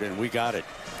record, and we got it.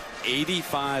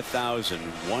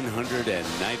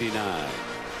 85,199.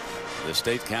 The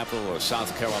state capital of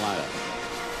South Carolina.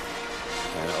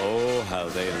 And oh, how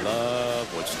they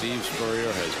love what Steve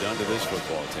Spurrier has done to this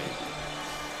football team.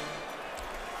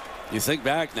 You think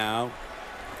back now,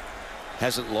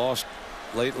 hasn't lost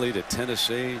lately to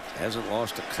Tennessee, hasn't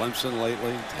lost to Clemson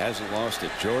lately, hasn't lost to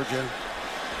Georgia.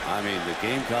 I mean, the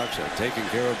Gamecocks are taking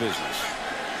care of business.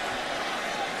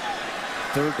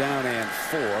 3rd down and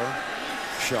 4.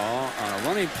 Shaw on a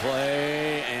running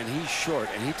play, and he short,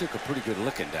 and he took a pretty good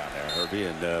licking down there, Herbie.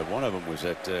 And one of them was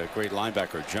that great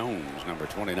linebacker Jones, number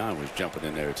 29, was jumping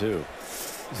in there too.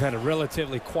 He's had a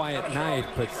relatively quiet night,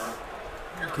 but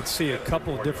you could see a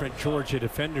couple of different Georgia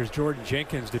defenders. Jordan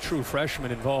Jenkins, the true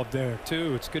freshman, involved there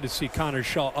too. It's good to see Connor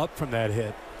Shaw up from that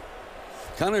hit.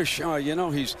 Connor Shaw, you know,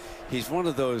 he's one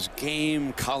of those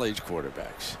game college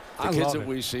quarterbacks. The kids that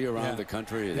we see around the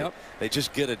country, they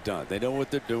just get it done. They know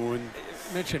what they're doing.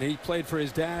 Mentioned he played for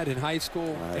his dad in high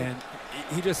school, and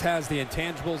he just has the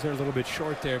intangibles. They're a little bit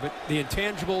short there, but the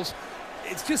intangibles,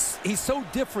 it's just, he's so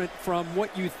different from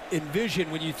what you envision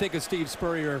when you think of Steve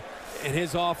Spurrier and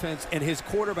his offense and his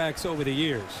quarterbacks over the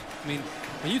years. I mean,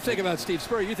 when you think about Steve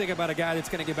Spurrier, you think about a guy that's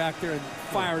going to get back there and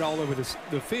fire it all over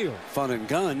the field. Fun and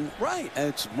gun. Right.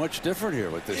 It's much different here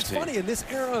with this team. It's funny, in this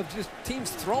era of just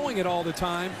teams throwing it all the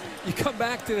time, you come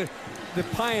back to the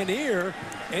Pioneer,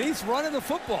 and he's running the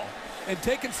football and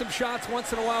taking some shots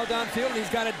once in a while downfield, and he's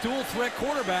got a dual threat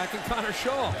quarterback in Connor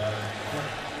Shaw.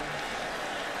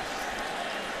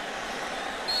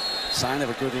 Sign of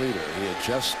a good leader. He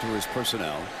adjusts to his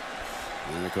personnel.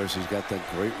 And of course, he's got that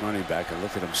great running back, and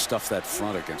look at him stuff that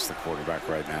front against the quarterback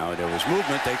right now. And there was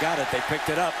movement. They got it. They picked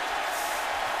it up.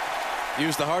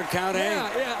 Use the hard count,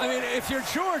 Yeah. I mean, if you're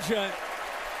Georgia,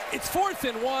 it's 4th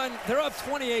and 1. They're up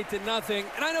 28-0.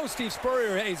 And I know Steve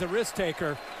Spurrier, hey, he's a risk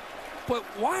taker. But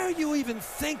why are you even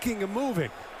thinking of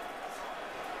moving?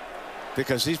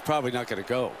 Because he's probably not going to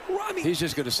go. Well, I mean, he's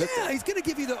just going to sit there. Yeah, he's going to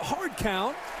give you the hard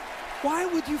count. Why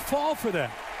would you fall for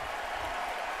that?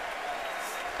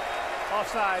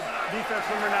 Offside, defense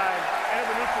number 9,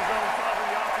 underneath the zone,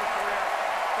 following the offensive career.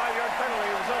 5-yard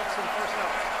penalty results in the first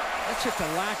down. That's just a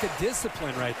lack of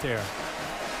discipline right there.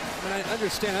 I mean, I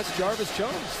understand that's Jarvis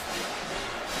Jones.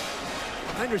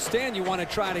 I understand you want to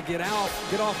try to get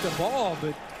off the ball,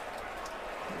 but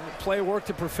play worked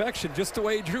to perfection just the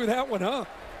way he drew that one up.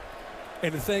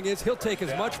 And the thing is, he'll take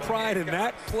as much pride in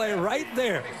that play right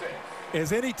there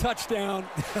as any touchdown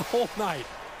the whole night.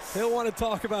 He'll want to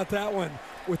talk about that one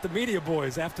with the media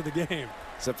boys after the game.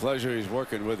 It's a pleasure. He's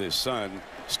working with his son,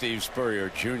 Steve Spurrier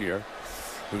Jr.,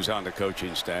 who's on the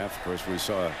coaching staff. Of course, we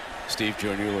saw Steve Jr.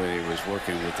 when he was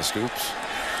working with the Scoops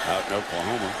out in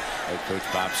Oklahoma. Head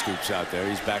coach Bob Scoops out there.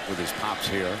 He's back with his pops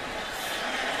here.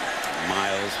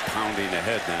 Miles pounding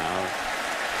ahead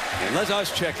now. And let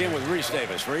us check in with Reese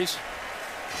Davis. Reese?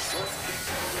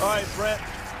 All right, Brent.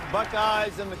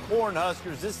 Buckeyes and the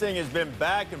Cornhuskers. This thing has been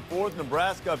back and forth.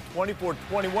 Nebraska up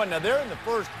 24-21. Now they're in the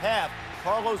first half.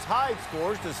 Carlos Hyde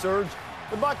scores to surge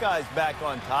the Buckeyes back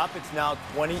on top. It's now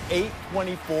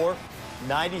 28-24.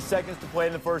 90 seconds to play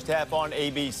in the first half on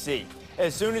ABC.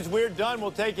 As soon as we're done,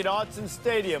 we'll take it to Autzen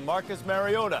Stadium. Marcus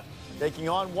Mariota taking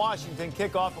on Washington.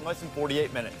 Kickoff in less than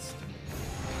 48 minutes.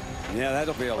 Yeah,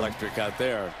 that'll be electric out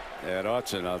there at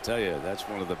Autzen. I'll tell you, that's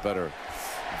one of the better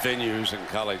venues in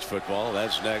college football.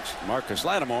 That's next. Marcus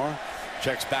Lattimore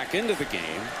checks back into the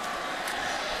game.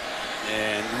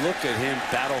 And look at him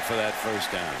battle for that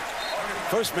first down.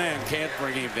 First man can't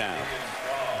bring him down.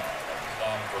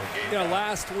 You know,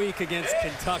 last week against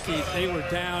Kentucky, they were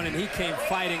down, and he came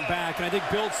fighting back. And I think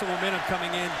built some momentum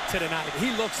coming in to tonight.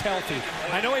 He looks healthy.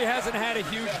 I know he hasn't had a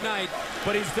huge night,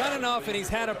 but he's done enough, and he's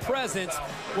had a presence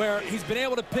where he's been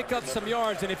able to pick up some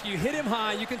yards. And if you hit him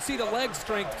high, you can see the leg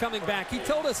strength coming back. He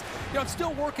told us, you know, I'm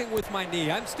still working with my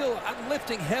knee. I'm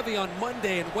lifting heavy on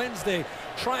Monday and Wednesday,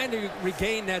 trying to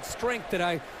regain that strength that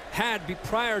I had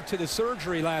prior to the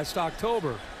surgery last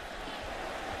October.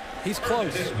 He's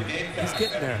close. He's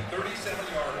getting there.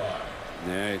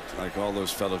 Yeah, like all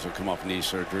those fellows who come off knee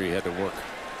surgery, he had to work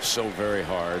so very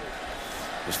hard.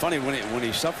 It's funny, when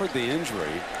he suffered the injury,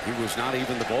 he was not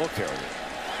even the ball carrier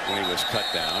when he was cut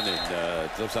down. And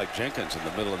it looks like Jenkins in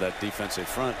the middle of that defensive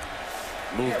front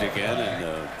moved again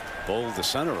and bowled the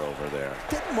center over there.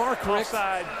 Didn't Mark Richt,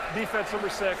 offside, defense number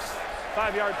 6,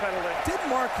 5-yard penalty. Did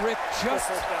Mark Richt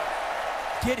just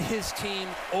get his team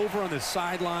over on the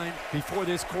sideline before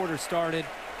this quarter started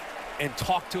and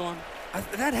talk to him?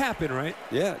 That happened, right?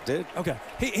 Yeah, it did. Okay.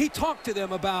 He talked to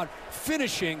them about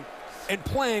finishing and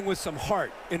playing with some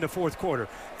heart in the fourth quarter.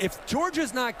 If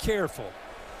Georgia's not careful,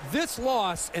 this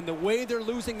loss and the way they're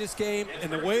losing this game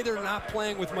and the way they're not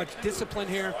playing with much discipline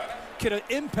here could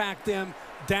impact them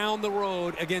down the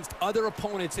road against other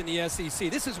opponents in the SEC.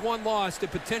 This is one loss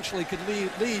that potentially could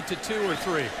lead to 2 or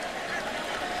 3.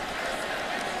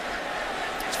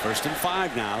 It's 1st and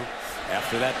 5 now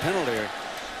after that penalty.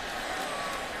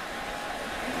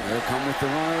 They'll come with the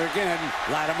runner again.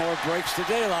 Lattimore breaks the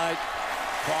daylight.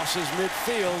 crosses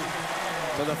midfield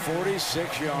to the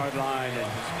 46-yard line. And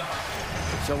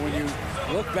so when you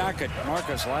look back at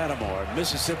Marcus Lattimore,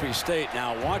 Mississippi State,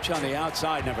 now watch on the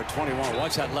outside, number 21.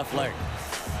 Watch that left leg.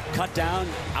 Cut down,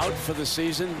 out for the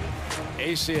season,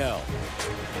 ACL.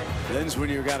 Then's when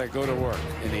you got to go to work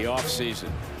in the off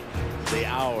season. The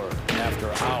hour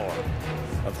after hour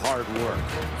of hard work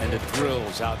and the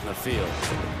drills out in the field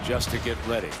just to get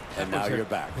ready. And now you're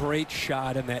back. Great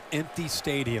shot in that empty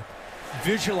stadium.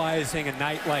 Visualizing a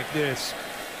night like this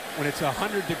when it's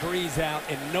 100 degrees out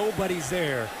and nobody's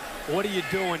there. What are you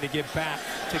doing to get back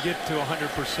to get to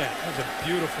 100%? That was a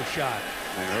beautiful shot.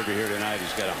 And Herbie here tonight,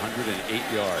 he's got 108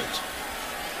 yards.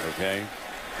 Okay.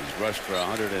 He's rushed for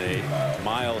 108.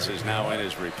 Miles is now in,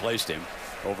 has replaced him.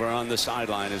 Over on the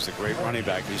sideline is the great running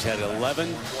back. He's had 11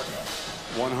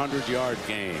 100-yard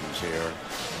games here.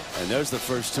 And there's the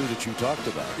first two that you talked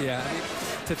about. Yeah,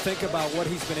 to think about what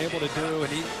he's been able to do.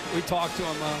 And we talked to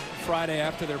him Friday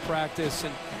after their practice.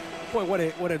 And boy,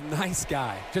 what a nice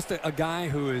guy. Just a guy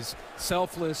who is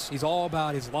selfless. He's all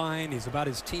about his line. He's about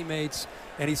his teammates.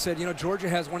 And he said, you know, Georgia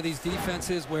has one of these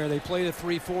defenses where they play the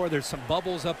 3-4. There's some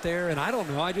bubbles up there. And I don't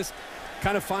know. I just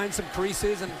kind of find some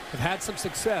creases and have had some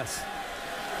success.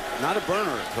 Not a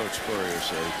burner, Coach Spurrier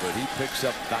says, but he picks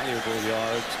up valuable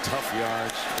yards, tough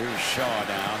yards. Here's Shaw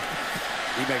now.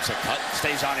 He makes a cut,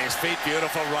 stays on his feet.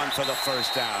 Beautiful run for the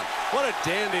first down. What a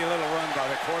dandy little run by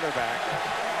the quarterback.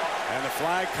 And the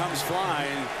flag comes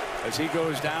flying as he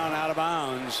goes down out of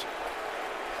bounds.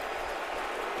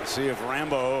 Let's see if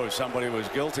Rambo or somebody was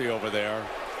guilty over there.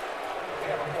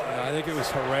 I think it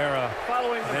was Herrera.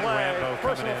 Following the play, Rambo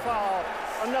personal foul,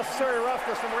 unnecessary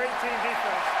roughness, number 18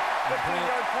 defense.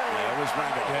 15-yard penalty. Yeah, it was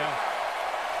Rambo.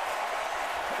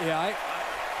 Yeah,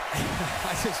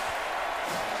 I just,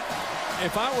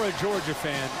 if I were a Georgia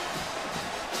fan,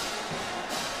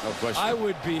 no question, I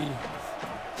would be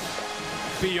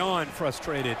beyond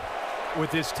frustrated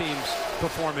with this team's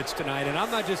performance tonight. And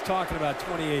I'm not just talking about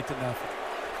 28-0.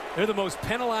 They're the most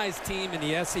penalized team in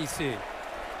the SEC.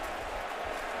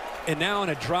 And now on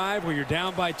a drive where you're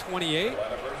down by 28,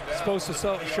 supposed to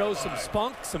show some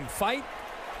spunk, some fight.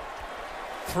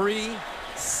 3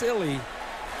 silly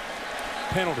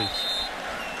penalties.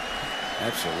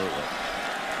 Absolutely.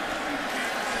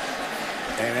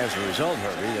 And as a result,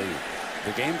 Herbie,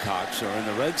 the Gamecocks are in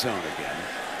the red zone again.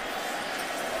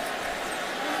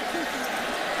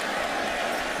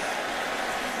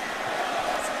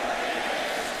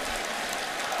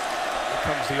 Here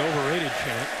comes the overrated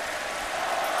chant.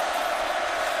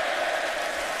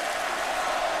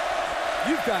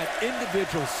 You've got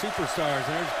individual superstars.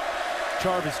 There's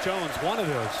Jarvis Jones, one of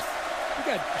those. You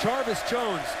got Jarvis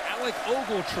Jones, Alec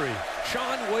Ogletree,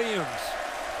 Sean Williams,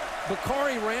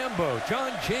 Bakari Rambo,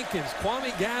 John Jenkins,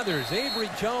 Kwame Gathers, Avery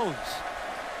Jones.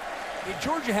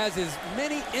 Georgia has as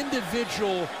many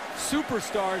individual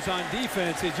superstars on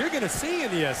defense as you're going to see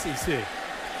in the SEC.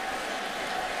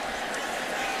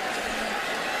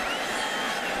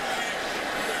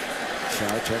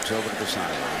 Shaw checks over to the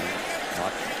sideline.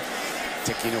 Clock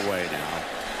ticking away now.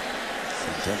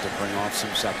 Intent to bring off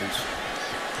some seconds.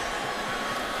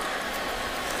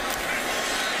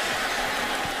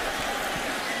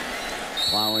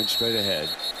 Plowing straight ahead.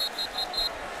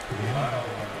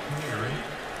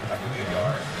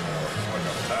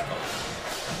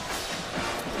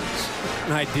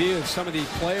 An idea of some of these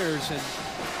players and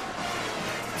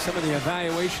some of the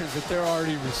evaluations that they're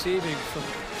already receiving from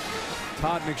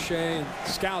Todd McShay and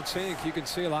Scouts Inc. You can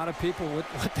see a lot of people with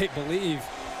what they believe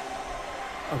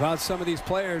about some of these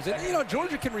players. And, you know,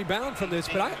 Georgia can rebound from this,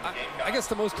 but I guess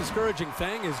the most discouraging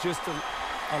thing is just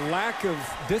a lack of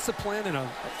discipline and a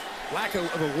lack of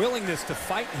a willingness to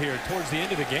fight here towards the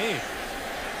end of the game.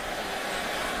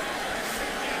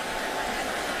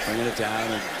 Bringing it down,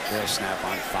 and they'll snap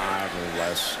on 5 or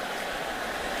less.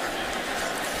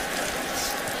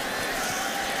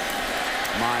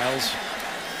 Miles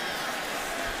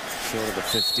short of the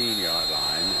 15-yard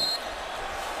line.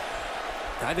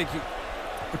 I think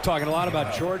we're talking a lot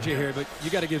about Georgia here, but you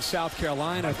got to give South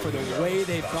Carolina for the way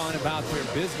they've gone about their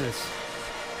business.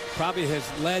 Probably has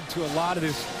led to a lot of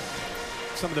this,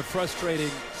 some of the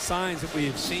frustrating signs that we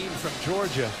have seen from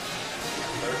Georgia.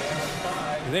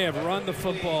 They have run the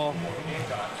football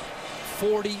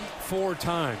 44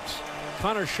 times.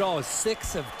 Connor Shaw is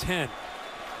 6 of 10.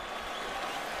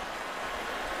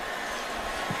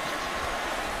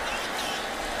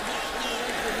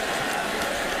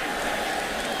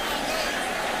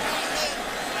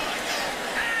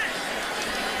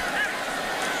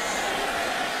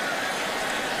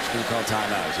 Going to call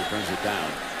timeout as he brings it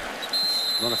down.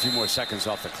 Run a few more seconds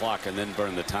off the clock and then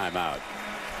burn the timeout.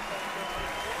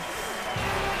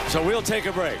 So we'll take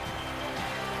a break.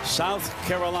 South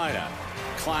Carolina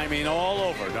climbing all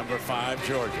over number 5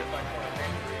 Georgia.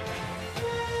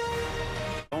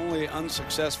 Only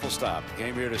unsuccessful stop.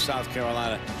 Came here to South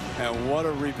Carolina, and what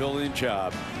a rebuilding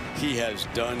job he has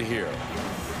done here.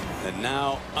 And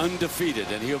now undefeated,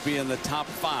 and he'll be in the top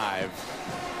 5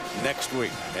 next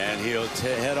week. And he'll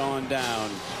head on down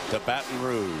to Baton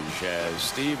Rouge as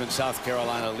Steve and South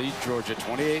Carolina lead Georgia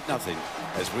 28-0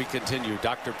 as we continue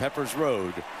Dr. Pepper's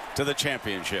road to the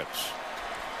championships.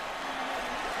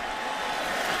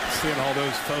 Seeing all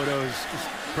those photos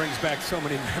brings back so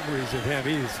many memories of him.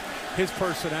 His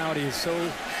personality is so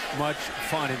much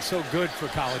fun and so good for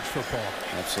college football.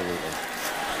 Absolutely.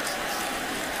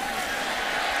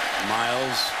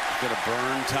 Miles going to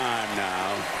burn time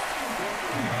now.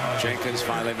 Jenkins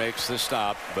finally makes the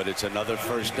stop, but it's another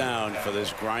first down for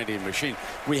this grinding machine.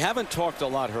 We haven't talked a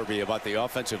lot, Herbie, about the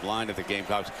offensive line of the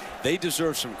Gamecocks. They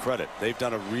deserve some credit. They've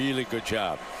done a really good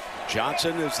job.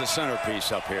 Johnson is the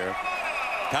centerpiece up here.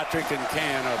 Patrick and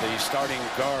Can are the starting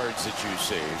guards that you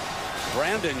see.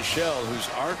 Brandon Shell, who's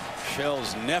Art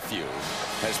Shell's nephew,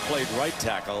 has played right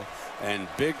tackle, and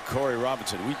big Corey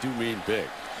Robinson, we do mean big,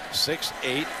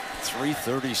 6'8",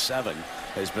 337,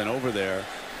 has been over there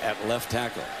at left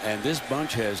tackle. And this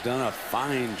bunch has done a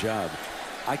fine job.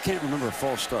 I can't remember a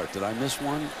false start. Did I miss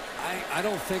one? I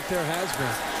don't think there has been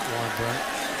one, Brent.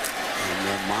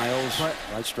 And Miles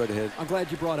right straight ahead. I'm glad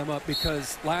you brought him up,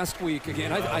 because last week,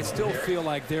 again, I still feel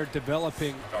like they're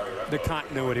developing the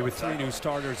continuity with 3 new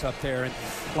starters up there. And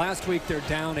last week they're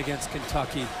down against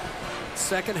Kentucky.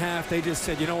 Second half, they just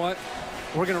said, you know what?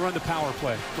 We're going to run the power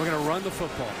play. We're going to run the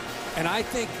football. And I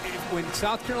think when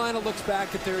South Carolina looks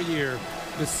back at their year,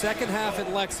 the second half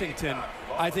at Lexington,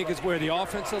 I think is where the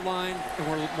offensive line and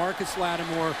where Marcus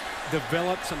Lattimore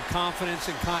developed some confidence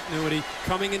and continuity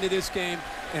coming into this game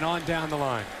and on down the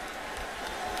line.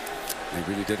 They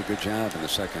really did a good job in the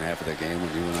second half of the game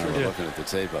when you and I were looking at the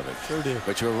tape of it. Sure did.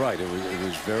 But you're right. It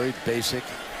was very basic,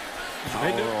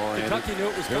 power-oriented. Kentucky knew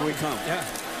it was coming. Here we come. Yeah.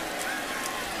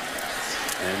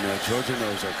 And Georgia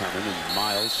knows they're coming. And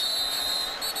Miles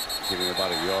getting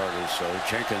about a yard or so.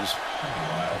 Jenkins.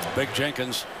 Big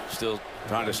Jenkins still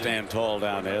trying to stand tall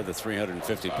down there, the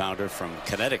 350-pounder from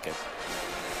Connecticut.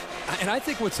 And I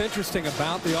think what's interesting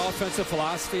about the offensive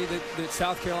philosophy that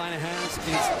South Carolina has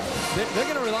is they're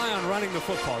going to rely on running the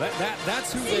football.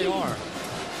 That's who they are.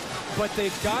 But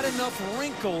they've got enough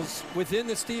wrinkles within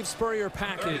the Steve Spurrier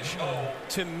package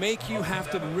to make you have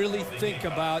to really think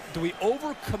about, do we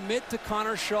overcommit to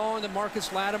Connor Shaw and to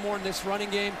Marcus Lattimore in this running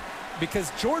game?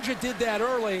 Because Georgia did that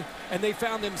early, and they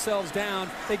found themselves down.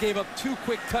 They gave up 2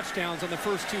 quick touchdowns on the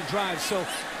first 2 drives. So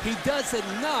he does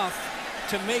enough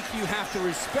to make you have to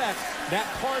respect that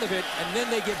part of it, and then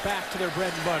they get back to their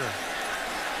bread and butter.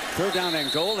 3rd down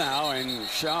and goal now, and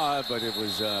Shaw, but it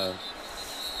was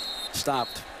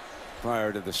stopped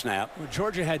prior to the snap. Well,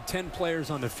 Georgia had 10 players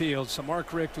on the field, so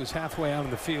Mark Richt was halfway out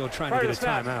on the field trying to get a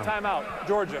timeout. Timeout,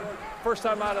 Georgia. First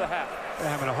time out of the half. They're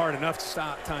having a hard enough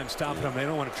time stopping them. They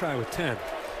don't want to try with 10.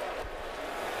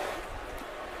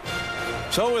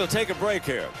 So we'll take a break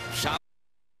here.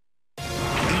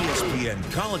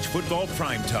 ESPN College Football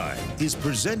Primetime is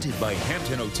presented by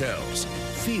Hampton Hotels.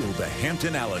 Feel the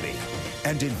Hamptonality.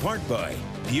 And in part by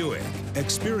Buick.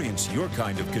 Experience your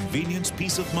kind of convenience,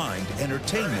 peace of mind,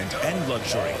 entertainment, and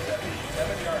luxury.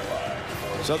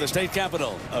 So the state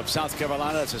capital of South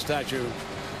Carolina, it's a statue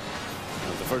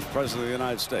of the first president of the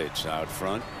United States out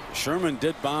front. Sherman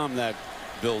did bomb that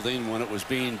building when it was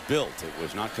being built. It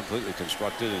was not completely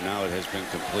constructed, and now it has been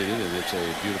completed, and it's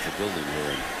a beautiful building here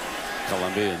in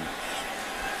Columbia. And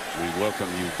we welcome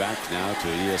you back now to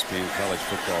ESPN College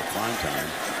Football Primetime,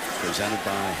 presented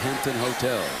by Hampton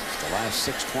Hotels. The last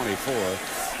 6:24,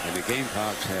 and the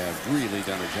Gamecocks have really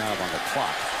done a job on the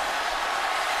clock.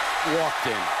 Walked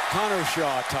in. Connor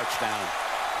Shaw, touchdown.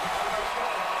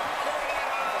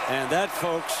 And that,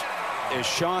 folks, is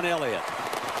Sean Elliott.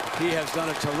 He has done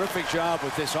a terrific job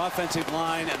with this offensive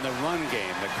line and the run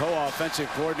game. The co-offensive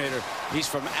coordinator. He's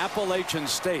from Appalachian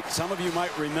State. Some of you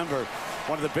might remember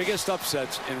one of the biggest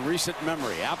upsets in recent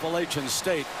memory. Appalachian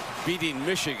State beating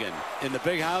Michigan in the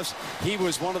Big House. He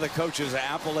was one of the coaches at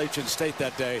Appalachian State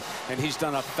that day, and he's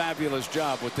done a fabulous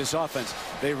job with this offense.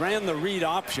 They ran the read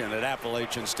option at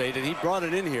Appalachian State, and he brought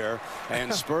it in here,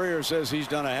 and Spurrier says he's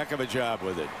done a heck of a job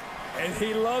with it. And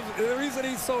he loves, the reason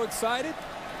he's so excited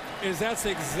is that's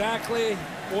exactly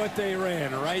what they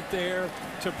ran right there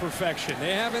to perfection.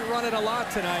 They haven't run it a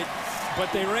lot tonight,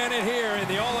 but they ran it here, and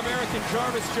the All-American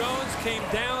Jarvis Jones came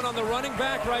down on the running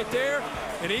back right there.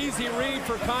 An easy read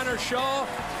for Connor Shaw,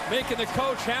 making the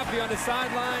coach happy on the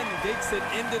sideline, and takes it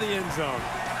into the end zone.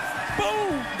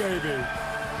 Boom, baby.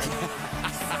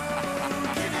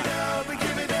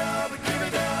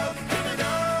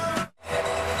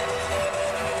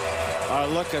 Our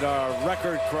look at our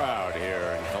record crowd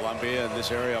here in Columbia, and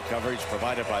this aerial coverage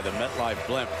provided by the MetLife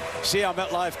Blimp. See how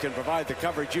MetLife can provide the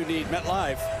coverage you need.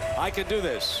 MetLife, I can do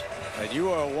this. And you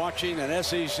are watching an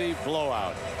SEC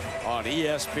blowout on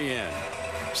ESPN.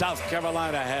 South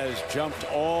Carolina has jumped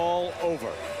all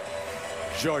over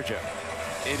Georgia.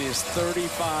 It is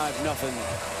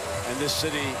 35-0, and this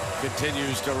city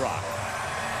continues to rock.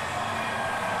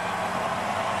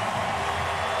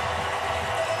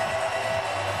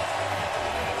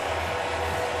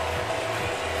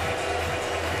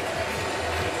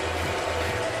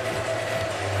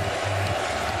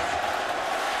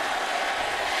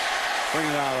 Bring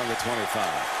it out on the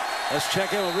 25. Let's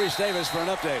check in with Reese Davis for an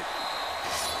update.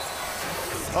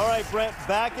 All right, Brent,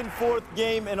 back and forth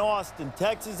game in Austin.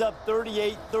 Texas up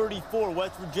 38-34.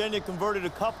 West Virginia converted a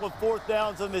couple of fourth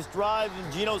downs on this drive,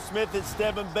 and Geno Smith hit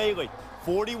Stephen Bailey.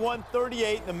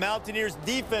 41-38. The Mountaineers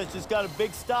defense just got a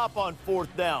big stop on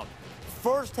fourth down.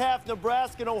 First half,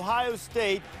 Nebraska and Ohio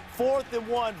State, 4th and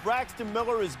 1. Braxton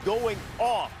Miller is going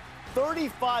off.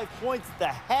 35 points at the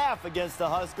half against the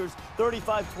Huskers.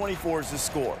 35-24 is the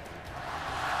score.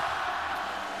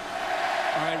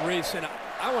 All right, Reese, and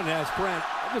I want to ask Brent,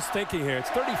 I'm just thinking here, it's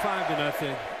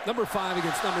 35-0, number 5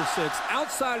 against number 6,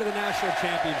 outside of the national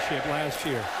championship last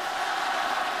year.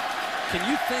 Can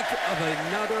you think of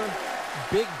another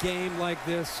big game like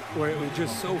this where it was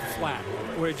just so flat,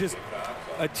 where it just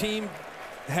a team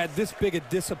had this big a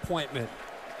disappointment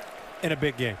in a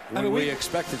big game? I mean, we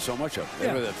expected so much of them.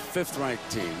 They were the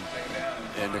 5th-ranked team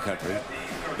in the country.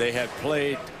 They had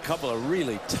played a couple of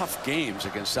really tough games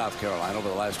against South Carolina over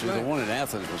the last year. The one in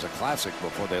Athens was a classic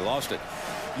before they lost it.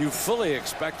 You fully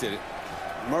expected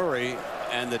Murray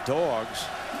and the Dogs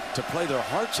to play their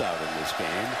hearts out in this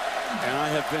game. And I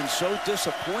have been so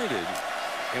disappointed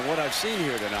in what I've seen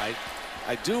here tonight.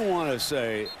 I do want to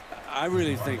say, I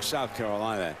really think South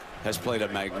Carolina has played a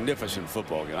magnificent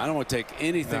football game. I don't want to take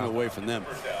anything away from them.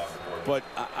 But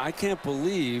I can't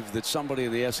believe that somebody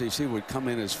in the SEC would come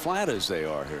in as flat as they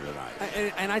are here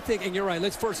tonight. And I think, and you're right,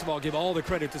 let's first of all give all the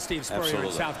credit to Steve Spurrier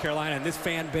in South Carolina and this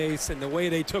fan base and the way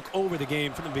they took over the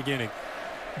game from the beginning.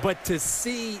 But to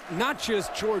see not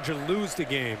just Georgia lose the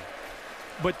game,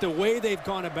 but the way they've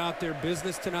gone about their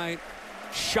business tonight,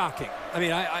 shocking. I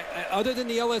mean, other than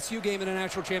the LSU game in the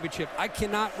national championship, I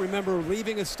cannot remember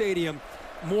leaving a stadium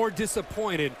more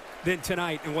disappointed than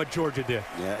tonight in what Georgia did.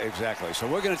 Yeah, exactly. So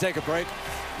we're going to take a break.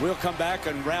 We'll come back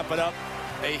and wrap it up.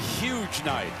 A huge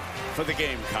night for the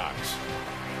Gamecocks.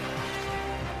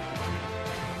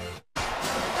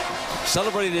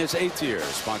 Celebrating its 8th year,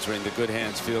 sponsoring the Good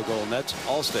Hands Field Goal Nets,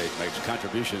 Allstate makes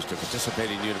contributions to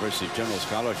participating university general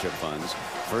scholarship funds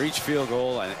for each field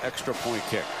goal and extra point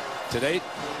kick. To date,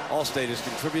 Allstate has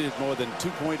contributed more than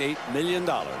 $2.8 million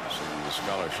in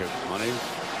scholarship money.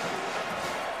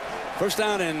 First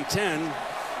down and 10.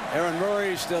 Aaron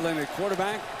Murray still in at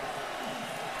quarterback.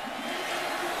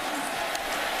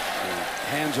 And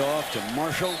hands off to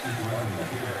Marshall.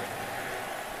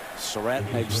 Surratt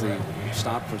makes the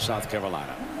stop for South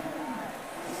Carolina.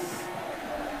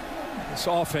 This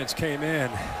offense came in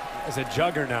as a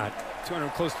juggernaut.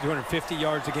 Close to 250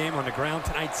 yards a game on the ground.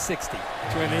 Tonight, 60.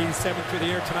 287 through the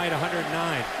air tonight,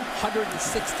 109.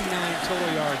 169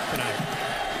 total yards tonight.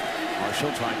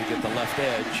 Marshall trying to get the left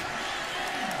edge.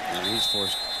 And he's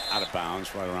forced out of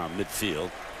bounds right around midfield.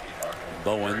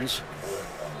 Bowens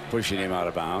pushing him out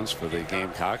of bounds for the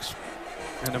Gamecocks.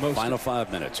 And the final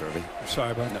 5 minutes, Irby.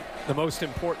 Sorry about that. The most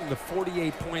important, the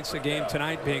 48 points a game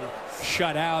tonight being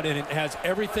shut out, and it has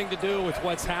everything to do with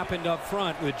what's happened up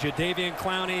front with Jadeveon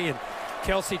Clowney and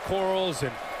Kelsey Quarles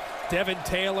and Devin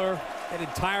Taylor, an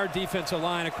entire defensive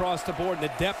line across the board, and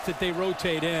the depth that they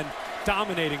rotate in,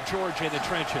 dominating Georgia in the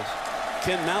trenches.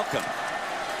 Ken Malcolm,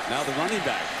 now the running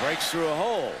back, breaks through a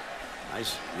hole.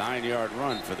 Nice 9-yard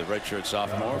run for the redshirt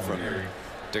sophomore from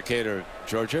Decatur,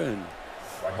 Georgia. And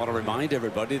I want to remind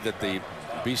everybody that the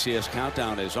BCS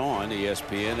Countdown is on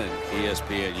ESPN and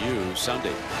ESPNU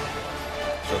Sunday.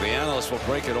 So the analysts will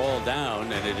break it all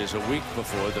down, and it is a week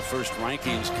before the first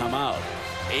rankings come out.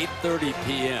 8:30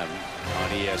 p.m. on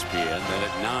ESPN. Then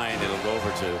at 9 it'll go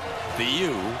over to the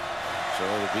U. So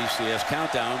the BCS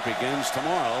Countdown begins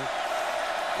tomorrow.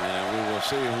 And we will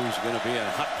see who's going to be in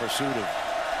hot pursuit of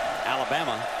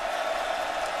Alabama.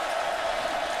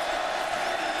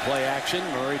 Play action.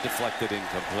 Murray deflected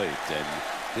incomplete. And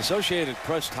The Associated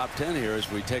Press top 10 here as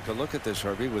we take a look at this,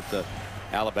 Herbie, with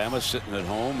Alabama sitting at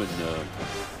home and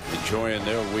enjoying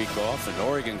their week off, and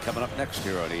Oregon coming up next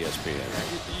here on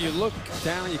ESPN. You look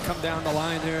down, you come down the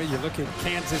line there, you look at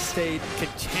Kansas State,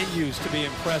 continues to be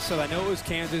impressive. I know it was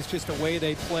Kansas, just the way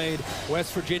they played.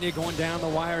 West Virginia going down the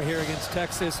wire here against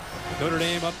Texas. Notre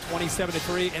Dame up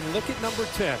 27-3. And look at number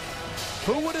 10.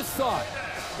 Who would have thought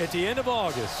at the end of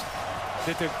August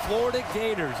that the Florida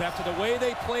Gators, after the way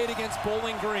they played against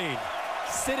Bowling Green,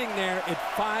 sitting there at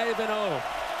 5-0.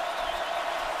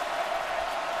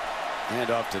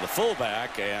 Hand off to the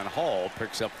fullback, and Hall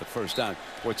picks up the first down.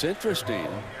 What's interesting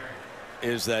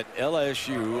is that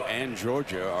LSU and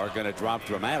Georgia are going to drop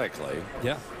dramatically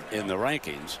in the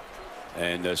rankings.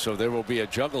 And so there will be a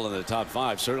juggle in the top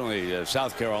 5. Certainly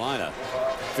South Carolina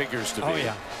figures to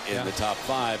be in the top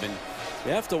 5. And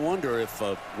you have to wonder if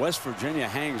West Virginia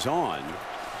hangs on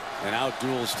and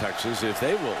outduels Texas, if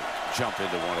they will jump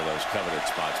into one of those coveted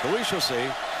spots. But we shall see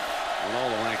when all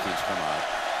the rankings come out.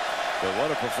 But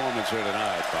what a performance here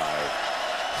tonight by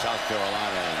South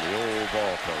Carolina and the old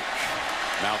ball coach.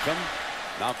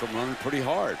 Malcolm running pretty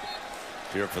hard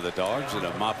here for the Dogs in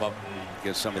a mop-up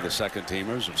against some of the second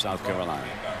teamers of South Carolina.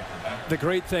 The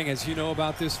great thing, as you know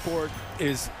about this sport,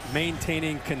 is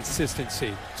maintaining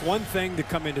consistency. It's one thing to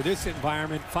come into this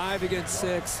environment, 5 against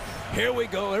 6. Here we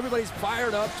go. Everybody's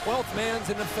fired up. 12th man's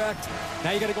in effect.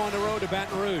 Now you got to go on the road to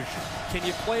Baton Rouge. Can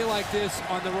you play like this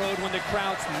on the road when the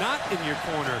crowd's not in your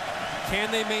corner?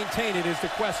 Can they maintain it is the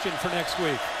question for next week.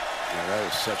 Yeah,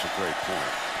 that is such a great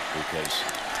point, because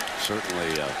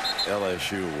certainly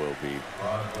LSU will be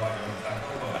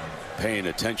paying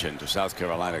attention to South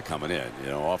Carolina coming in, you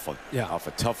know, off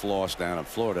a tough loss down in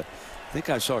Florida. I think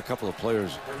I saw a couple of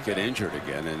players get injured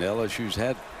again, and LSU's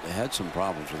had some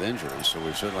problems with injuries, so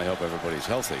we certainly hope everybody's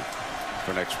healthy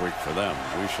for next week for them.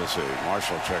 We shall see.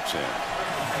 Marshall checks in.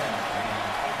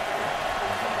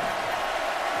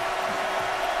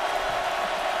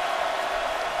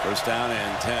 First down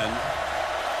and 10.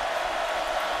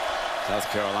 South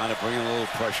Carolina bringing a little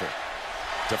pressure.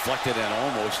 Deflected and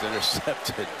almost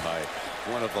intercepted by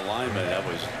one of the linemen. That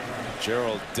was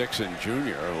Gerald Dixon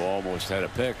Jr., who almost had a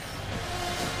pick.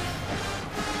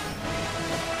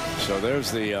 So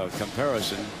there's the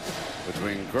comparison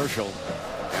between Gershel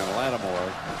and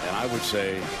Lattimore, and I would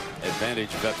say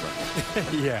advantage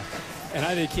veteran. Yeah, and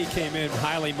I think he came in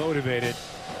highly motivated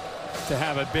to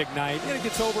have a big night. And it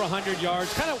gets over 100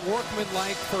 yards, kind of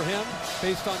workmanlike for him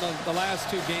based on the last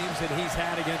 2 games that he's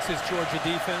had against this Georgia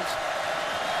defense.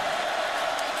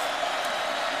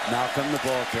 Malcolm, the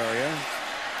ball carrier,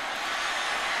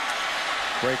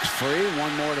 breaks free.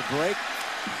 One more to break.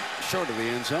 Short of the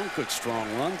end zone. Good strong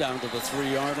run down to the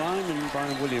 3-yard line, and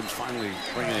Brian Williams finally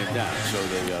bringing it down. So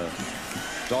the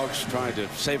Dogs trying to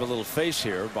save a little face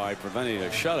here by preventing a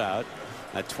shutout.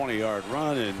 That 20-yard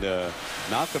run, and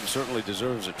Malcolm certainly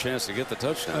deserves a chance to get the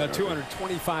touchdown.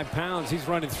 225 pounds. He's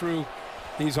running through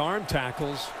these arm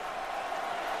tackles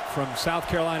from South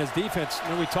Carolina's defense.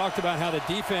 And we talked about how the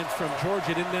defense from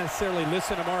Georgia didn't necessarily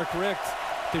listen to Mark Richt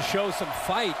to show some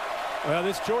fight. Well,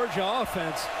 this Georgia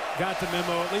offense got the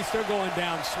memo. At least they're going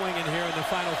down swinging here in the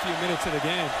final few minutes of the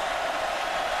game.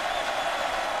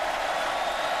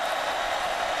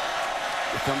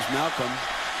 Here comes Malcolm,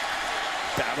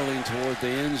 battling toward the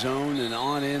end zone and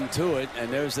on into it, and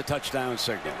there's the touchdown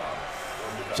signal.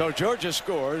 So Georgia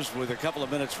scores with a couple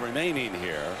of minutes remaining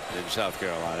here in South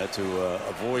Carolina to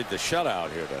avoid the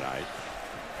shutout here tonight.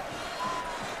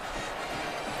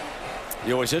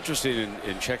 You know, what's interesting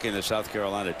in checking the South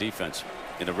Carolina defense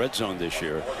in the red zone this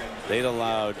year, they'd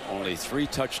allowed only 3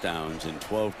 touchdowns in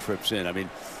 12 trips in. I mean,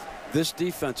 this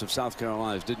defense of South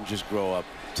Carolina's didn't just grow up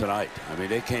tonight. I mean,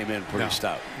 they came in pretty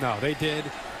stout. No, they did.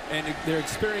 And they're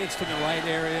experienced in the right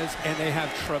areas, and they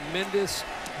have tremendous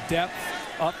depth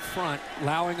up front,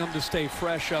 allowing them to stay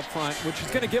fresh up front, which is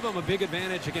going to give them a big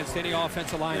advantage against any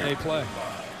offensive line they play.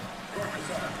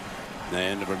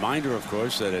 And a reminder, of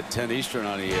course, that at 10 Eastern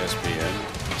on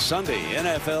ESPN, Sunday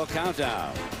NFL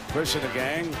Countdown. Chris and the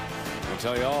gang will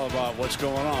tell you all about what's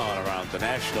going on around the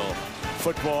National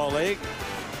Football League.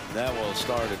 That will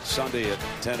start at Sunday at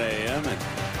 10 a.m. And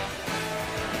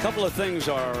a couple of things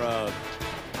are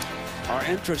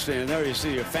interesting. And there you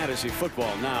see your fantasy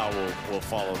football now will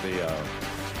follow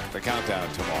the countdown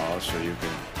tomorrow, so you can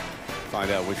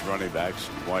find out which running backs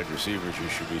and wide receivers you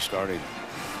should be starting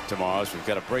tomorrow. So we've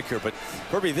got a break here, but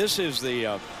Herbie, this is the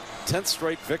 10th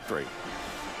straight victory,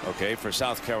 okay, for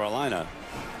South Carolina,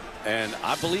 and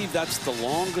I believe that's the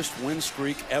longest win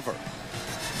streak ever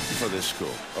for this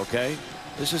school. Okay,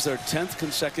 This is their 10th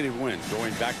consecutive win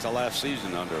going back to last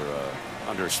season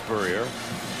under Spurrier.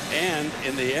 And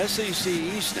in the SEC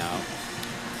East now,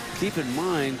 keep in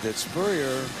mind that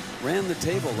Spurrier ran the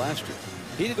table last year.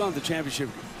 He'd have gone to the championship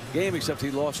game, except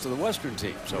he lost to the Western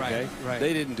teams. Okay, right.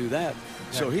 They didn't do that.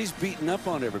 So he's beating up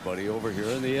on everybody over here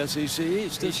in the SEC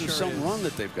East. This is some run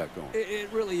that they've got going. It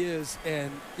really is.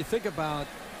 And you think about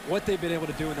what they've been able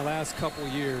to do in the last couple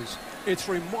of years. It's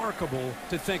remarkable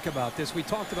to think about this. We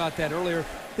talked about that earlier.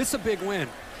 This is a big win.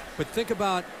 But think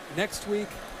about next week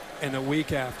and the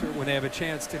week after when they have a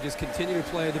chance to just continue to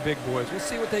play the big boys. We'll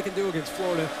see what they can do against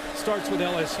Florida. Starts with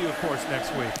LSU, of course, next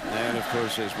week. And, of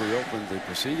course, as we opened the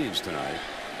proceedings tonight,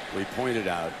 we pointed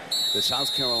out that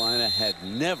South Carolina had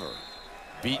never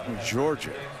beaten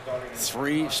Georgia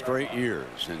 3 straight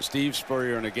years. And Steve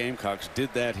Spurrier and the Gamecocks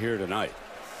did that here tonight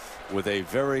with a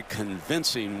very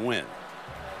convincing win.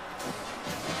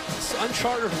 It's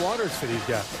uncharted waters for these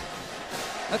guys.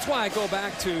 That's why I go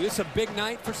back to, this is a big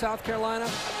night for South Carolina,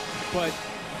 but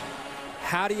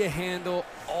how do you handle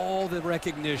all the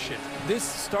recognition? This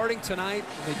starting tonight,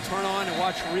 they turn on and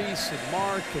watch Reese and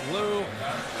Mark and Lou,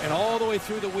 and all the way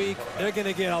through the week, they're going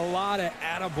to get a lot of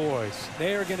attaboys.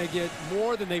 They are going to get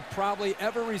more than they probably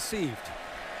ever received.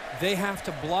 They have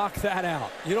to block that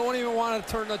out. You don't even want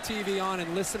to turn the TV on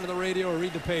and listen to the radio or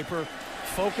read the paper.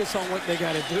 Focus on what they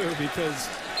got to do, because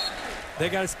they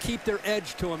got to keep their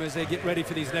edge to them as they get ready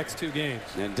for these next 2 games.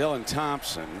 And Dylan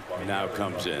Thompson now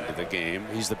comes into the game.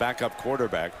 He's the backup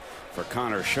quarterback for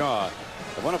Connor Shaw.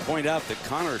 I want to point out that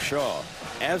Connor Shaw,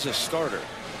 as a starter,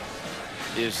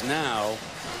 is now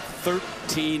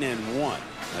 13-1.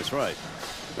 That's right.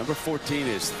 Number 14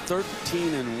 is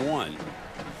 13-1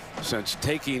 since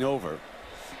taking over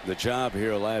the job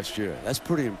here last year. That's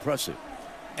pretty impressive.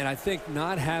 And I think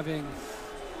not having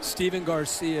Stephen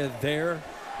Garcia there,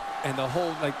 and the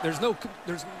whole, like, there's no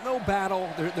battle.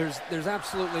 There's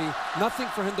absolutely nothing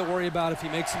for him to worry about if he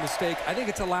makes a mistake. I think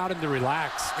it's allowed him to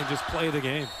relax and just play the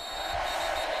game.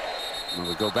 Well,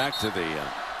 we go back to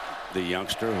the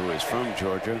youngster who is from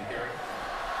Georgia,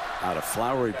 out of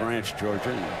Flowery Branch,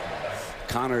 Georgia. And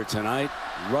Connor tonight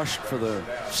rushed for the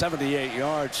 78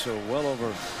 yards, so well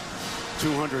over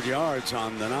 200 yards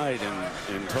on the night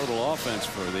in total offense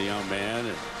for the young man.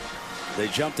 And they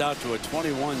jumped out to a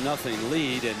 21-0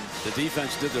 lead, and the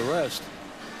defense did the rest.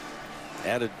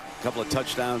 Added a couple of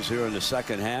touchdowns here in the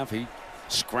second half. He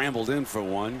scrambled in for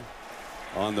one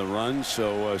on the run,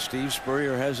 so Steve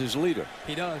Spurrier has his leader.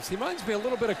 He does. He reminds me a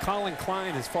little bit of Colin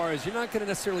Klein, as far as you're not going to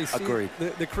necessarily see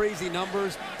the crazy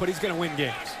numbers, but he's going to win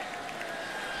games.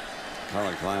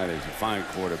 Colin Klein is a fine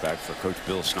quarterback for Coach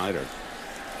Bill Snyder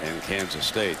in Kansas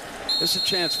State. This is a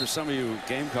chance for some of you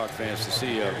Gamecock fans to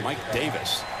see Mike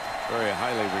Davis, very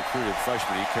highly recruited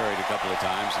freshman. He carried a couple of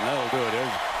times, and that'll do it.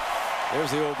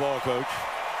 There's the old ball coach.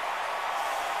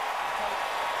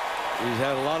 He's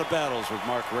had a lot of battles with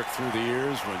Mark Richt through the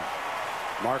years. When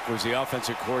Mark was the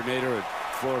offensive coordinator at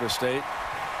Florida State,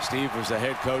 Steve was the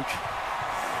head coach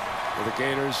for the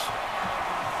Gators,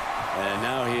 and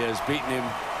now he has beaten him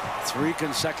 3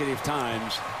 consecutive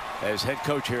times as head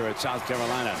coach here at South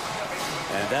Carolina,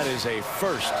 and that is a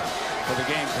first for the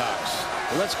Gamecocks.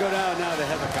 Let's go down now to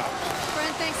Heather Cox.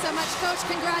 Brent, thanks so much. Coach,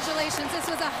 congratulations.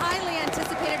 This was a highly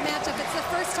anticipated matchup. It's the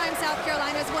first time South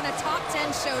Carolina's won a top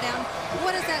 10 showdown.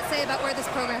 What does that say about where this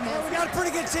program is? Well, we got a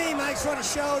pretty good team. That's what it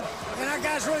showed. And our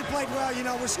guys really played well. You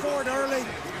know, we scored early,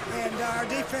 and our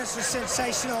defense was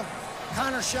sensational.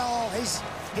 Connor Shaw, he's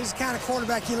the kind of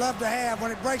quarterback you love to have.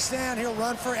 When it breaks down, he'll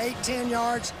run for 8-10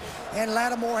 yards. And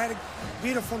Lattimore had a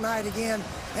beautiful night again.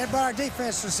 But our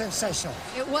defense was sensational.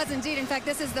 It was indeed. In fact,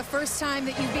 this is the first time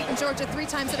that you've beaten Georgia 3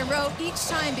 times in a row, each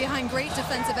time behind great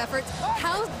defensive efforts.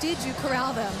 How did you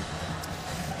corral them?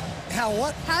 How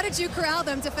what? How did you corral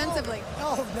them defensively?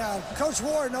 Oh no, Coach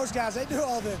Ward and those guys, they do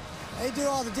all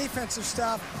the defensive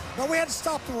stuff. But we had to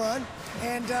stop the run,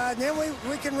 and then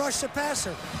we can rush the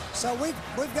passer. So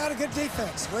we've got a good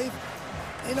defense.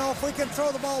 You know, if we can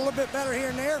throw the ball a little bit better here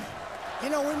and there, you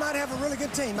know, we might have a really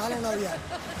good team. I don't know yet.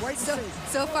 Wait and see.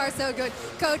 So far, so good.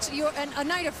 Coach, you're a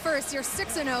night of firsts. You're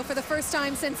 6-0 for the first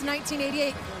time since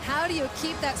 1988. How do you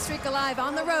keep that streak alive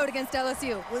on the road against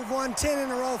LSU? We've won 10 in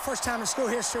a row, first time in school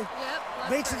history. Yep.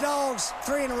 Beat the Dogs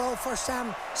 3 in a row, first time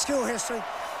in school history.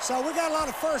 So we got a lot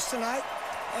of firsts tonight,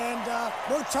 and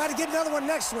we'll try to get another one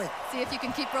next week. See if you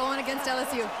can keep rolling against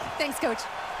LSU. Thanks, Coach.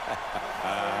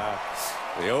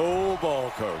 The old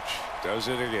ball coach does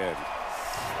it again.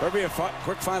 Herbie, a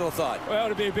quick final thought. Well,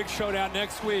 it'll be a big showdown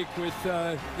next week with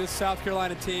this South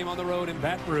Carolina team on the road in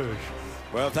Baton Rouge.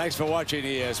 Well, thanks for watching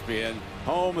ESPN,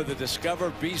 home of the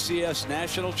Discover BCS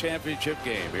National Championship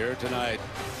game here tonight.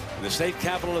 In the state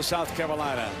capital of South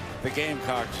Carolina, the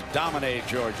Gamecocks dominate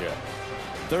Georgia.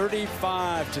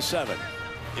 35-7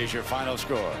 is your final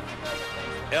score.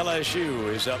 LSU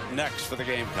is up next for the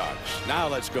Gamecocks. Now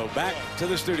let's go back to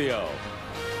the studio.